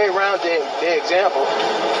around the example,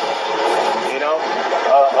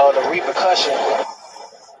 the repercussion,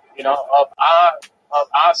 of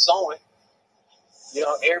our sowing.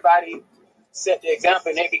 Everybody set the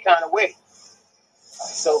example in every kind of way.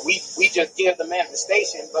 So we just give the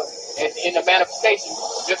manifestation, but in the manifestation,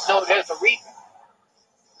 just know there's a reason.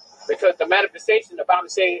 Because the manifestation, the Bible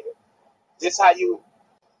says, this is how you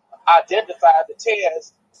identify the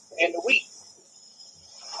tares and the wheat.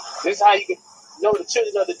 This is how you can know the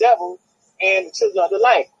children of the devil and the children of the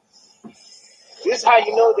light. This is how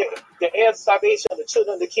you know the heirs of salvation of the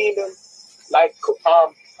children of the kingdom, like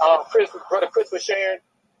Brother Chris was sharing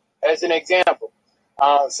as an example.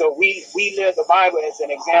 So we live the Bible as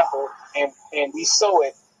an example, and we sow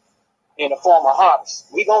it in the form of harvest.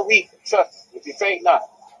 We're going to reap it, trust me, if you faint not.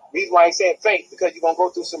 The reason why he said faint, because you're going to go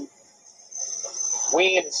through some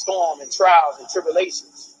wind and storm and trials and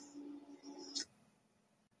tribulations.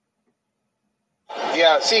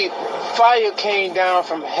 Yeah, see, fire came down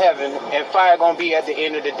from heaven, and fire gonna be at the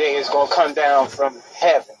end of the day. It's gonna come down from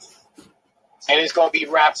heaven, and it's gonna be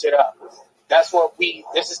raptured up. That's what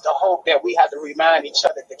this is the hope that we have to remind each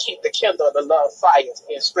other to keep the kindle of the love fire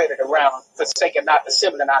and spread it around, forsaking not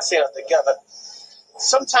assembling ourselves together.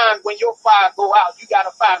 Sometimes when your fire go out, you got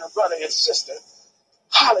to find a brother and sister,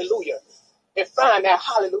 hallelujah, and find that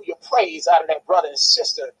hallelujah praise out of that brother and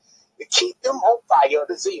sister to keep them on fire of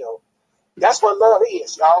the zeal. That's what love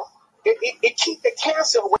is, y'all. It keeps the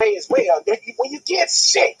cancer away as well. When you get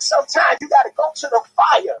sick, sometimes you got to go to the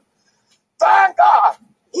fire. Find God.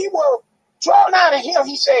 He will draw nigh to him.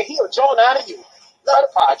 He said he'll draw nigh to you. Love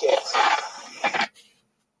the podcast.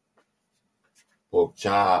 Pork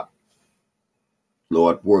chop.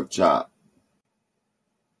 Lord, pork chop.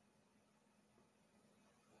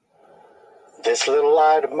 This little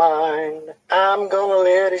light of mine, I'm gonna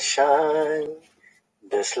let it shine.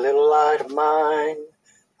 This little light of mine,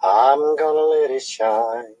 I'm gonna let it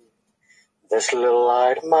shine. This little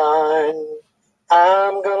light of mine,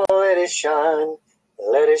 I'm gonna let it shine.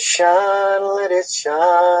 Let it shine, let it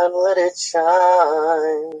shine, let it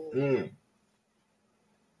shine.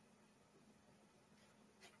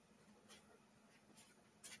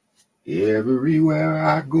 Everywhere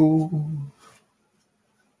I go,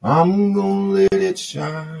 I'm gonna let it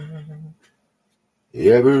shine.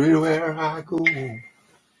 Everywhere I go,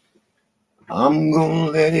 I'm gonna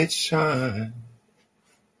let it shine.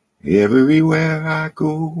 Everywhere I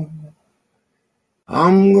go,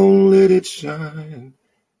 I'm gonna let it shine.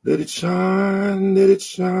 Let it shine, let it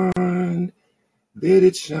shine, let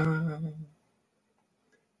it shine.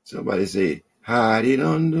 Somebody say, hide it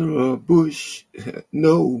under a bush.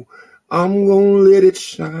 No, I'm gonna let it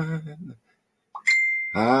shine.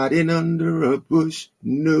 Hide it under a bush.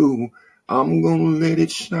 No, I'm gonna let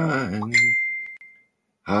it shine.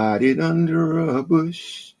 Hide it under a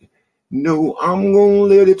bush. No, I'm gonna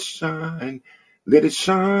let it shine. Let it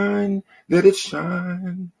shine. Let it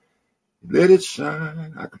shine. Let it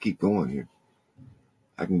shine. I can keep going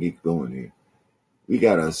here. We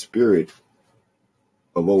got a spirit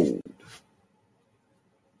of old.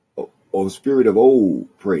 Spirit of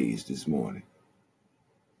old praise this morning.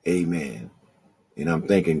 Amen. And I'm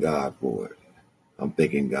thanking God for it. I'm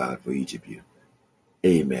thanking God for each of you.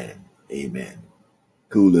 Amen. Amen.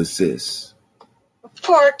 Cooler sis.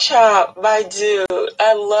 Pork chop, my dude.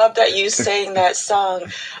 I love that you sang that song.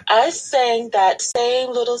 I sang that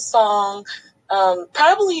same little song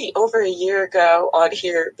probably over a year ago on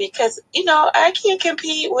here because, I can't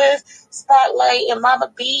compete with Spotlight and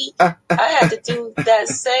Mama B. I had to do that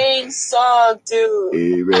same song, dude.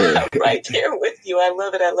 Amen. I'm right there with you. I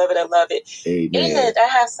love it. I love it. I love it. Amen. And I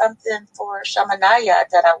have something for Shamanaya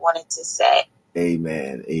that I wanted to say.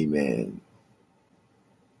 Amen. Amen.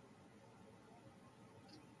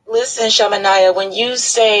 Listen, Shamanaya, when you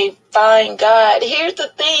say find God, here's the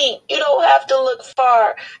thing. You don't have to look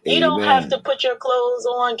far. You don't have to put your clothes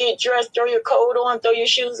on, get dressed, throw your coat on, throw your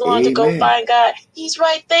shoes on to go find God. He's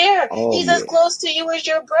right there. He's as close to you as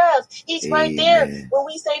your breath. He's right there. When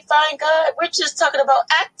we say find God, we're just talking about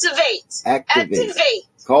activate. Activate.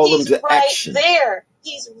 Call him to action. There.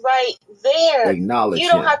 He's right there. Acknowledge You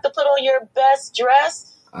don't him. have to put on your best dress.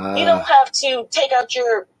 You don't have to take out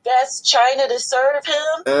your best china to serve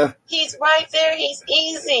him. He's right there. He's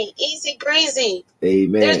easy breezy.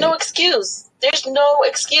 Amen. There's no excuse. There's no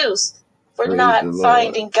excuse for not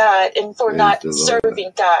finding God and for not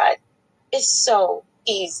serving God. It's so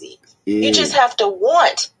easy. You just have to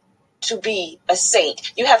want to be a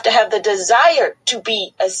saint. You have to have the desire to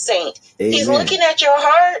be a saint. Amen. He's looking at your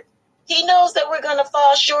heart. He knows that we're going to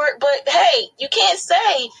fall short, but hey, you can't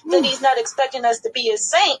say that he's not expecting us to be a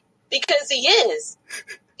saint because he is.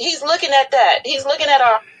 He's looking at that. He's looking at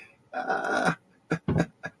our...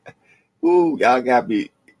 Ooh, y'all got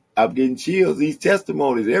me. I'm getting chills. These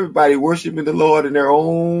testimonies, everybody worshiping the Lord in their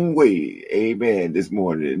own way. Amen. This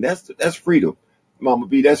morning. And that's freedom. Mama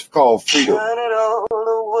B, that's called freedom. Shine it all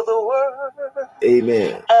over the world.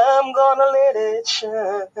 Amen. I'm gonna let it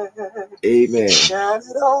shine. Amen. Shine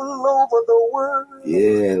it all over the world.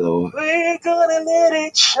 Yeah, Lord. We're gonna let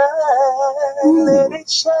it shine. Ooh. Let it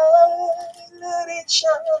shine. Let it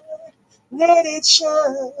shine. Let it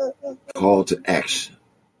shine. Call to action.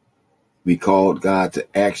 We called God to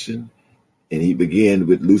action, and he began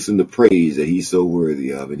with loosing the praise that he's so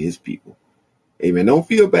worthy of in his people. Amen. Don't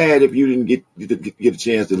feel bad if you didn't get a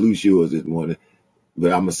chance to loose yours this morning,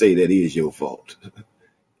 but I'm going to say that is your fault.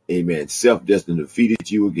 Amen. Self-destined defeated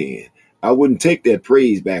you again. I wouldn't take that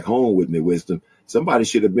praise back home with me, Wisdom. Somebody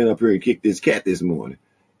should have been up here and kicked this cat this morning.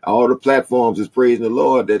 All the platforms is praising the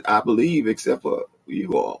Lord that I believe, except for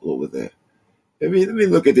you all over there. Let me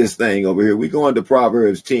look at this thing over here. We going to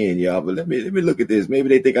Proverbs 10, y'all, but let me look at this. Maybe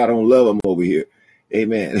they think I don't love them over here.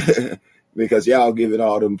 Amen. Because y'all giving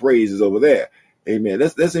all them praises over there. Amen.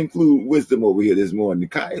 Let's include wisdom over here this morning.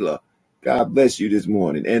 Kyla, God bless you this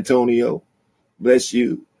morning. Antonio, bless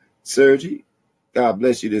you. Sergi, God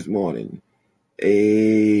bless you this morning.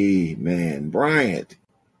 Amen. Bryant,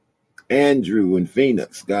 Andrew, and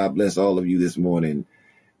Phoenix, God bless all of you this morning.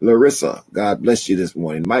 Larissa, God bless you this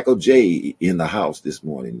morning. Michael J. in the house this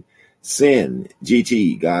morning. Sin,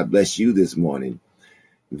 GT, God bless you this morning.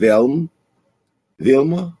 Vilma,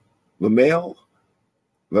 Lamel,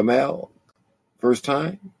 first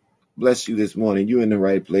time, bless you this morning. You're in the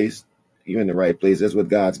right place. You're in the right place. That's what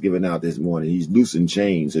God's giving out this morning. He's loosing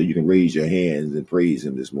chains so you can raise your hands and praise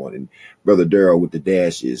him this morning. Brother Darrell with the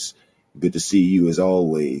dashes, good to see you as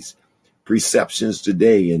always. Preceptions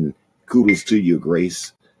today, and kudos to you,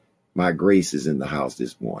 Grace. My Grace is in the house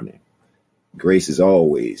this morning. Grace is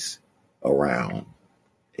always around.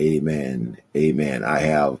 Amen. Amen. I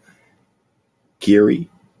have Kyrie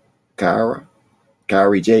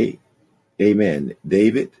J. Amen.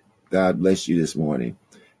 David, God bless you this morning.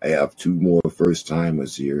 I have two more first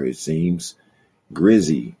timers here, it seems.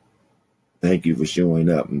 Grizzy, thank you for showing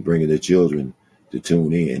up and bringing the children to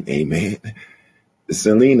tune in. Amen.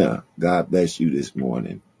 Selena, God bless you this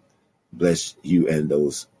morning. Bless you and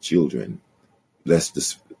those children. Bless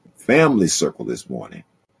this family circle this morning.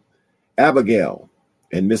 Abigail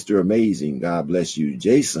and Mr. Amazing, God bless you.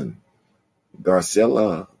 Jason,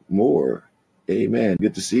 Garcella Moore, amen.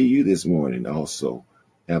 Good to see you this morning also.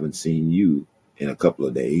 Haven't seen you in a couple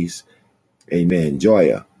of days. Amen.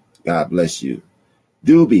 Joya, God bless you.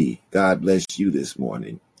 Doobie, God bless you this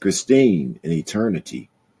morning. Christine and Eternity.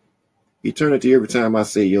 Eternity, every time I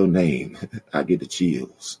say your name, I get the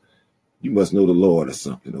chills. You must know the Lord or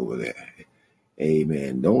something over there.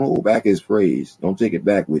 Amen. Don't hold back his praise. Don't take it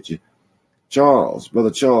back with you. Charles,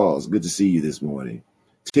 Brother Charles, good to see you this morning.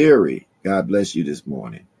 Terry, God bless you this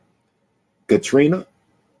morning. Katria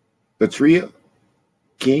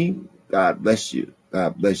King, God bless you.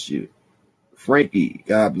 God bless you. Frankie,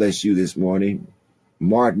 God bless you this morning.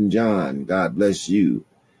 Martin John, God bless you.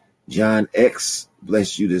 John X,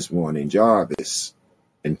 bless you this morning. Jarvis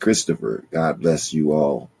and Christopher, God bless you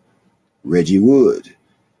all. Reggie Wood,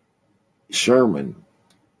 Charmaine,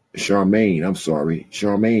 I'm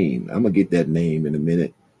going to get that name in a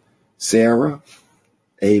minute. Sarah,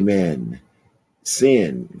 amen.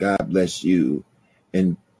 Sin, God bless you.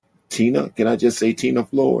 And Tina, can I just say Tina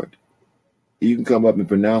Floyd? You can come up and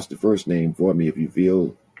pronounce the first name for me if you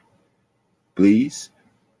feel, please.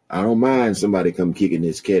 I don't mind somebody come kicking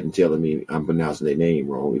this cat and telling me I'm pronouncing their name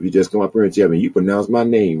wrong. If you just come up here and tell me you pronounce my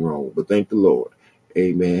name wrong, but thank the Lord.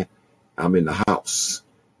 Amen. I'm in the house.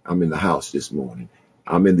 I'm in the house this morning.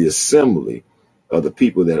 I'm in the assembly of the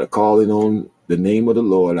people that are calling on the name of the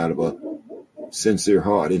Lord out of a sincere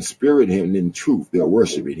heart, in spirit and in truth. They're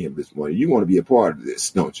worshiping him this morning. You want to be a part of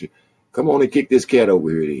this, don't you? Come on and kick this cat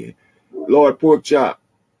over here then. Lord Pork Chop.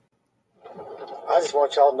 I just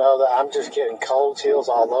want y'all to know that I'm just getting cold chills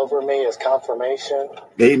all over me as confirmation.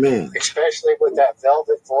 Amen. Especially with that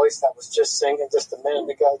velvet voice that was just singing just a minute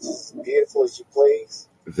ago. Just as beautiful as you please.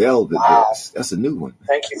 Velvet voice. That's a new one.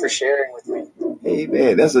 Thank you for sharing with me.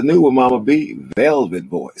 Amen. That's a new one, Mama B. Velvet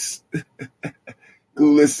voice.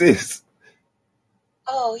 Cool as sis.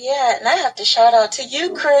 Oh, yeah, and I have to shout out to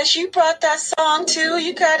you, Chris. You brought that song, too.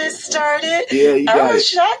 You got it started. Yeah, you got it. I was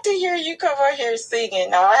shocked to hear you come on here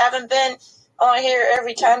singing. Now, I haven't been on here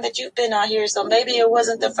every time that you've been on here, so maybe it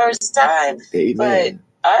wasn't the first time. Amen. But,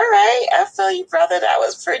 all right, I feel you, brother. That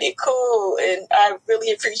was pretty cool, and I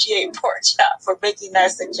really appreciate Pork Chop for making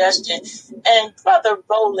that suggestion. And Brother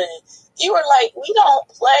Roland, you were like, we don't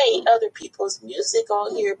play other people's music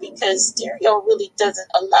on here because stereo really doesn't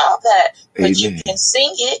allow that. But Amen. you can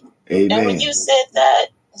sing it. Amen. And when you said that,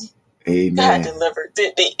 Amen. God delivered,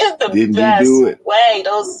 didn't he? In the Didn't best he do it? way.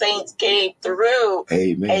 Those saints came through.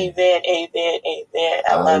 Amen. Amen, amen, amen.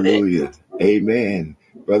 I love it. Hallelujah. Amen.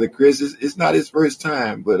 Brother Chris, it's not his first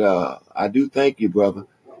time, but I do thank you, brother.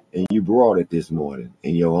 And you brought it this morning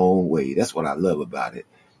in your own way. That's what I love about it.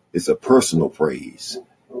 It's a personal praise.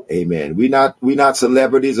 Amen. We not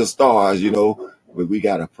celebrities or stars, but we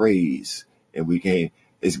got to praise, and we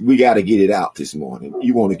got to get it out this morning.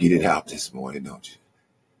 You want to get it out this morning, don't you?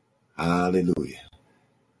 Hallelujah.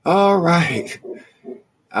 All right.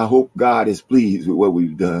 I hope God is pleased with what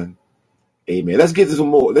we've done. Amen. Let's get some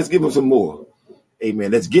more. Let's give him some more.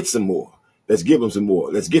 Amen. Let's get some more. Let's give him some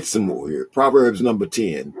more. Let's get some more here. Proverbs number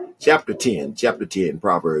 10, chapter 10,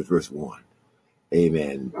 Proverbs verse 1.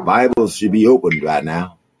 Amen. Bibles should be open right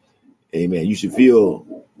now. Amen. You should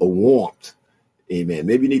feel a warmth Amen.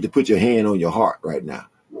 Maybe you need to put your hand on your heart right now.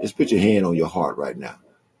 Just put your hand on your heart right now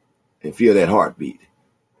and feel that heartbeat.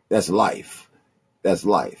 That's life. That's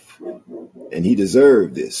life. And he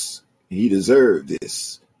deserved this. He deserved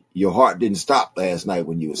this. Your heart didn't stop last night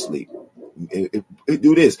when you were asleep.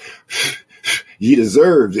 Do this. You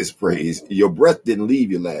deserve this praise. Your breath didn't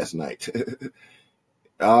leave you last night.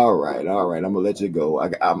 All right. I'm going to let you go.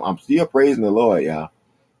 I'm still praising the Lord, y'all.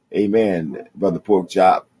 Amen, Brother Pork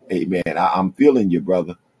Chop. Amen. I'm feeling you,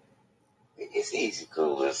 brother. It's easy,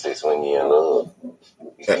 cool. It's just when you're in love.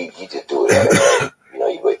 You just do it anyway. You know,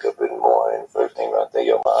 you wake up in the morning, first thing right there,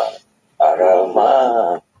 your mind. I got a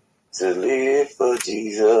mind to live for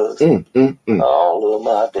Jesus all of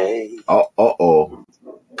my days. I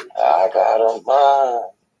got a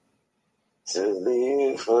mind to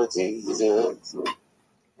live for Jesus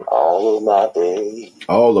all of my days.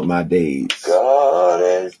 All of my days. God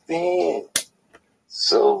has been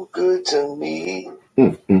so good to me.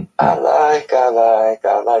 I like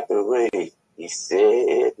the way he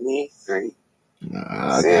set me free.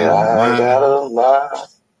 I got a mind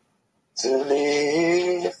to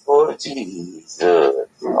live for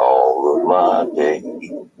Jesus all of my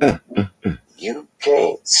days. You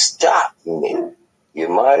can't stop me. You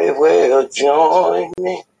might as well join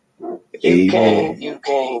me. You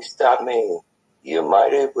can't stop me. You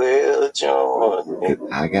might as well join me.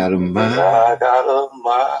 I got a mind. I got a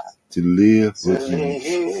mind to live for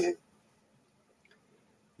Jesus.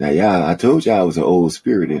 Now, y'all, I told y'all I was an old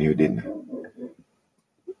spirit in here, didn't I?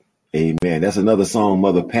 Amen. That's another song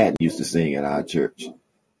Mother Patton used to sing at our church.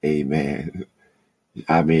 Amen.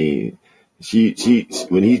 I mean,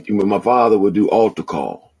 when my father would do altar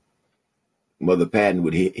call, Mother Patton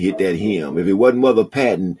would hit that hymn. If it wasn't Mother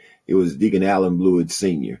Patton, it was Deacon Allen Blewett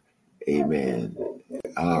Sr. Amen.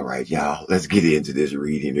 All right, y'all, let's get into this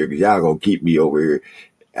reading here because y'all gonna keep me over here.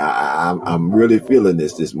 I'm really feeling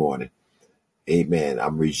this morning. Amen.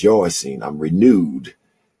 I'm rejoicing. I'm renewed.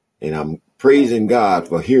 And I'm praising God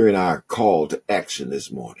for hearing our call to action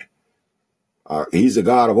this morning. He's a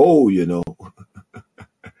God of old, you know.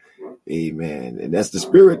 Amen. And that's the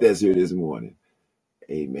spirit that's here this morning.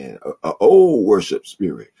 Amen. An old worship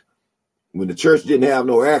spirit. When the church didn't have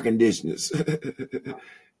no air conditioners.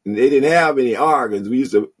 And they didn't have any organs. We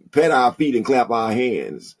used to pat our feet and clap our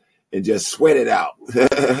hands and just sweat it out.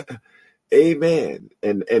 Amen.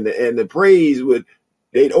 And the praise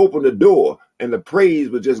they'd open the door and the praise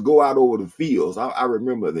would just go out over the fields. I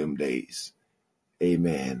remember them days.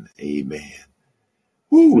 Amen.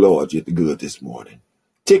 Woo, Lord, you're good this morning.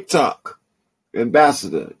 TikTok,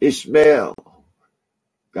 Ambassador Ishmael.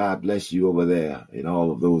 God bless you over there and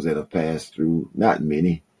all of those that have passed through. Not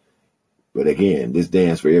many. But again, this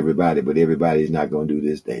dance for everybody, but everybody's not going to do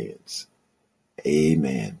this dance.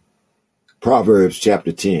 Amen. Proverbs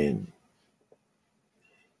chapter 10.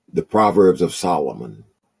 The Proverbs of Solomon.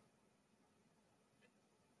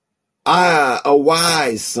 A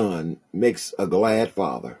wise son makes a glad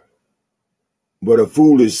father, but a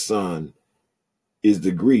foolish son is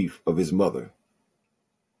the grief of his mother.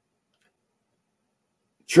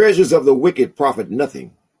 Treasures of the wicked profit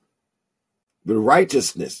nothing, but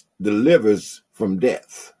righteousness delivers from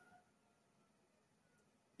death.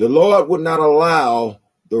 The Lord would not allow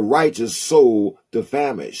the righteous soul to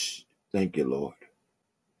famish. Thank you, Lord.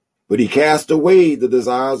 But he cast away the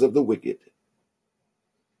desires of the wicked.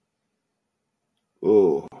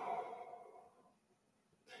 Oh.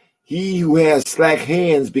 He who has slack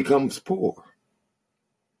hands becomes poor,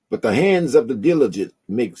 but the hands of the diligent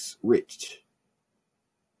makes rich.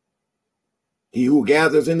 He who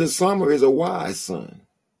gathers in the summer is a wise son.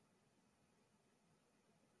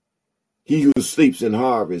 He who sleeps in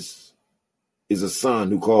harvest is a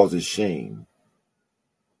son who causes shame.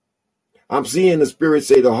 I'm seeing the Spirit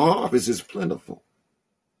say the harvest is plentiful.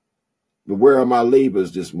 But where are my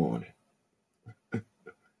labors this morning?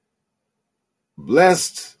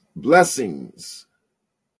 Blessings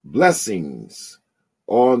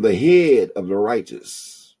on the head of the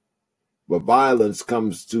righteous, but violence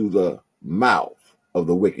comes to the mouth of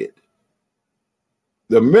the wicked.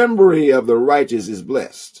 The memory of the righteous is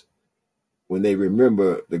blessed when they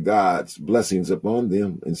remember the God's blessings upon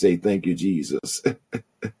them and say, thank you, Jesus.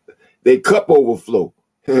 They cup overflow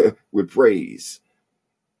with praise.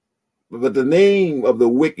 But the name of the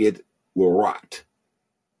wicked will rot.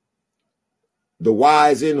 The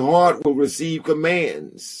wise in heart will receive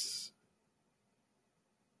commands,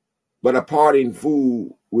 but a parting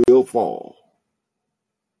fool will fall.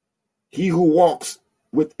 He who walks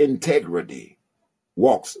with integrity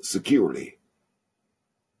walks securely,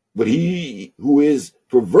 but he who is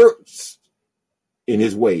perverse in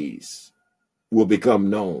his ways will become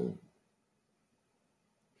known.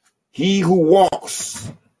 He who winks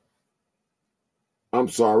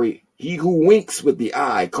with the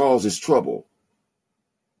eye causes trouble,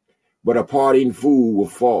 but a parting fool will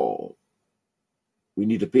fall. We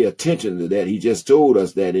need to pay attention to that. He just told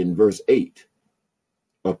us that in verse 8.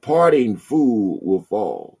 A parting fool will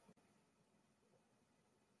fall.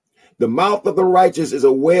 The mouth of the righteous is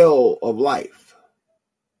a well of life,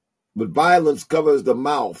 but violence covers the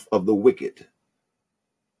mouth of the wicked.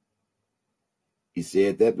 He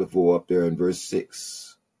said that before up there in verse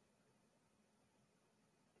 6.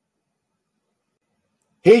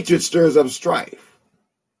 Hatred stirs up strife,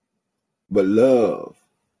 but love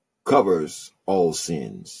covers all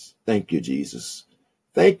sins. Thank you, Jesus.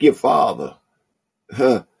 Thank you, Father.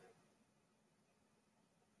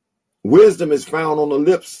 Wisdom is found on the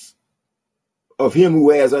lips of him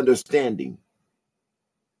who has understanding,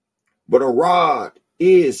 but a rod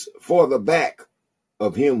is for the back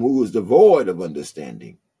of him who is devoid of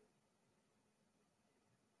understanding.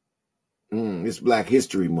 It's Black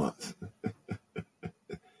History Month.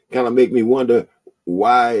 Kind of make me wonder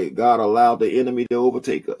why God allowed the enemy to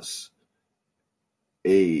overtake us.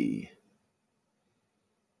 Maybe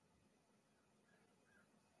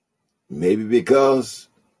because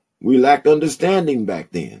we lacked understanding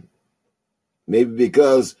back then. Maybe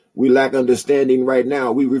because we lack understanding right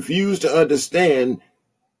now. We refuse to understand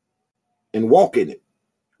and walk in it.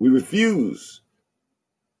 We refuse.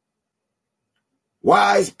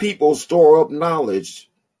 Wise people store up knowledge,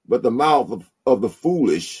 but the mouth of the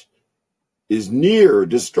foolish is near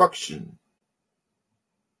destruction.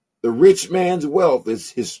 The rich man's wealth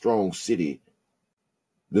is his strong city.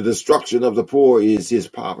 The destruction of the poor is his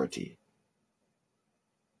poverty.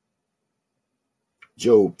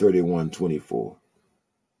 Job 31:24.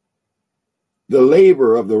 The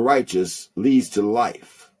labor of the righteous leads to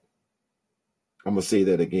life. I'm going to say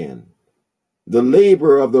that again. The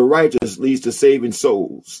labor of the righteous leads to saving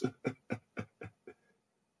souls.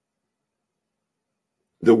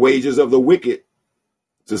 The wages of the wicked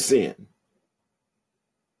to sin.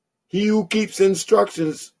 He who keeps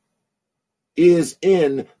instructions is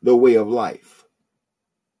in the way of life,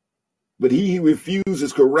 but he who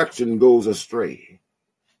refuses correction goes astray.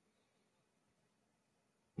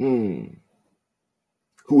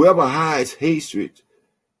 Whoever hides hatred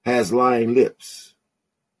has lying lips,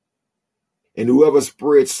 and whoever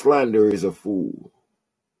spreads slander is a fool.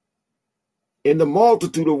 In the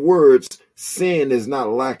multitude of words, sin is not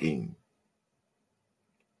lacking,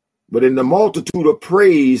 but in the multitude of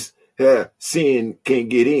praise, sin can't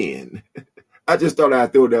get in. I just thought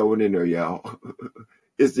I'd throw that one in there, y'all.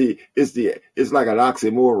 It's like an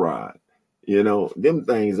oxymoron. You know, them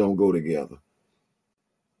things don't go together.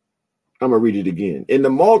 I'm going to read it again. In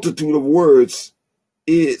the multitude of words,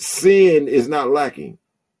 sin is not lacking,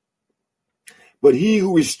 but he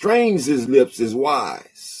who restrains his lips is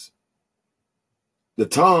wise. The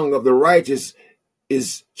tongue of the righteous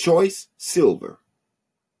is choice silver.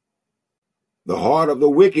 The heart of the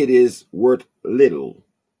wicked is worth little.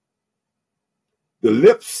 The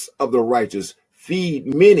lips of the righteous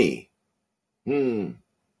feed many, even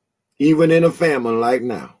in a famine like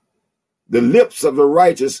now. The lips of the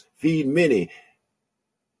righteous feed many,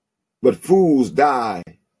 but fools die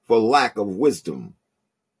for lack of wisdom.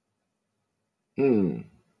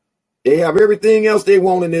 They have everything else they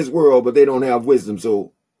want in this world, but they don't have wisdom.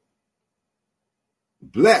 So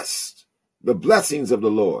blessed, the blessings of the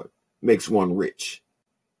Lord makes one rich,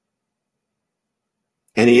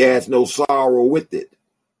 and he adds no sorrow with it.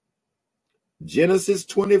 Genesis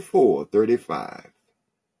 24:35,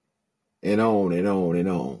 and on and on and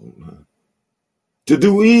on. To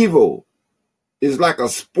do evil is like a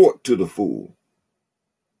sport to the fool,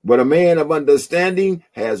 but a man of understanding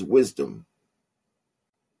has wisdom.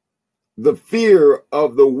 The fear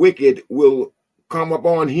of the wicked will come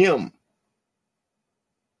upon him,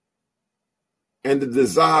 and the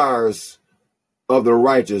desires of the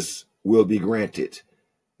righteous will be granted.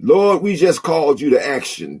 Lord, we just called you to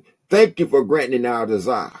action. Thank you for granting our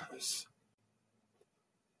desires.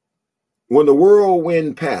 When the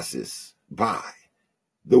whirlwind passes by,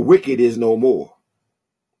 the wicked is no more,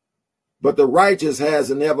 but the righteous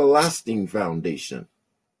has an everlasting foundation.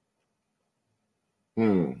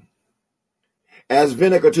 As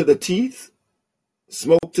vinegar to the teeth,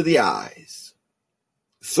 smoke to the eyes,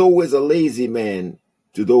 so is a lazy man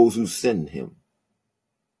to those who send him.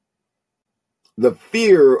 The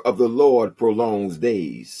fear of the Lord prolongs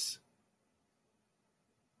days,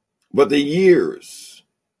 but the years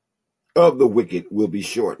of the wicked will be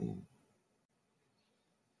shortened.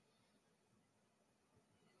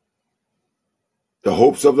 The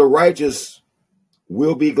hopes of the righteous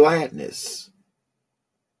will be gladness,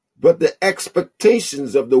 but the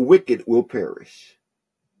expectations of the wicked will perish.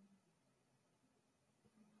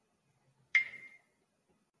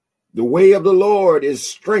 The way of the Lord is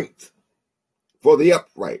strength for the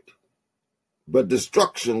upright, but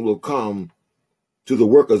destruction will come to the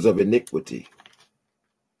workers of iniquity.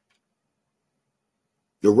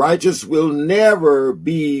 The righteous will never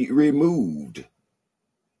be removed,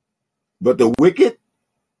 but the wicked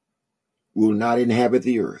will not inhabit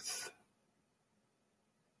the earth.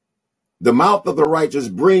 The mouth of the righteous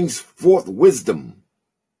brings forth wisdom,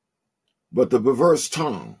 but the perverse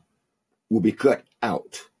tongue will be cut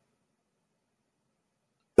out.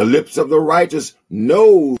 The lips of the righteous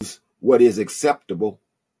knows what is acceptable,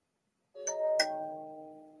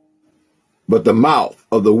 but the mouth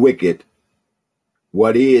of the wicked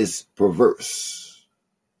what is perverse.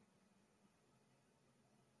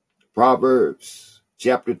 Proverbs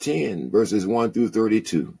chapter 10, verses 1 through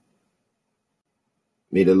 32.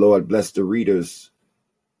 May the Lord bless the readers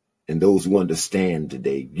and those who understand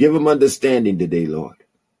today. Give them understanding today, Lord.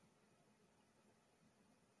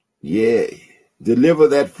 Yea, deliver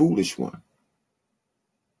that foolish one,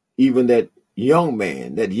 even that young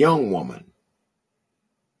man, that young woman,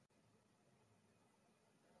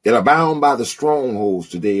 that are bound by the strongholds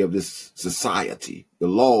today of this society, the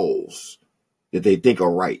laws that they think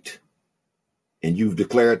are right, and you've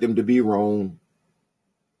declared them to be wrong.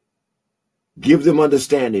 Give them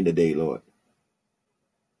understanding today, Lord,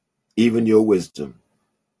 even your wisdom.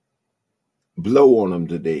 Blow on them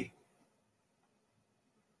today.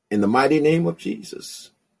 In the mighty name of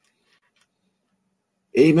Jesus.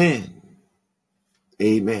 Amen.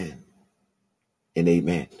 Amen. And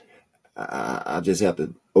amen. I just have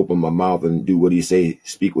to open my mouth and do what he say,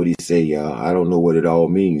 speak what he say, y'all. I don't know what it all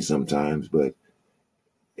means sometimes, but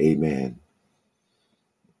amen.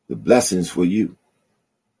 The blessings for you.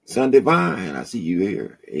 Son Divine, I see you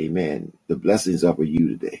here. Amen. The blessings are for you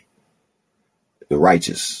today. The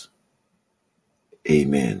righteous.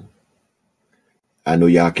 Amen. I know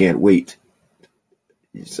y'all can't wait.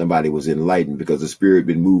 Somebody was enlightened because the Spirit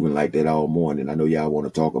been moving like that all morning. I know y'all want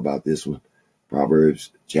to talk about this one.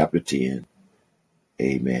 Proverbs chapter 10.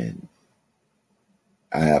 Amen.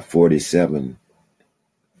 I have 47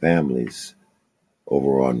 families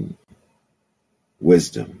over on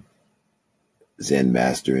Wisdom. Zen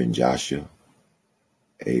Master and Joshua.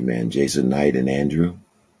 Amen. Jason Knight and Andrew.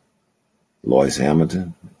 Lois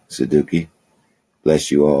Hamilton. Saduki.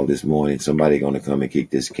 Bless you all this morning. Somebody going to come and kick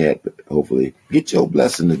this cat, but hopefully get your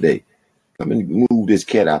blessing today. Come and move this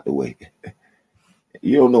cat out the way.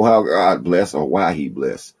 You don't know how God bless or why he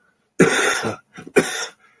bless.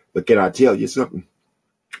 But can I tell you something?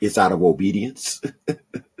 It's out of obedience.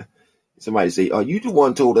 Somebody say, "Oh, you the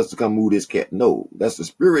one told us to come move this cat." No, that's the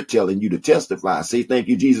Spirit telling you to testify. Say, "Thank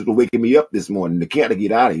you, Jesus, for waking me up this morning. The cat to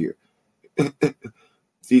get out of here."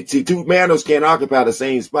 See, two manners can't occupy the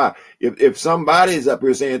same spot. If somebody is up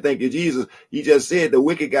here saying, "Thank you, Jesus," he just said the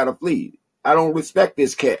wicked got to flee. I don't respect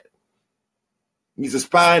this cat. He's a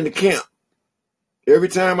spy in the camp. Every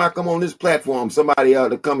time I come on this platform, somebody ought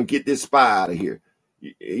to come and get this spy out of here.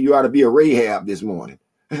 You ought to be a Rahab this morning.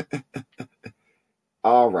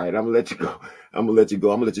 All right, I'm going to let you go. I'm going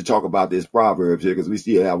to let you talk about this Proverbs here because we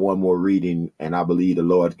still have one more reading, and I believe the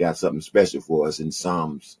Lord got something special for us in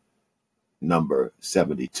Psalms number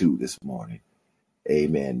 72 this morning.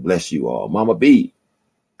 Amen. Bless you all. Mama B.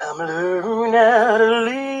 I'm learning how to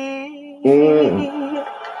lean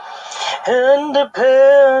and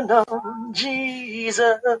depend on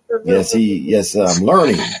Jesus. Yes, I'm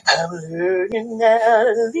learning. I'm learning how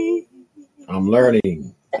to lean. I'm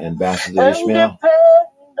learning, Ambassador Ishmael. And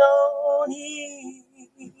depend on Him.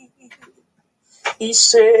 He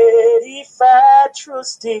said if I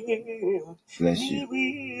trust Him, He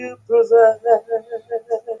will provide.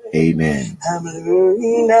 Amen. I'm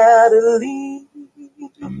learning how to lean.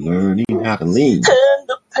 I'm learning how to lean. And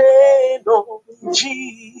depend on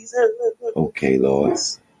Jesus. Okay, Lord.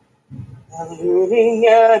 I'm learning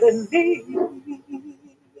how to lean.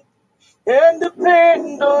 And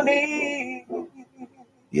depend on Him.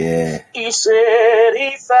 Yeah. He said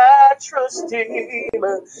if I trust Him, He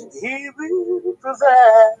will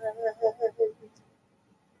provide.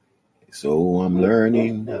 So I'm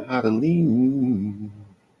learning how to lean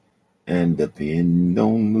and depend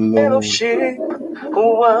on the Lord. Fellowship,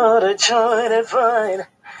 what a joy divine,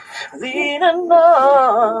 leaning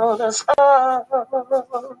on His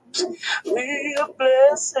arms. We are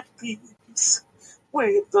blessed peace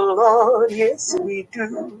with the Lord, yes we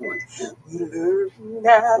do. We learn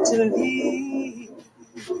how to lean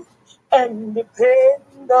and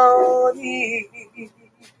depend on Him.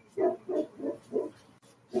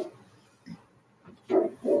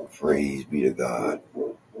 Praise be to God.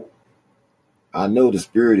 I know the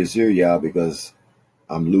Spirit is here, y'all, because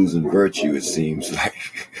I'm losing virtue, it seems like.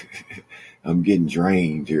 I'm getting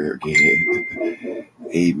drained here again.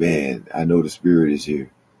 Amen. I know the Spirit is here.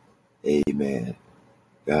 Amen.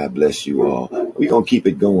 God bless you all. We're going to keep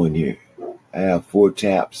it going here. I have 4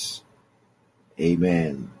 taps.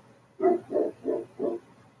 Amen.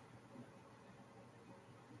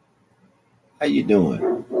 How you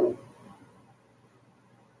doing?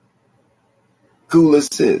 Cool as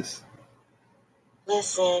sis.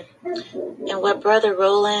 Listen, and what Brother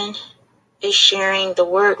Roland is sharing, the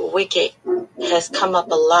word wicked has come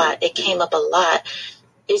up a lot. It came up a lot.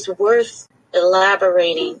 It's worth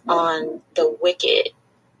elaborating on the wicked,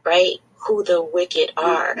 right? Who the wicked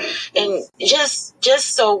are. And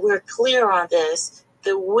just so we're clear on this,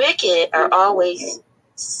 the wicked are always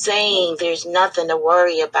saying there's nothing to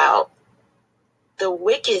worry about. The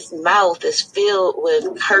wicked's mouth is filled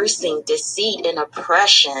with cursing, deceit, and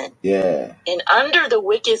oppression. Yeah. And under the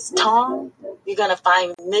wicked's tongue, you're going to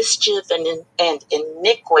find mischief and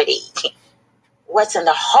iniquity. What's in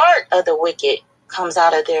the heart of the wicked comes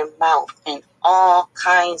out of their mouth, and all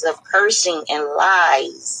kinds of cursing and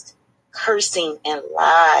lies. Cursing and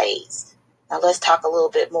lies. Now let's talk a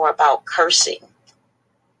little bit more about cursing.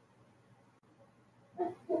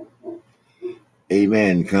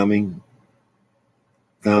 Amen. Come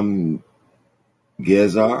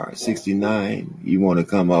Gezar 69. You want to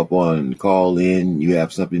come up on call in? You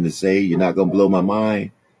have something to say? You're not going to blow my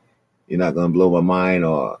mind. You're not going to blow my mind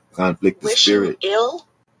or conflict the spirit. Wishing ill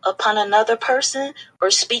upon another person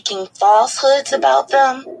or speaking falsehoods about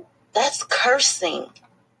them, that's cursing.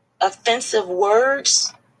 Offensive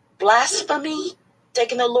words, blasphemy,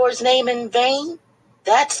 taking the Lord's name in vain,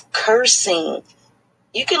 that's cursing.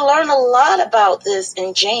 You can learn a lot about this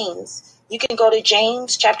in James. You can go to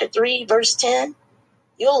James chapter 3, verse 10.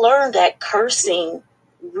 You'll learn that cursing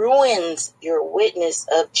ruins your witness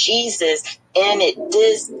of Jesus and it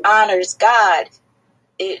dishonors God.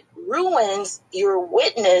 It ruins your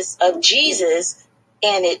witness of Jesus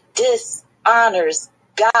and it dishonors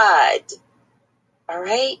God. All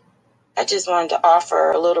right? I just wanted to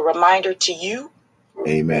offer a little reminder to you.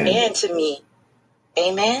 Amen. And to me.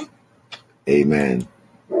 Amen. Amen.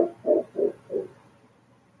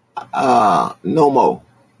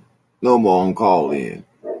 No more on call in.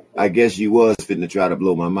 I guess you was fitting to try to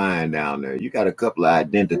blow my mind down there. You got a couple of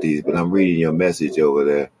identities, but I'm reading your message over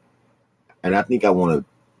there. And I think I want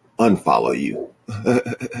to unfollow you.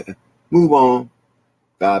 Move on.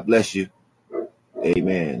 God bless you.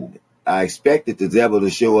 Amen. I expected the devil to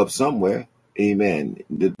show up somewhere. Amen.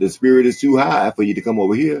 The spirit is too high for you to come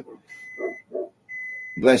over here.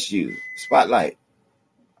 Bless you. Spotlight.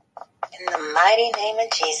 In the mighty name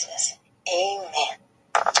of Jesus. Amen.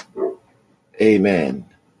 Amen.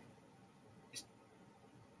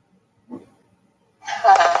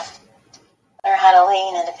 Learn how to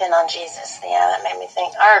lean and depend on Jesus. Yeah, that made me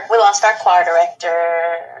think. We lost our choir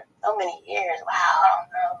director so many years. Wow, I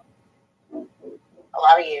don't know. A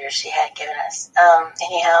lot of years she had given us.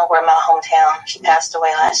 Anyhow, we're in my hometown. She passed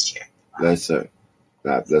away last year. Bless her.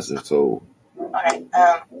 God bless her soul. All right.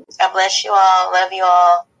 God bless you all. Love you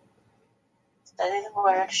all. Study the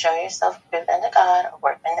word. Show yourself approved unto God, a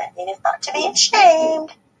workman that needeth not to be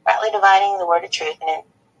ashamed. Rightly dividing the word of truth. And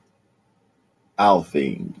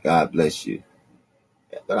Alfie, God bless you.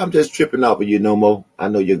 But I'm just tripping off of you no more. I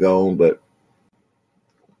know you're gone, but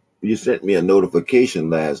you sent me a notification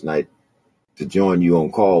last night to join you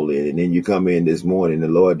on call in, and then you come in this morning. The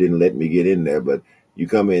Lord didn't let me get in there, but you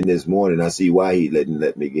come in this morning. I see why he didn't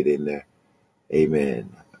let me get in there.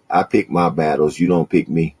 Amen. I pick my battles. You don't pick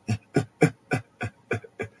me.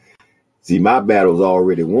 See, my battle's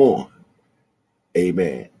already won.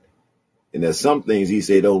 Amen. And there's some things he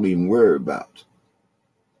said don't even worry about.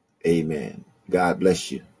 Amen. God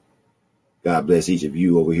bless you. God bless each of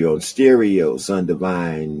you over here on stereo. Son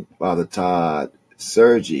Divine, Father Todd,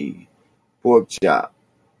 Sergi, Pork Chop.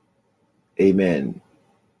 Amen.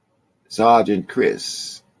 Sergeant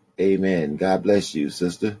Chris. Amen. God bless you,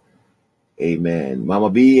 sister. Amen.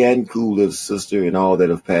 Mama B and Cooler, sister, and all that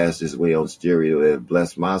have passed this way on stereo that have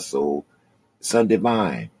blessed my soul. Son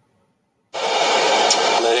Divine.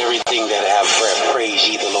 Let everything that have breath praise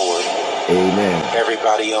ye the Lord. Amen.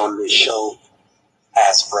 Everybody on this show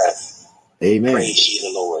has breath. Amen. Praise ye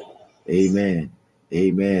the Lord. Amen.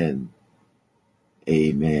 Amen.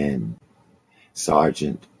 Amen.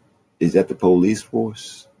 Sergeant, is that the police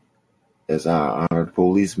force? That's our honored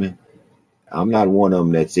policeman? I'm not one of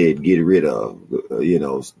them that said get rid of,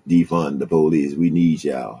 defund the police. We need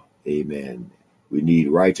y'all. Amen. We need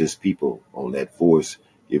righteous people on that force.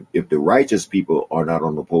 If the righteous people are not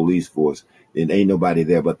on the police force, then ain't nobody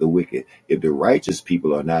there but the wicked. If the righteous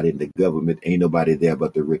people are not in the government, ain't nobody there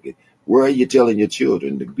but the wicked. Where are you telling your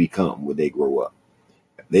children to become when they grow up?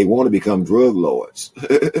 They want to become drug lords.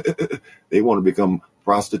 They want to become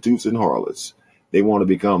prostitutes and harlots. They want to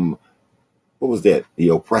become, what was that? The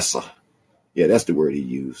oppressor. Yeah, that's the word he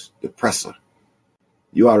used, the oppressor.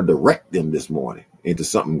 You ought to direct them this morning into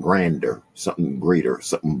something grander, something greater,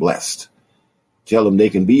 something blessed. Tell them they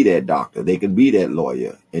can be that doctor, they can be that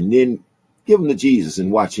lawyer, and then give them to Jesus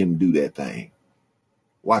and watch him do that thing.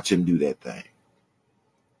 Watch him do that thing.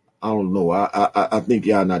 I don't know. I think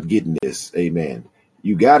y'all not getting this. Amen.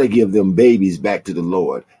 You got to give them babies back to the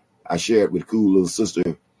Lord. I shared with cool little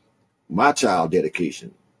sister my child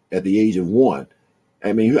dedication at the age of 1.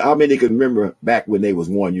 I mean, how many can remember back when they was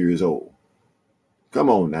 1 year old? Come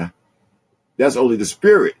on now. That's only the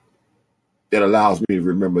Spirit that allows me to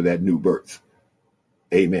remember that new birth.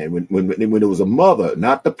 Amen. When it was a mother,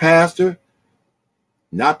 not the pastor,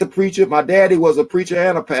 not the preacher. My daddy was a preacher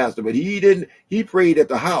and a pastor, but he prayed at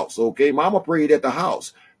the house. Okay. Mama prayed at the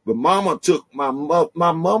house, but mama took my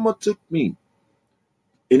mama took me.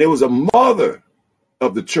 And it was a mother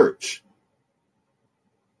of the church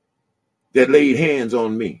that laid hands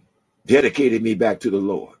on me, dedicated me back to the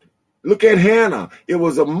Lord. Look at Hannah. It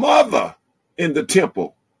was a mother in the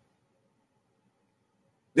temple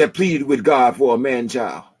that pleaded with God for a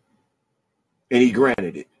man-child, and he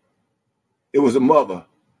granted it. It was a mother.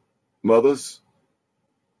 Mothers,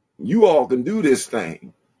 you all can do this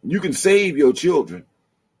thing. You can save your children.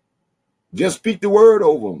 Just speak the word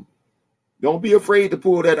over them. Don't be afraid to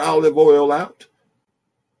pull that olive oil out.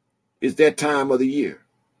 It's that time of the year.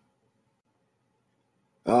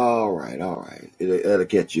 All right. That'll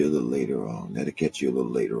catch you a little later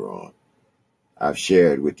on. I've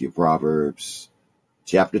shared with you Proverbs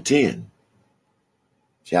chapter 10.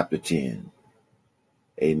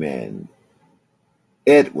 Amen.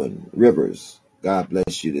 Edwin Rivers, God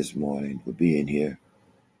bless you this morning for being here.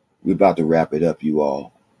 We're about to wrap it up, you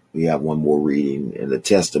all. We have one more reading, and the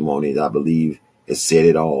testimonies, I believe, has said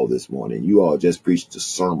it all this morning. You all just preached a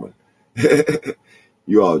sermon.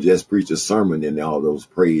 You all just preached a sermon in all those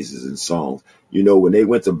praises and songs. You know, when they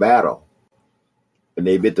went to battle,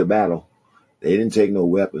 they didn't take no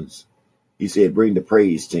weapons. He said, bring the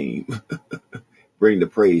praise team. Bring the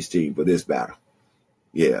praise team for this battle.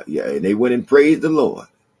 Yeah. And they went and praised the Lord,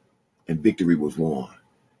 and victory was won.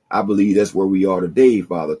 I believe that's where we are today,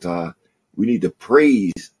 Father Todd. We need to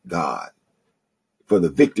praise God for the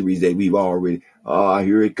victories that we've already. I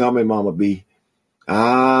hear it coming, Mama B.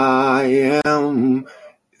 I am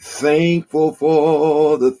thankful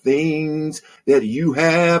for the things that you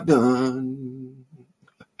have done.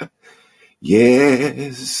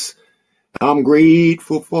 Yes, I'm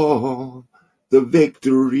grateful for the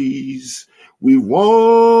victories we won.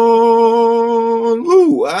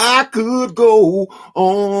 Ooh, I could go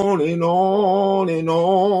on and on and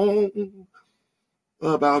on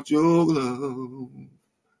about your love,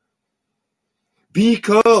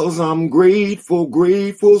 because I'm grateful,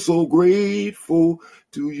 so grateful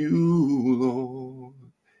to you,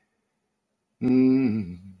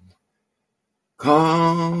 Lord.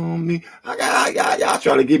 Calm me. Y'all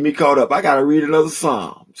trying to get me caught up. I got to read another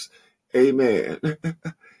Psalms. Amen.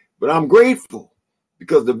 But I'm grateful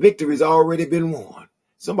because the victory's already been won.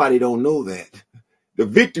 Somebody don't know that. The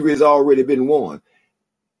victory has already been won.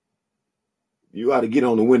 You ought to get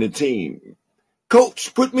on the winning team.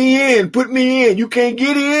 Coach, put me in. You can't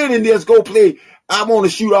get in and just go play. I want to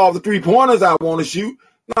shoot all the 3-pointers I want to shoot.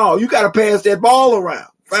 No, you got to pass that ball around.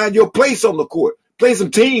 Find your place on the court. Play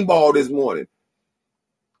some team ball this morning.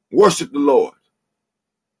 Worship the Lord.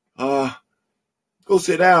 Go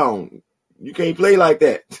sit down. You can't play like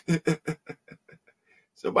that.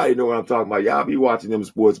 Somebody know what I'm talking about. Y'all be watching them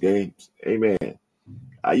sports games. Amen.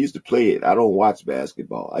 I used to play it. I don't watch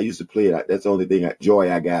basketball. I used to play it. That's the only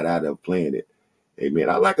joy I got out of playing it. Amen.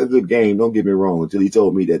 I like a good game. Don't get me wrong. Until he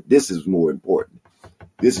told me that this is more important.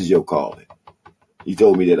 This is your calling. He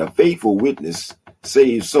told me that a faithful witness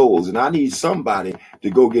saves souls. And I need somebody to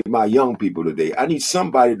go get my young people today. I need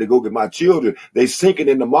somebody to go get my children. They sinking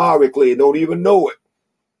in the miry clay and don't even know it.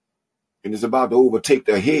 And it's about to overtake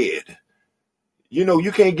their head. You know,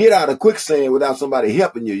 you can't get out of quicksand without somebody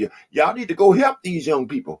helping you. Y'all need to go help these young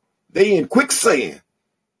people. They in quicksand.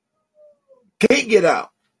 Can't get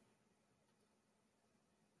out.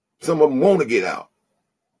 Some of them want to get out.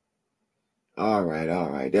 All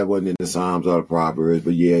right. That wasn't in the Psalms or the Proverbs,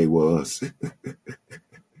 but yeah, it was.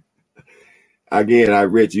 Again, I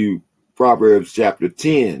read you Proverbs chapter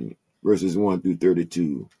 10, verses 1 through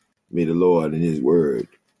 32. May the Lord and his word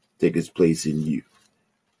take its place in you.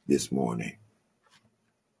 this morning.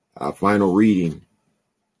 Our final reading,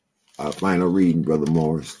 Brother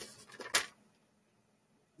Morris.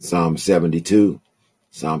 Psalms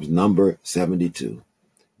number 72.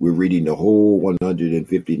 We're reading the whole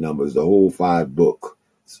 150 numbers, the whole 5 books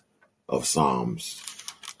of Psalms.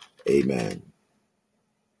 Amen.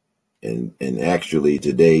 And actually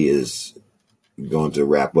today is going to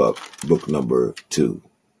wrap up book number 2.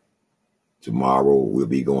 Tomorrow we'll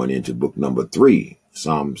be going into book number 3,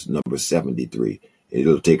 Psalms number 73.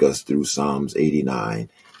 It'll take us through Psalms 89.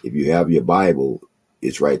 If you have your Bible,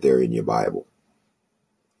 it's right there in your Bible.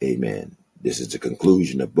 Amen. This is the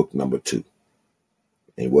conclusion of book number 2.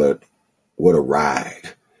 And what a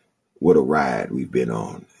ride. What a ride we've been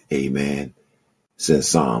on. Amen. Since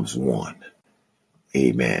Psalms 1.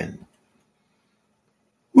 Amen.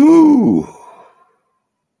 Woo.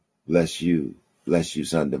 Bless you. Bless you,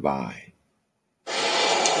 Son Divine.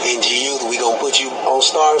 Into you, we gonna put you on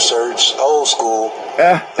Star Search, old school.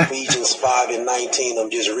 Ephesians 5:19. I'm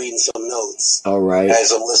just reading some notes. All right.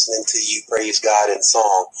 As I'm listening to you praise God in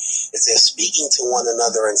song. It says, speaking to one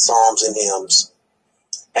another in psalms and hymns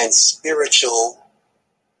and spiritual,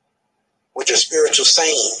 which are spiritual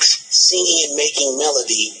sayings, singing and making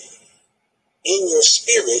melody in your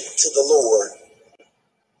spirit to the Lord.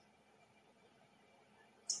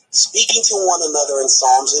 Speaking to one another in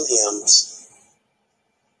psalms and hymns,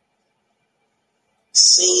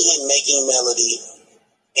 singing and making melody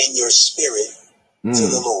in your spirit to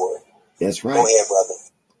the Lord. That's right. Go ahead, brother.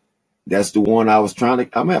 That's the one I was trying to,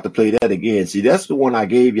 I'm going to have to play that again. See, that's the one I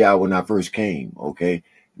gave y'all when I first came, okay?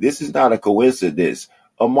 This is not a coincidence.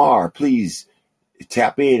 Amar, please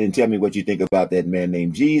tap in and tell me what you think about that man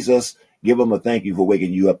named Jesus. Give him a thank you for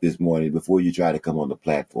waking you up this morning before you try to come on the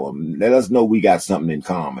platform. Let us know we got something in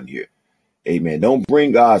common here. Amen. Don't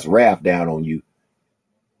bring God's wrath down on you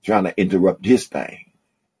trying to interrupt his thing.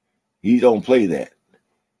 He don't play that.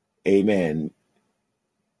 Amen.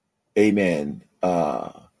 Amen.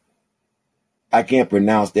 I can't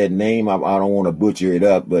pronounce that name. I don't want to butcher it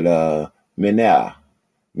up, but Menas.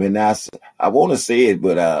 I want to say it,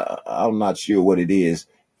 but I'm not sure what it is.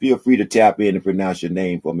 Feel free to tap in and pronounce your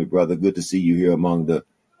name for me, brother. Good to see you here among the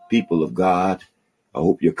people of God. I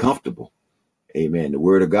hope you're comfortable. Amen. The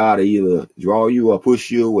word of God will either draw you or push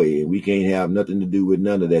you away, and we can't have nothing to do with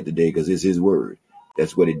none of that today because it's his word.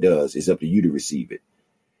 That's what it does. It's up to you to receive it.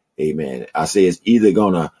 Amen. I say it's either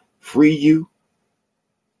going to free you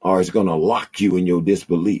or it's going to lock you in your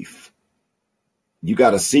disbelief. You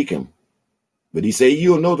got to seek him. But he say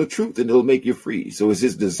you'll know the truth and it'll make you free. So it's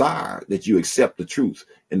his desire that you accept the truth.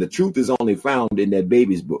 And the truth is only found in that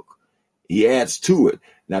baby's book. He adds to it.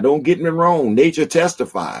 Now, don't get me wrong. Nature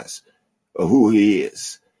testifies of who he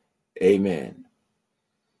is. Amen.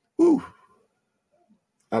 Whew.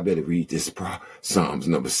 I better read this Psalms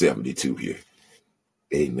number 72 here.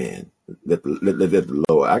 Amen. Let the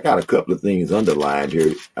Lord. I got a couple of things underlined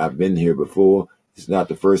here. I've been here before. It's not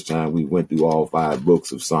the first time we went through all 5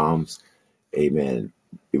 books of Psalms. Amen.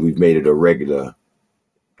 We've made it a regular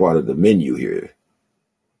part of the menu here.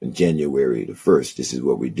 In January the 1st, this is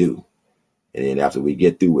what we do. And then after we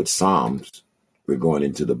get through with Psalms, we're going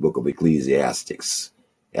into the book of Ecclesiastes.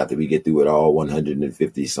 After we get through with all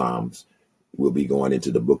 150 Psalms, we'll be going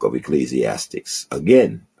into the book of Ecclesiastes.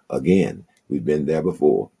 Again, we've been there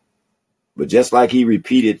before. But just like he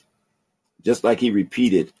repeated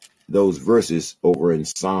those verses over in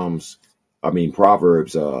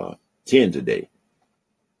Proverbs 10 today,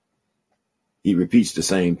 he repeats the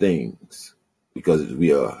same things because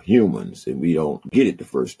we are humans and we don't get it the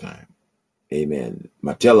first time. Amen.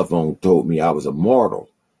 My telephone told me I was a mortal,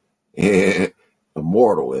 and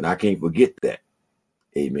I can't forget that.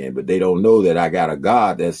 Amen. But they don't know that I got a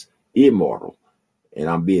God that's immortal, and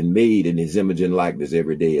I'm being made in his image and likeness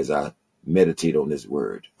every day as I meditate on this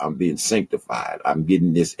word. I'm being sanctified. I'm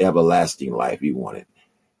getting this everlasting life he wanted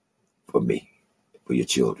for me, for your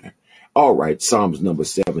children. All right, Psalms number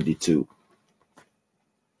 72.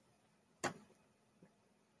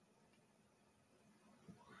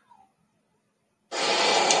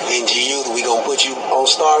 Into you, we gonna put you on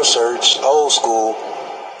Star Search, old school.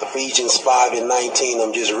 Ephesians 5:19.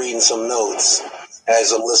 I'm just reading some notes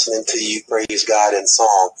as I'm listening to you praise God in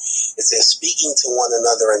song. It says, speaking to one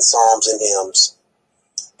another in psalms and hymns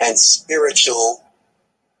and spiritual,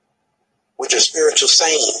 which are spiritual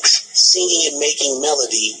sayings, singing and making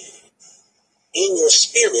melody in your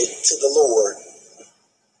spirit to the Lord.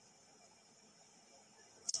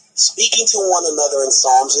 Speaking to one another in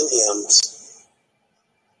psalms and hymns,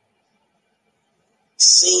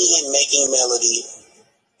 singing and making melody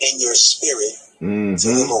in your spirit to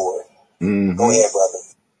the Lord. Go ahead, brother.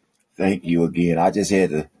 Thank you again. I just had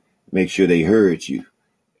to make sure they heard you.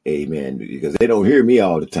 Amen. Because they don't hear me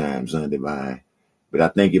all the time, Son Divine. But I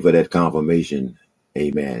thank you for that confirmation.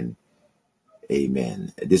 Amen.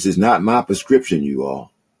 Amen. This is not my prescription, you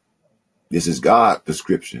all. This is God's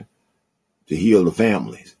prescription to heal the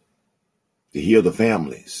families. To heal the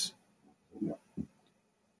families.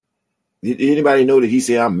 Did anybody know that he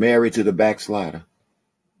said, I'm married to the backslider?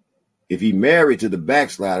 If he married to the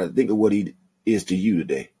backslider, think of what he is to you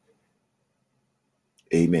today.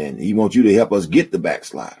 Amen. He wants you to help us get the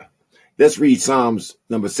backslider. Let's read Psalms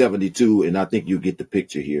number 72, and I think you'll get the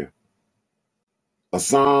picture here. A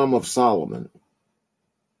Psalm of Solomon.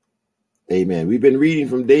 Amen. We've been reading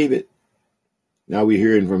from David. Now we're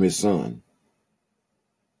hearing from his son.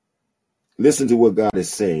 Listen to what God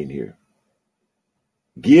is saying here.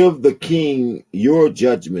 Give the king your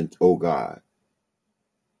judgment, O God,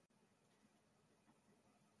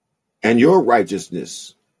 and your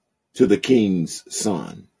righteousness to the king's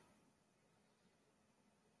son.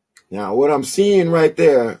 Now, what I'm seeing right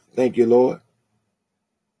there, thank you, Lord.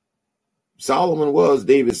 Solomon was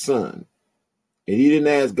David's son, and he didn't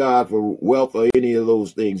ask God for wealth or any of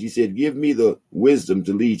those things. He said, give me the wisdom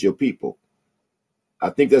to lead your people. I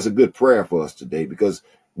think that's a good prayer for us today because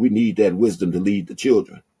we need that wisdom to lead the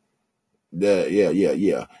children.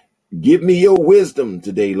 Yeah. Give me your wisdom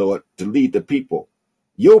today, Lord, to lead the people,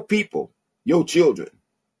 your children.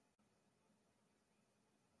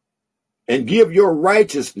 And give your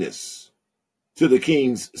righteousness to the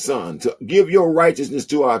king's son. To give your righteousness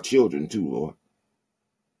to our children too, Lord.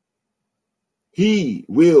 He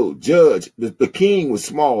will judge. The king was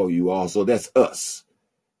small, you all, so that's us.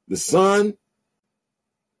 The son,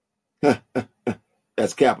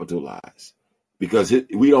 that's capitalized. Because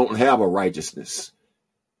we don't have a righteousness.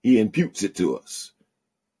 He imputes it to us.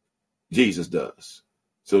 Jesus does.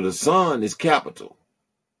 So the son is capital,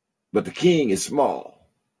 but the king is small.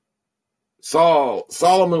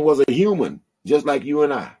 Solomon was a human, just like you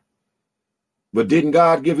and I. But didn't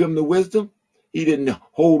God give him the wisdom? He didn't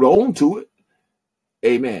hold on to it.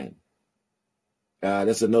 Amen.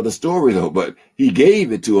 That's another story, though, but he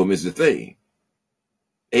gave it to him is the thing.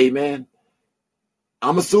 Amen.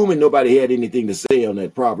 I'm assuming nobody had anything to say on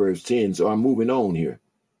that Proverbs 10, so I'm moving on here.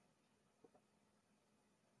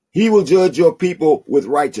 He will judge your people with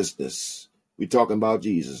righteousness. We're talking about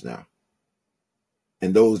Jesus now.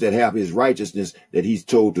 And those that have his righteousness that he's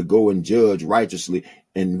told to go and judge righteously.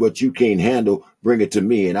 And what you can't handle, bring it to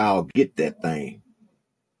me and I'll get that thing.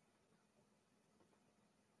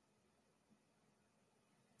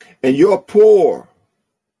 And you're poor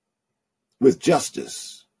with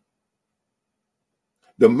justice.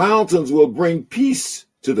 The mountains will bring peace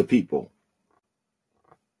to the people.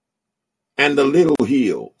 And the little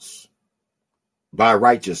hills by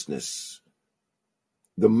righteousness.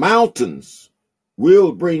 The mountains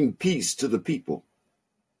will bring peace to the people.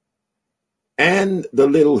 And the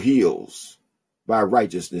little hills by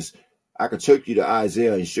righteousness. I could take you to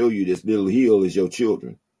Isaiah and show you this little hill is your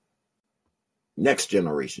children. Next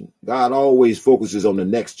generation. God always focuses on the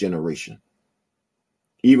next generation.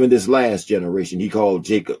 Even this last generation he called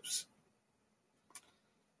Jacob's.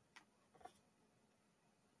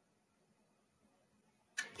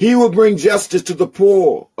 He will bring justice to the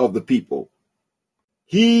poor of the people.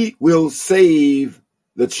 He will save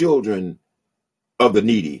the children of the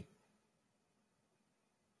needy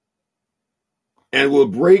and will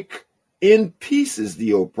break in pieces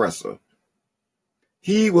the oppressor.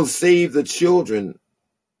 He will save the children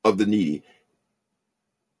of the needy.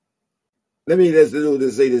 Let's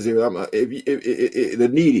say this here. If the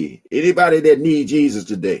needy, anybody that needs Jesus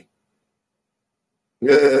today.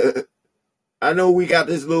 I know we got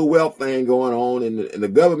this little wealth thing going on, and the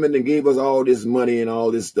government that gave us all this money and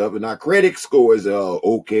all this stuff, and our credit scores are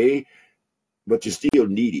okay, but you're still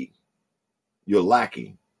needy. You're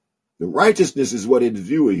lacking. The righteousness is what is in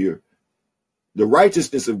view here. The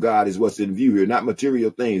righteousness of God is what's in view here, not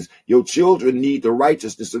material things. Your children need the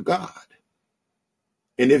righteousness of God.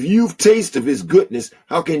 And if you've tasted of his goodness,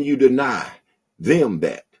 how can you deny them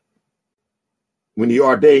that? When he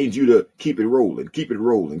ordains you to keep it rolling, keep it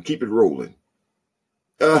rolling, keep it rolling.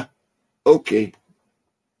 Okay.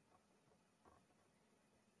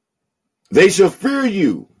 They shall fear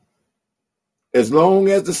you as long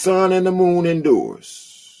as the sun and the moon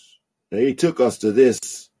endures. Now, he took us to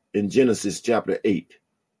this in Genesis chapter 8.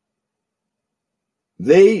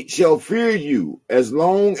 They shall fear you as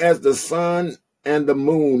long as the sun and the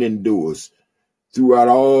moon endures throughout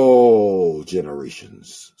all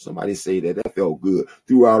generations. Somebody say that. That felt good.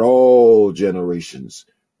 Throughout all generations,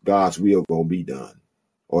 God's will gonna be done.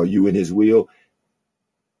 Are you in his will?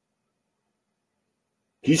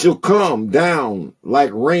 He shall come down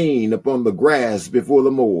like rain upon the grass before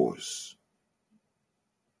the mowers,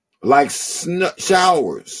 like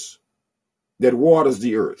showers that waters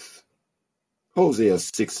the earth. Hosea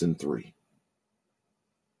 6:3.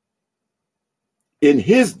 In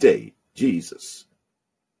his day, Jesus,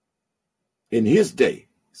 in his days,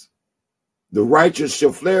 the righteous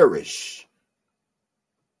shall flourish,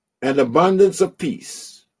 and abundance of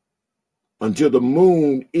peace, until the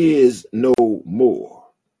moon is no more.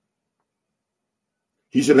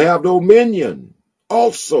 He shall have dominion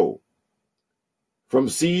also from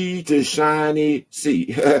sea to shiny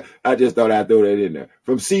sea. I just thought I'd throw that in there.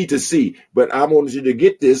 From sea to sea. But I wanted you to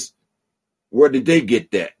get this. Where did they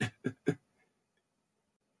get that?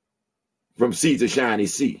 From sea to shiny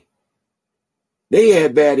sea. They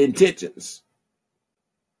had bad intentions.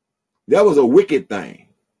 That was a wicked thing.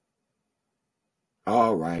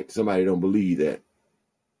 All right. Somebody don't believe that.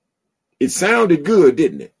 It sounded good,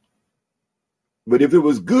 didn't it? But if it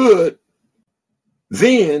was good,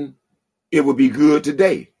 then it would be good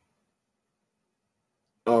today.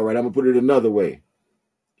 All right, I'm going to put it another way.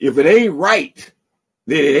 If it ain't right,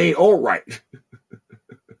 then it ain't all right.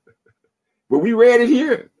 But we read it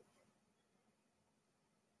here.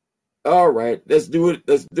 All right, let's do it.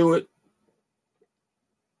 Let's do it.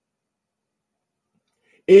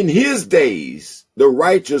 In his days, the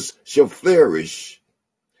righteous shall flourish,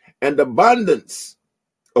 and abundance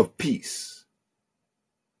of peace,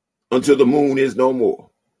 until the moon is no more.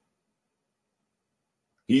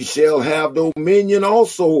 He shall have dominion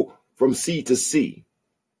also from sea to sea,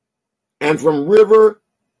 and from river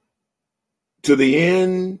to the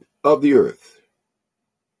end of the earth.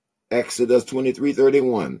 Exodus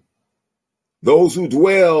 23:31. Those who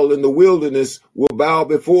dwell in the wilderness will bow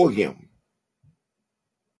before him,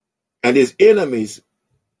 and his enemies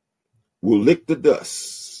will lick the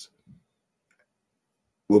dust,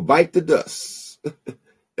 will bite the dust.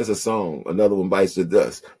 That's a song. Another one bites the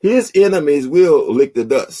dust. His enemies will lick the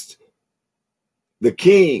dust. The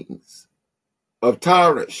kings of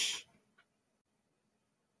Tarish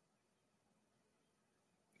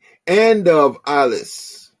and of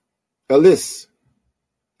Elis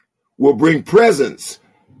will bring presents.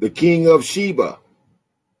 The king of Sheba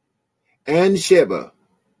and Sheba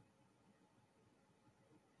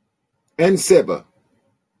and Seba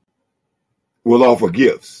will offer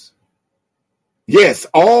gifts. Yes,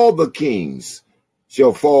 all the kings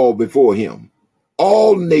shall fall before him.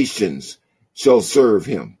 All nations shall serve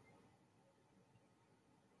him.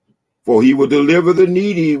 For he will deliver the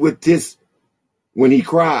needy with this when he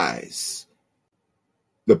cries,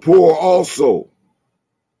 the poor also,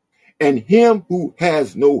 and him who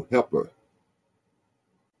has no helper.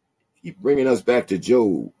 Keep bringing us back to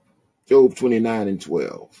Job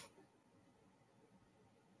 29:12.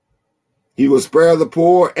 He will spare the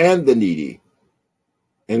poor and the needy,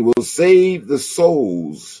 and will save the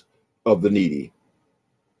souls of the needy.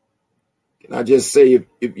 Can I just say,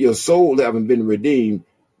 if your soul haven't been redeemed,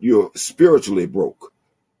 you're spiritually broke.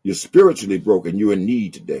 You're spiritually broken. You're in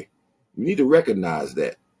need today. You need to recognize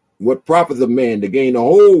that. What profits a man to gain the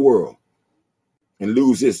whole world and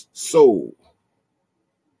lose his soul?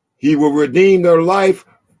 He will redeem their life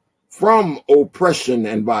from oppression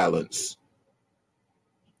and violence,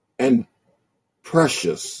 and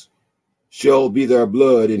precious shall be their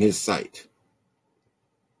blood in his sight.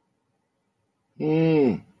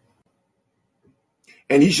 And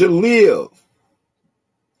he shall live,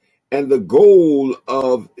 and the gold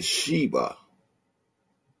of Sheba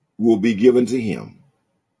will be given to him.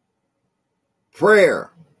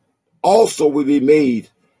 Prayer also will be made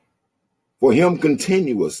for him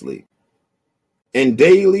continuously, and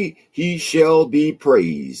daily he shall be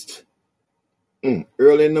praised.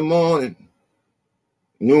 Early in the morning,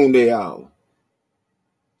 noonday hour,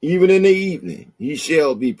 even in the evening, he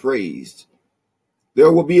shall be praised.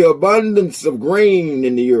 There will be abundance of grain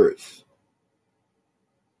in the earth.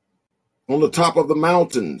 On the top of the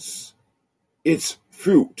mountains, its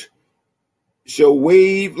fruit shall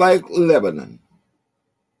wave like Lebanon,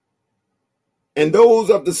 and those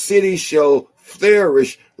of the city shall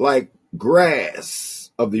flourish like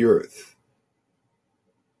grass of the earth.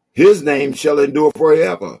 His name shall endure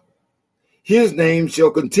forever. His name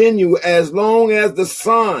shall continue as long as the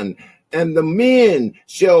sun, and the men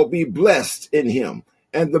shall be blessed in him,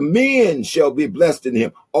 and the men shall be blessed in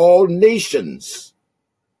him. All nations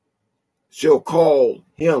shall call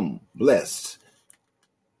him blessed.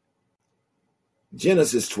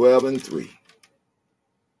 Genesis 12:3.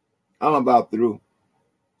 I'm about through.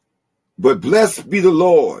 But blessed be the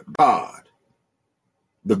Lord God,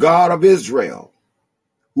 the God of Israel,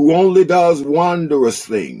 who only does wondrous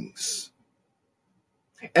things.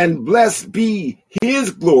 And blessed be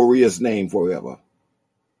his glorious name forever.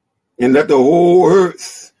 And let the whole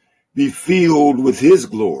earth be filled with his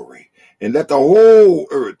glory. And let the whole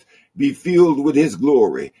earth be filled with his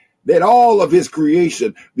glory. Let all of his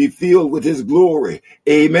creation be filled with his glory.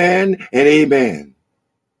 Amen and amen.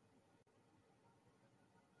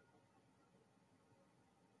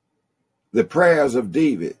 The prayers of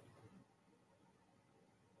David,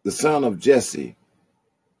 the son of Jesse,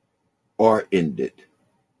 are ended.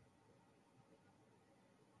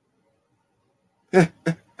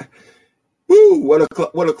 Woo, what a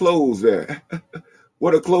close there.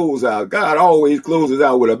 What a close out. God always closes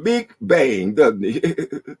out with a big bang, doesn't he?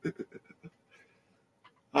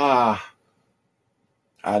 I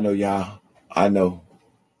know, y'all. I know.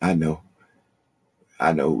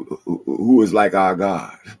 Who is like our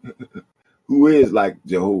God? Who is like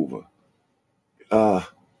Jehovah?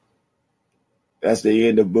 That's the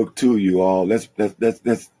end of book 2, you all. Let's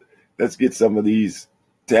get some of these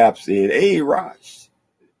taps in. Hey, Raj.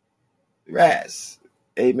 Raz.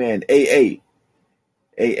 Amen. AA.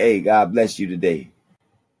 God bless you today.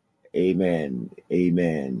 Amen.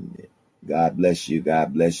 God bless you.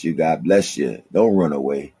 God bless you. God bless you. Don't run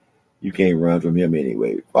away. You can't run from him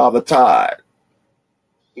anyway. Father Todd.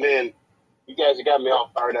 Man, you guys have got me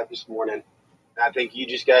all fired up this morning. I think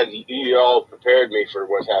you all prepared me for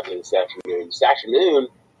what's happening this afternoon. This afternoon,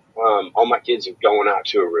 all my kids are going out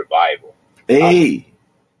to a revival. Hey.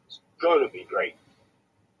 It's going to be great.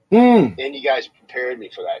 And you guys prepared me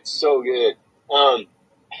for that. So good.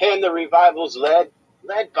 And the revival's led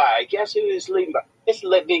by, guess who is leading by? It's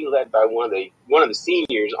being led by one of the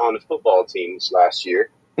seniors on the football team this last year.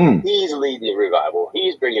 He's leading the revival.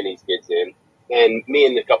 He's bringing these kids in. And me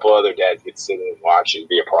and a couple other dads get to sit and watch and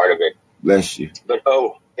be a part of it. Bless you. But,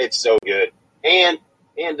 it's so good. And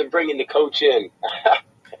they're bringing the coach in.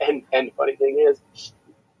 and the funny thing is,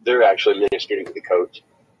 they're actually ministering to the coach.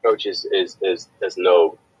 Coach doesn't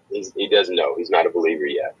know. He doesn't know. He's not a believer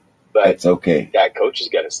yet. But that's okay. That coach has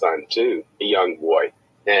got a son, too, a young boy.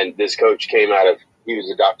 And this coach he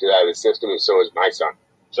was adopted out of the system, and so is my son.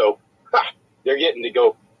 So they're getting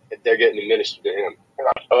to minister to him.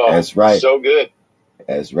 That's right. So good.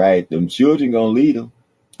 That's right. Them children going to lead them.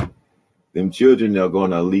 Them children are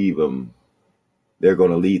going to leave them. They're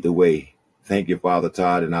going to lead the way. Thank you, Father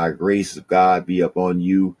Todd, and our grace of God be upon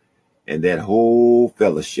you and that whole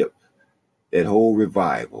fellowship, that whole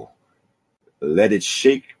revival. Let it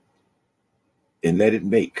shake and let it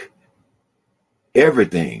make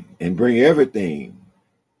everything and bring everything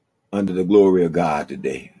under the glory of God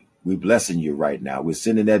today. We're blessing you right now. We're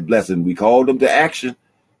sending that blessing. We called them to action.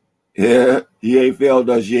 Yeah, he ain't failed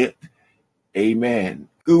us yet. Amen.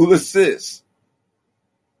 Cool assist.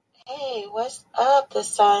 Hey, what's up, the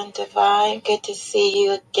Son Divine? Good to see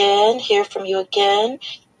you again, hear from you again.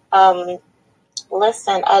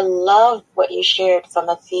 Listen, I love what you shared from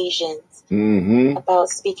Ephesians about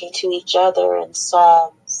speaking to each other in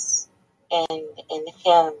psalms and in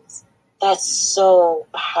hymns. That's so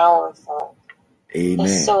powerful. Amen.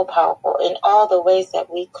 That's so powerful. In all the ways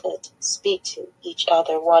that we could speak to each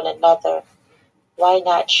other, one another, why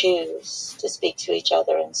not choose to speak to each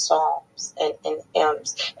other in psalms and in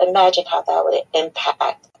hymns? Imagine how that would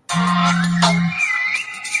impact.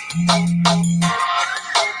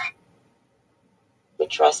 We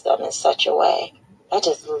trust them in such a way. I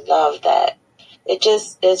just love that. It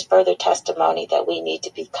just is further testimony that we need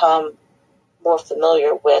to become more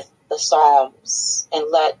familiar with the Psalms and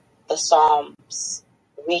let the Psalms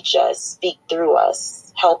reach us, speak through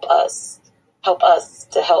us, help us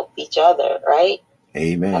to help each other, right?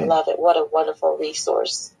 Amen. I love it. What a wonderful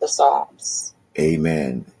resource, the Psalms.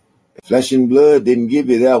 Amen. Flesh and blood didn't give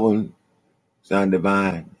you that one, Son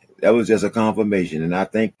Divine. That was just a confirmation, and I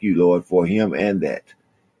thank you, Lord, for him and that.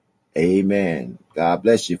 Amen. God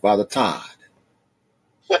bless you, Father Todd.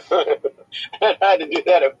 I had to do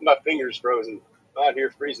that if my finger's frozen. I'm out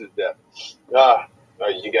here freezing to death.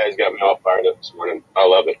 You guys got me all fired up this morning. I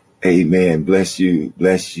love it. Amen. Bless you.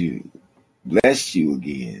 Bless you. Bless you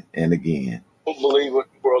again and again. I don't believe what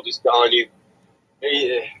the world is telling you.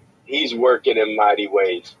 He's working in mighty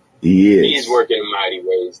ways. He is. He's working in mighty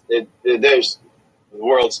ways. The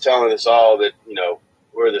world's telling us all that,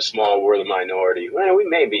 we're the small, we're the minority. Well, we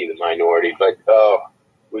may be the minority, but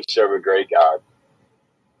we serve a great God.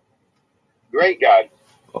 Great God.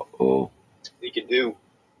 Uh-oh. He can do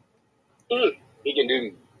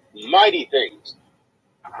mighty things.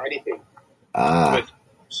 Mighty things. With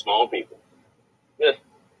small people.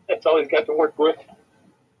 That's all he's got to work with.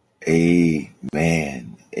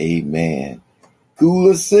 Amen. Amen.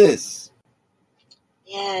 Cool assist.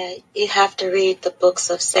 Yeah, you have to read the books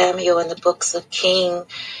of Samuel and the books of Kings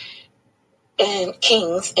and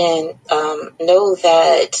know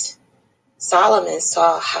that Solomon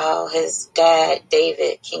saw how his dad,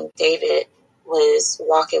 King David, was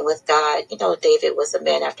walking with God. You know, David was a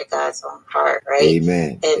man after God's own heart, right?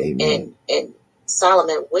 Amen. And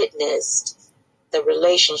Solomon witnessed the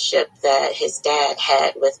relationship that his dad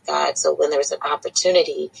had with God. So when there was an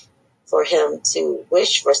opportunity for him to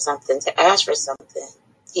wish for something, to ask for something,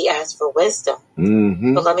 he asked for wisdom.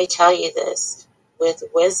 Mm-hmm. But let me tell you this. With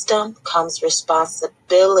wisdom comes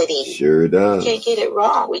responsibility. Sure does. We can't get it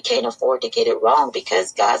wrong. We can't afford to get it wrong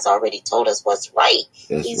because God's already told us what's right.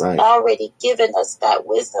 He's already given us that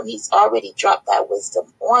wisdom. He's already dropped that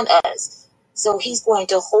wisdom on us. So he's going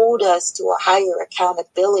to hold us to a higher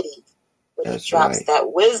accountability when he drops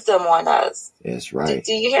that wisdom on us. That's right.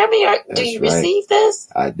 Do you hear me? Or do you receive this?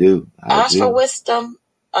 I do. Ask for wisdom.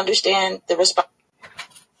 Understand the response.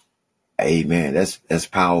 Amen. That's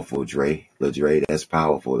powerful, Dre. Lil Dre, that's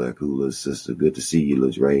powerful. That cool little sister. Good to see you,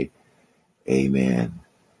 Lil Dre. Amen.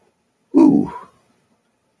 Woo.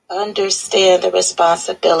 Understand the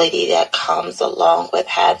responsibility that comes along with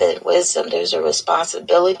having wisdom. There's a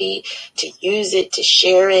responsibility to use it, to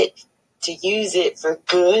share it, to use it for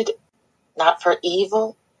good, not for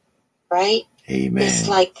evil, right? Amen. It's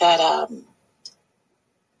like that.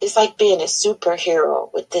 It's like being a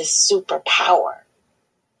superhero with this superpower.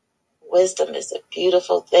 Wisdom is a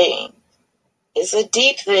beautiful thing. It's a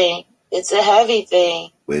deep thing. It's a heavy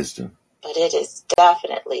thing. Wisdom. But it is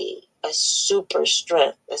definitely a super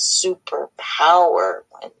strength, a super power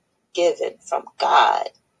when given from God.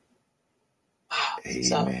 Wow. Amen.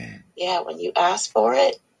 So, yeah, when you ask for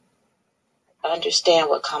it, understand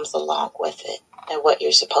what comes along with it and what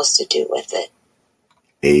you're supposed to do with it.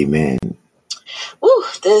 Amen. Woo,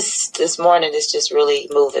 this morning is just really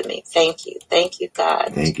moving me. Thank you,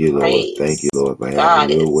 God. Thank you, Lord. Praise. Thank you, Lord, for God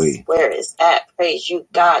having your way. Where is that? Praise you,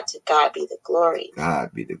 God. To God be the glory.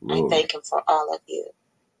 God be the glory. I thank Him for all of you.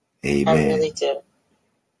 Amen. I really do.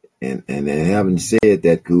 And having said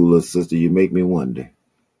that, cool little sister, you make me wonder.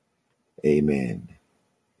 Amen.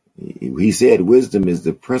 He said wisdom is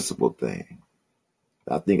the principal thing.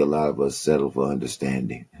 I think a lot of us settle for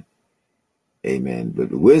understanding. Amen.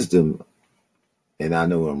 But wisdom, and I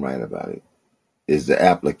know I'm right about it, is the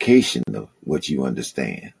application of what you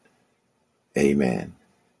understand. Amen.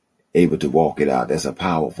 Able to walk it out. That's a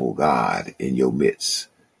powerful God in your midst.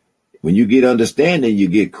 When you get understanding, you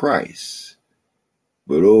get Christ.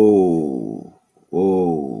 But when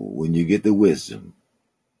you get the wisdom,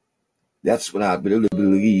 that's when I really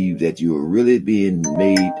believe that you are really being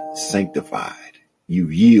made sanctified. You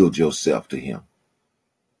yield yourself to Him.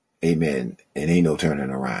 Amen. And ain't no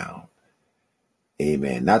turning around.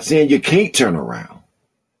 Amen. Not saying you can't turn around.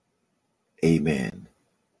 Amen.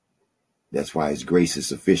 That's why His grace is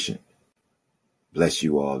sufficient. Bless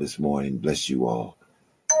you all this morning. Bless you all.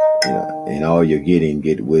 And all you're getting,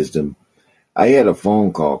 get wisdom. I had a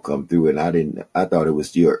phone call come through and I thought it was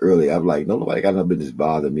still early. I'm like, nobody got no business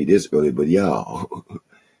bothering me this early, but y'all,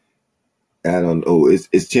 I don't know.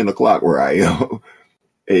 It's 10 o'clock where I am.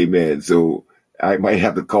 Amen. So I might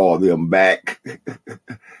have to call them back.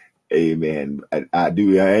 Amen. I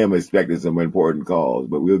am expecting some important calls,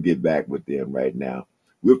 but we'll get back with them right now.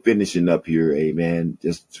 We're finishing up here. Amen.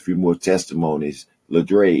 Just a few more testimonies.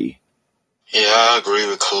 Ladre. Yeah, I agree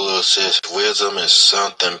with Kula, sis. Wisdom is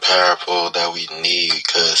something powerful that we need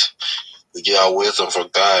because we get our wisdom from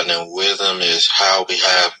God, and wisdom is how we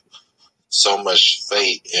have so much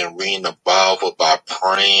faith in reading the Bible, by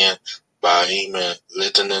praying, by even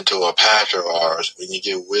listening to a pastor of ours. When you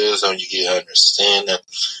get wisdom, you get understanding,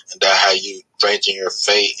 and that's how you strengthen your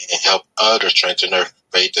faith and help others strengthen their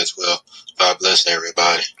faith as well. God bless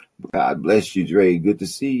everybody. God bless you, Dre. Good to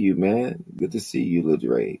see you, man. Good to see you, little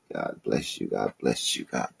Dre. God bless you. God bless you.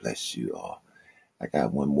 God bless you all. I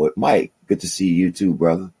got one more. Mike, good to see you too,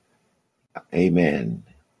 brother. Amen.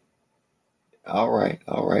 All right.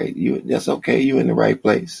 That's okay. You in the right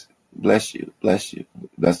place. Bless you. Bless you.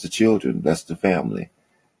 Bless the children. Bless the family.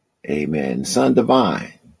 Amen. Son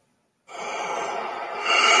Divine.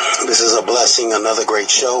 This is a blessing. Another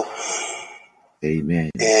great show. Amen.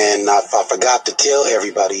 And I forgot to tell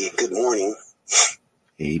everybody good morning.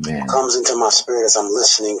 Amen. What comes into my spirit as I'm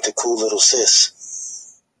listening to cool little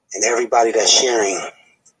sis and everybody that's sharing.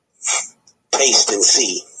 Taste and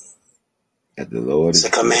see. That the Lord is a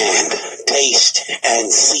command. Taste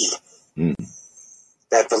and see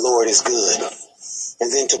that the Lord is good.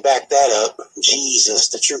 And then to back that up, Jesus,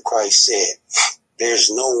 the true Christ, said, "There's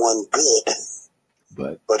no one good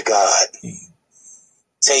but God."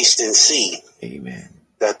 Taste and see. Amen.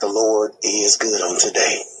 that the Lord is good on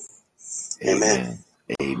today. Amen.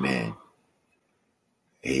 Amen.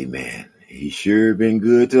 Amen. He sure been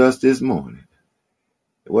good to us this morning.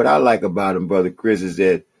 What I like about him, Brother Chris, is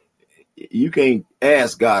that you can't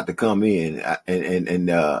ask God to come in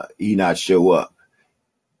and he not show up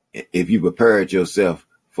if you prepared yourself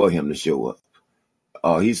for him to show up.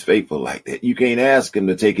 Oh, he's faithful like that. You can't ask him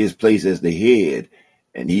to take his place as the head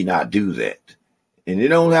and he not do that. And it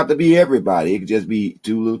don't have to be everybody. It could just be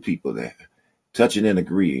two little people there, touching and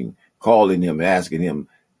agreeing, calling him, asking him,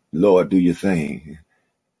 Lord, do your thing.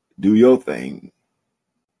 Do your thing.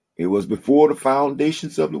 It was before the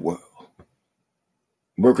foundations of the world,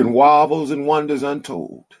 working marvels and wonders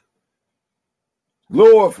untold,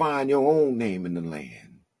 glorifying your own name in the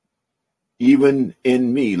land, even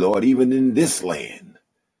in me, Lord, even in this land.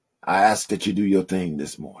 I ask that you do your thing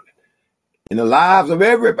this morning in the lives of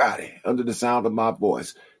everybody under the sound of my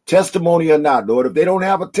voice, testimony or not, Lord. If they don't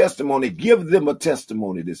have a testimony, give them a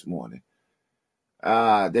testimony this morning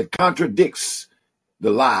that contradicts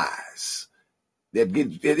the lies, that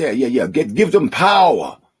give them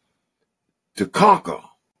power to conquer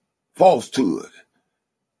falsehood.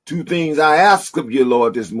 Two things I ask of you,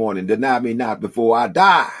 Lord, this morning: deny me not before I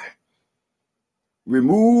die.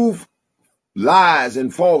 Remove lies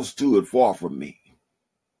and falsehood far from me,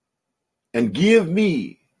 and give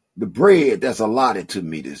me the bread that's allotted to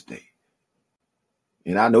me this day.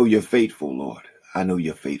 And I know you're faithful, Lord. I know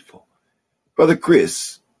you're faithful. Brother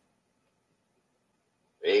Chris.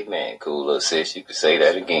 Amen. Cool little sis. You could say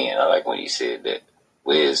that again. I like when you said that.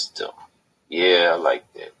 Wisdom. Yeah, I like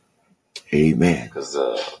that. Amen. Because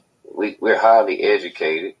we're highly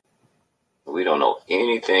educated. We don't know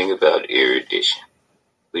anything about erudition.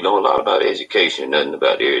 We know a lot about education, nothing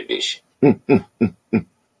about erudition.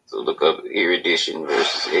 So look up erudition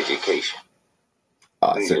versus education.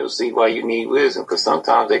 You'll see why you need wisdom, because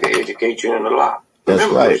sometimes they can educate you in a lie. That's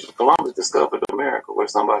Remember, right. Columbus discovered America where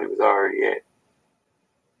somebody was already at.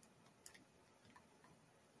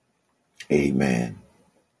 Amen.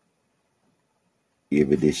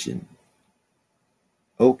 Erudition.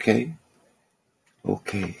 Okay. We're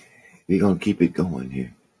going to keep it going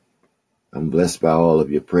here. I'm blessed by all of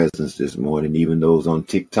your presence this morning, even those on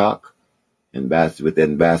TikTok, with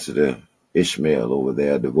Ambassador Ishmael over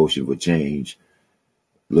there, Devotion for Change,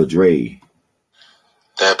 Ladre.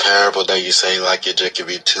 That parable that you say, like it just could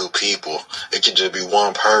be two people. It could just be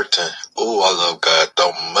one person. Oh, I love God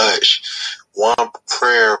so much. One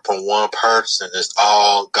prayer from one person is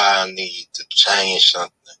all God needs to change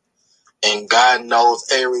something. And God knows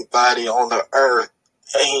everybody on the earth.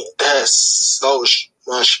 Ain't that so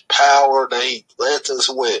much power that he blessed us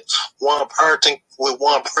with? One person with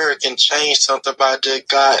one prayer can change something by just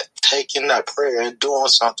God taking that prayer and doing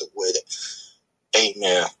something with it.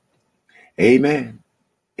 Amen. Amen.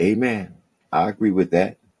 Amen. I agree with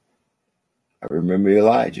that. I remember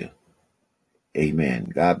Elijah.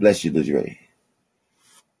 Amen. God bless you, Ladre.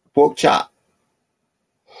 Pork chop.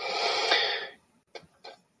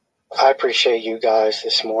 I appreciate you guys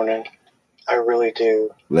this morning. I really do.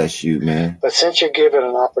 Bless you, man. But since you're given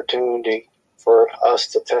an opportunity for us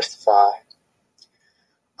to testify,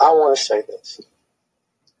 I want to say this.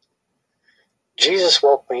 Jesus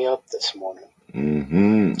woke me up this morning.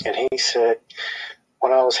 Mm-hmm. And he said,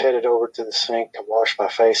 when I was headed over to the sink to wash my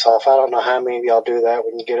face off, I don't know how many of y'all do that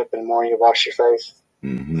when you get up in the morning, you wash your face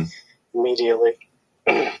immediately.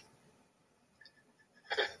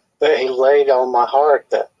 But he laid on my heart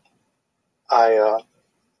that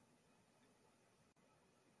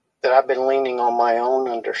I've been leaning on my own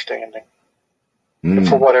understanding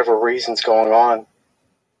for whatever reason's going on.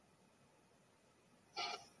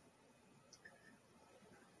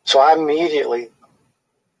 So I immediately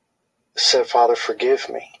said, Father, forgive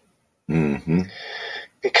me.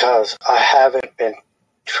 Because I haven't been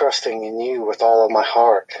trusting in you with all of my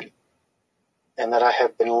heart, and that I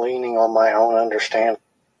have been leaning on my own understanding.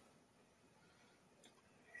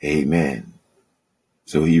 Amen.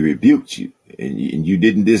 So he rebuked you, and you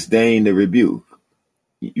didn't disdain the rebuke.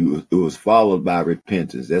 It was followed by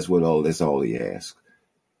repentance. That's all he asked.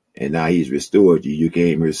 And now he's restored you. You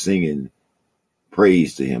came here singing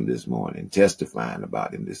praise to him this morning, testifying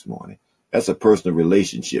about him this morning. That's a personal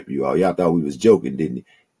relationship, you all. Y'all thought we was joking, didn't you?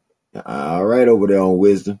 All right, over there on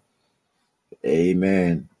Wisdom.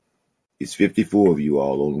 Amen. It's 54 of you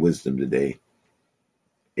all on Wisdom today.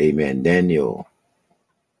 Amen. Daniel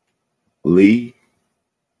Lee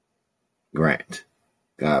Grant.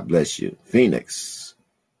 God bless you. Phoenix.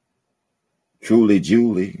 Truly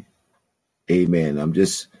Julie. Amen. I'm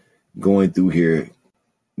just going through here,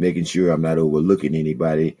 making sure I'm not overlooking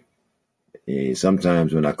anybody.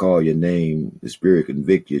 Sometimes when I call your name, the Spirit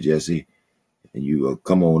convict you, Jesse, and you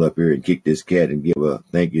come on up here and kick this cat and give a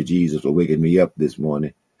thank you, Jesus, for waking me up this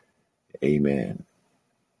morning. Amen.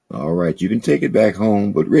 All right, you can take it back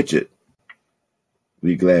home. But Richard,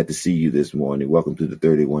 we're glad to see you this morning. Welcome to the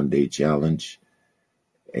 31-day challenge.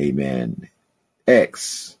 Amen.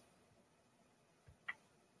 X.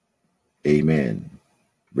 Amen.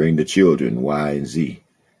 Bring the children, Y and Z.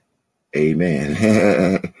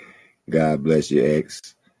 Amen. God bless you,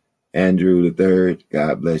 X. Andrew the third,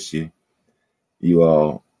 God bless you. You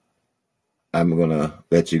all, I'm going to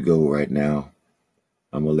let you go right now.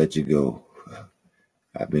 I'm going to let you go.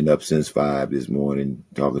 I've been up since 5 this morning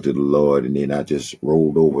talking to the Lord, and then I just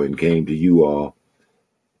rolled over and came to you all,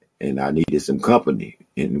 and I needed some company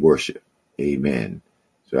in worship. Amen.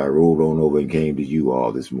 So I rolled on over and came to you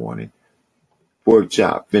all this morning. Pork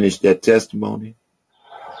chop, finish that testimony.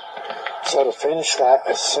 So to finish that,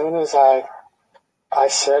 as soon as I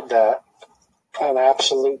said that, an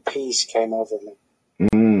absolute peace came over me.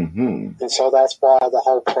 Mm-hmm. And so that's why the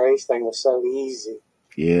whole praise thing was so easy.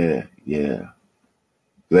 Yeah.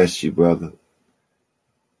 Bless you, brother.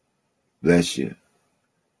 Bless you.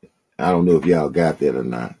 I don't know if y'all got that or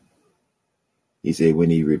not. He said when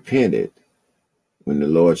he repented, when the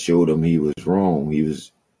Lord showed him he was wrong, he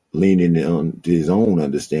was leaning on to his own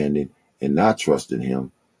understanding and not trusting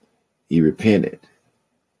him. He repented.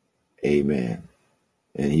 Amen.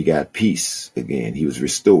 And he got peace again. He was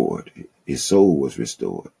restored. His soul was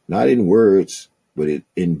restored. Not in words, but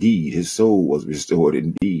indeed. His soul was restored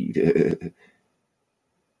indeed.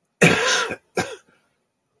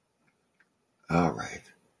 All right.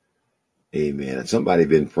 Amen. Somebody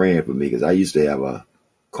been praying for me because I used to have a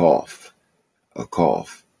cough.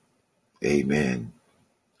 Amen.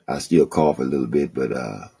 I still cough a little bit, but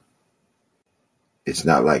it's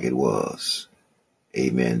not like it was.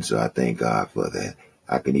 Amen. So I thank God for that.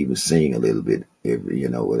 I can even sing a little bit,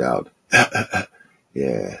 without.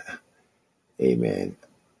 Yeah. Amen.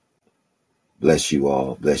 Bless you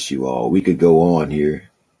all. Bless you all. We could go on here,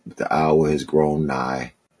 but the hour has grown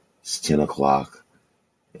nigh. It's 10 o'clock.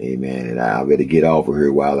 Amen. And I better get off of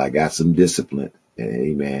here while I got some discipline.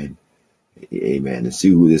 Amen. Amen. And see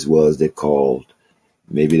who this was that called.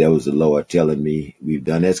 Maybe that was the Lord telling me we've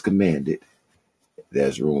done as commanded.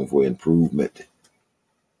 There's room for improvement.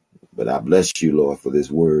 But I bless you, Lord, for this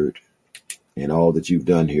word and all that you've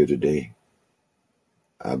done here today.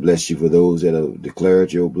 I bless you for those that have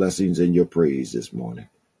declared your blessings and your praise this morning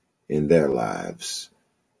in their lives.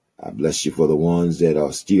 I bless you for the ones that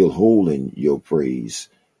are still holding your praise,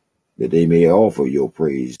 that they may offer your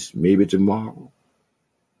praise maybe tomorrow.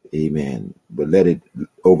 Amen. But let it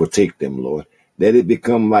overtake them, Lord. Let it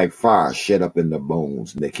become like fire shut up in the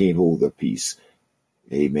bones and they can't hold their peace.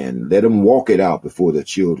 Amen. Let them walk it out before the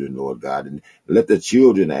children, Lord God, and let the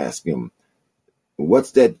children ask him,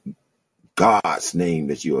 what's that God's name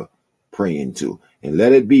that you're praying to? And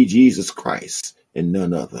let it be Jesus Christ and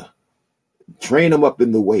none other. Train them up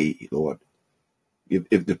in the way, Lord.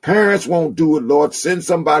 If the parents won't do it, Lord, send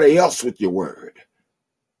somebody else with your word.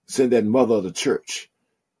 Send that mother of the church.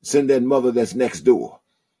 Send that mother that's next door.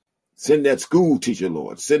 Send that school teacher,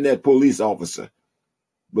 Lord. Send that police officer.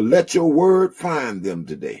 But let your word find them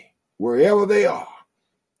today, wherever they are.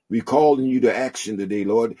 We're calling you to action today,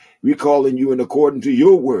 Lord. We're calling you in according to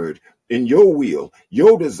your word, in your will,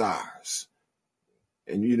 your desires.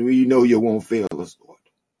 And we know you won't fail us, Lord.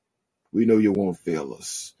 We know you won't fail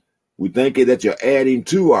us. We thank you that you're adding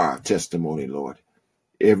to our testimony, Lord,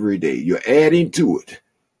 every day. You're adding to it.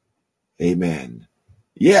 Amen.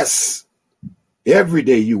 Yes, every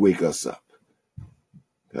day you wake us up.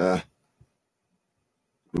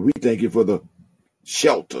 We thank you for the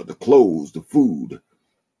shelter, the clothes, the food.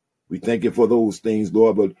 We thank you for those things,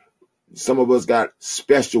 Lord, but some of us got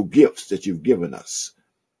special gifts that you've given us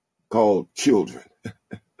called children.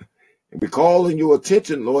 And we're calling your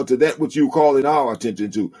attention, Lord, to that which you're calling our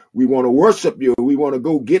attention to. We want to worship you. We want to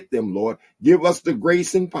go get them, Lord. Give us the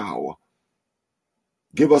grace and power.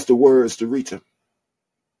 Give us the words to reach them.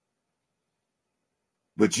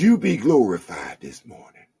 But you be glorified this morning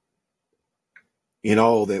in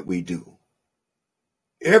all that we do.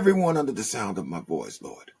 Everyone under the sound of my voice,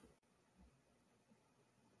 Lord.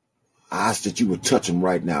 I ask that you would touch them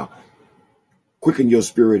right now. Quicken your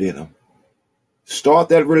spirit in them. Start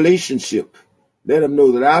that relationship. Let them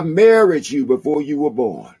know that I married you before you were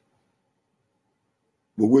born.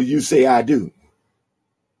 But will you say I do?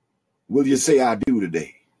 Will you say I do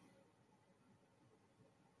today?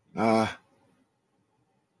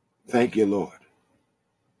 Thank you, Lord.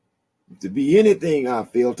 If there be anything I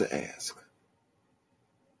fail to ask,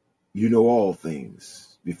 you know all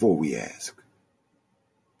things. before we ask.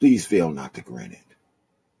 Please fail not to grant it.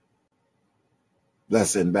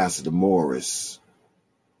 Bless Ambassador Morris,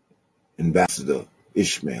 Ambassador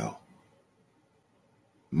Ishmael,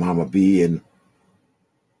 Mama B, and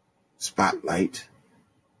Spotlight.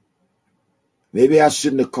 Maybe I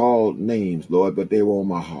shouldn't have called names, Lord, but they were on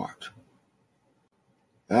my heart.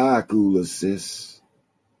 Cooler sis.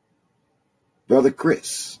 Brother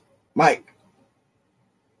Chris, Mike,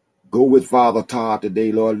 go with Father Todd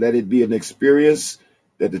today, Lord. Let it be an experience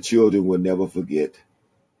that the children will never forget,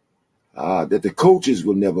 that the coaches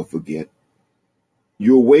will never forget.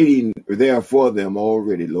 You're waiting there for them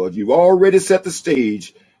already, Lord. You've already set the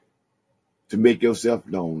stage to make yourself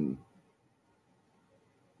known.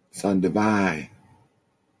 Son Divine,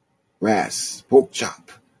 Ras, Pork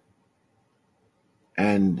Chop,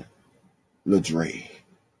 and Ladre.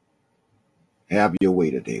 Have your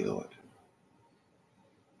way today, Lord.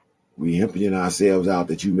 We emptying ourselves out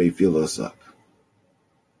that you may fill us up.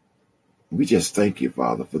 We just thank you,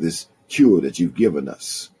 Father, for this cure that you've given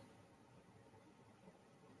us.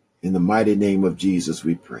 In the mighty name of Jesus,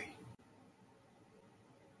 we pray.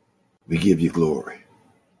 We give you glory.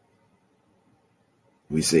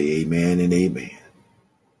 We say amen and amen.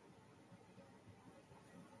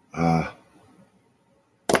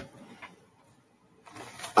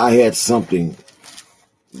 I had something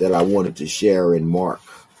that I wanted to share in Mark.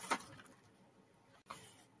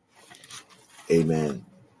 Amen.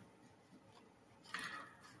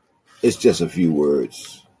 It's just a few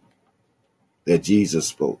words that Jesus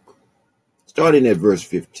spoke, starting at verse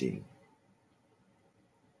 15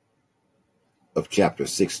 of chapter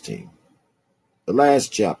 16, the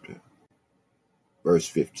last chapter, verse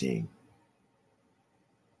 15.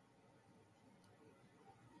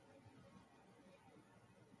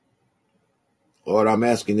 Lord, I'm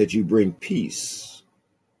asking that you bring peace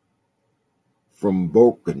from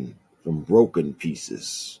broken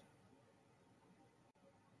pieces.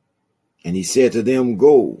 And he said to them,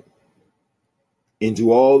 go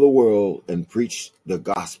into all the world and preach the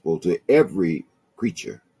gospel to every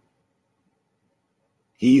creature.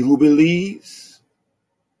 He who believes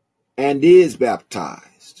and is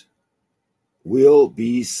baptized will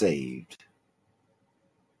be saved.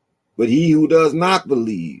 But he who does not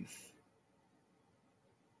believe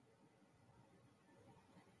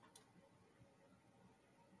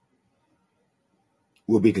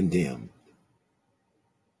will be condemned.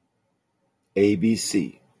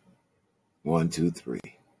 ABC, 1, 2, 3.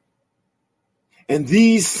 And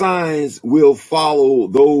these signs will follow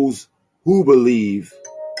those who believe.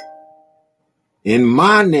 In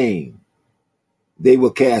my name, they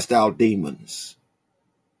will cast out demons.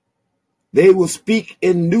 They will speak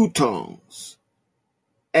in new tongues.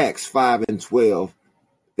 Acts 5 and 12.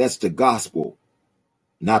 That's the gospel,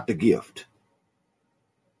 not the gift.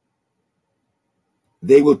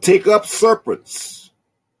 They will take up serpents.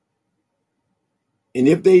 And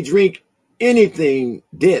if they drink anything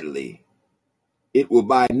deadly, it will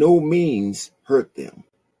by no means hurt them.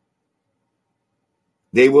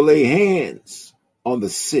 They will lay hands on the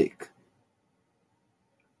sick,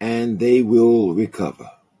 and they will recover.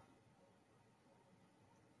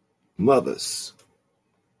 Mothers,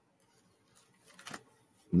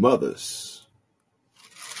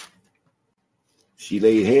 she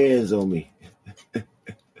laid hands on me,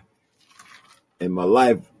 and my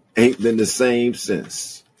life ain't been the same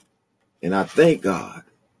since. And I thank God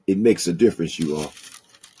it makes a difference, you all.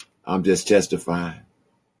 I'm just testifying.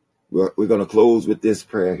 We're going to close with this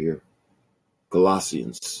prayer here.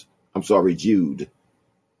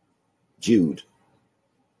 Jude,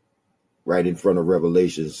 right in front of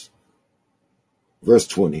Revelations, verse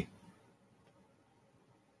 20.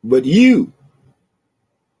 But you,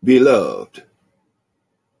 beloved,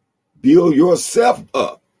 build yourself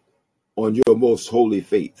up on your most holy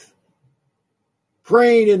faith,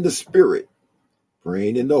 praying in the Spirit,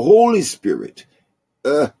 praying in the Holy Spirit,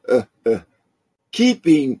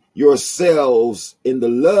 keeping yourselves in the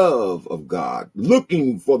love of God,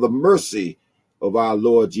 looking for the mercy of our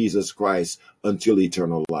Lord Jesus Christ unto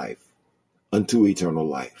eternal life. And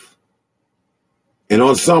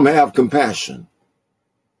on some have compassion,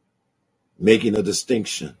 making a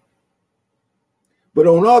distinction. But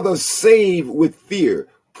on others save with fear,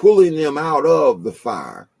 pulling them out of the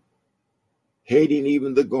fire, hating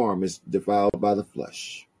even the garments defiled by the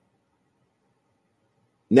flesh.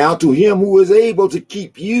 Now to him who is able to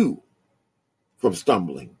keep you from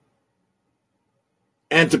stumbling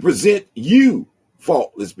and to present you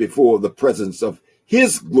faultless before the presence of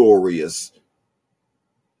his glorious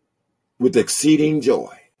with exceeding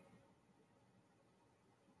joy.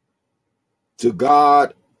 To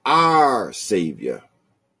God, our Savior,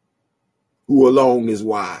 who alone is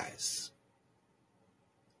wise,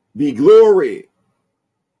 be glory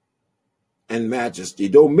and majesty,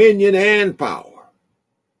 dominion and power,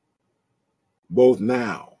 both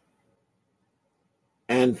now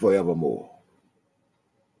and forevermore.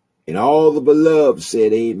 And all the beloved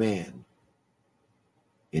said amen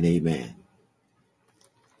and amen.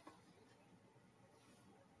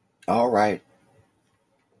 All right.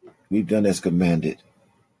 We've done as commanded.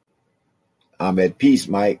 I'm at peace,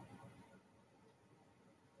 Mike.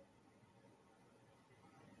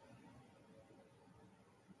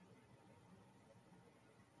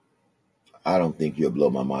 I don't think you'll blow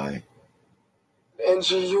my mind.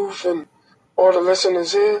 NG Youth and all the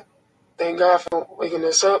listeners here, thank God for waking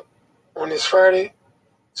us up on this Friday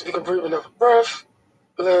so we can breathe another breath,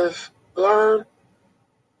 live, learn,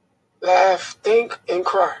 laugh, think, and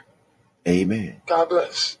cry. Amen. God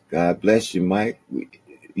bless. God bless you, Mike.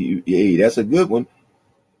 Hey, that's a good one.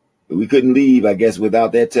 We couldn't leave, I guess,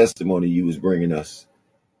 without that testimony you was bringing us.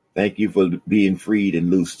 Thank you for being freed and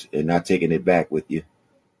loosed and not taking it back with you.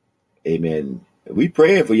 Amen. We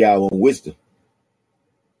praying for y'all on wisdom.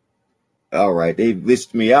 All right. They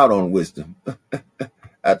glitched me out on wisdom.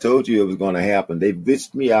 I told you it was going to happen. They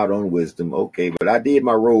glitched me out on wisdom. Okay. But I did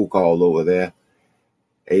my roll call over there.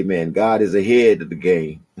 Amen. God is ahead of the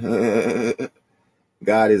game.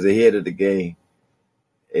 God is ahead of the game.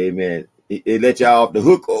 Amen. It let y'all off the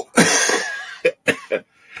hook.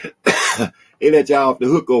 It let y'all off the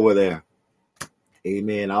hook over there.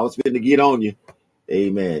 Amen. I was fitting to get on you.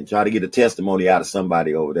 Amen. Try to get a testimony out of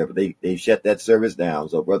somebody over there, but they shut that service down.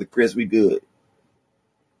 So, Brother Chris, we good.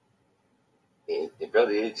 Yeah,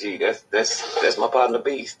 Brother AG, that's my partner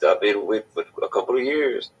Beast. I've been with for a couple of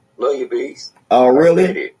years. Love you, Beast. Oh,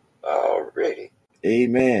 really? Already.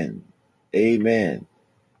 Amen. Amen.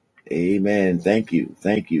 Amen. Thank you.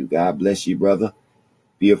 Thank you. God bless you, brother.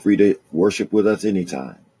 Feel free to worship with us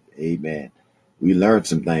anytime. Amen. We learned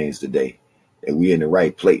some things today, that we're in the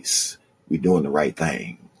right place. We're doing the right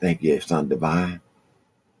thing. Thank you, Son Divine.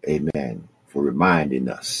 Amen. For reminding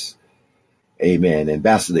us. Amen.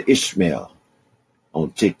 Ambassador Ishmael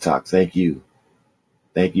on TikTok. Thank you.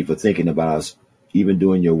 Thank you for thinking about us, even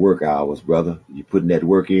during your work hours, brother. You're putting that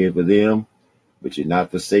work in for them, but you're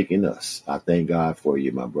not forsaking us. I thank God for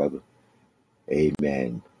you, my brother.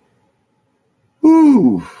 Amen.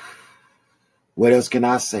 Woo. What else can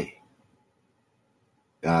I say?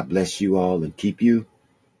 God bless you all and keep you.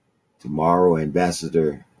 Tomorrow,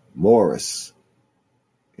 Ambassador Morris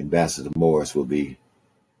will be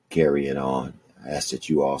carrying on. I ask that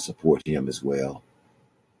you all support him as well.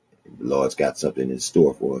 The Lord's got something in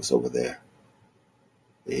store for us over there.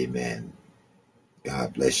 Amen.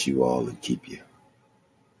 God bless you all and keep you.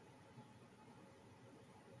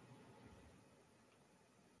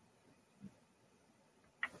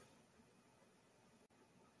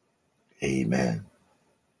 Amen.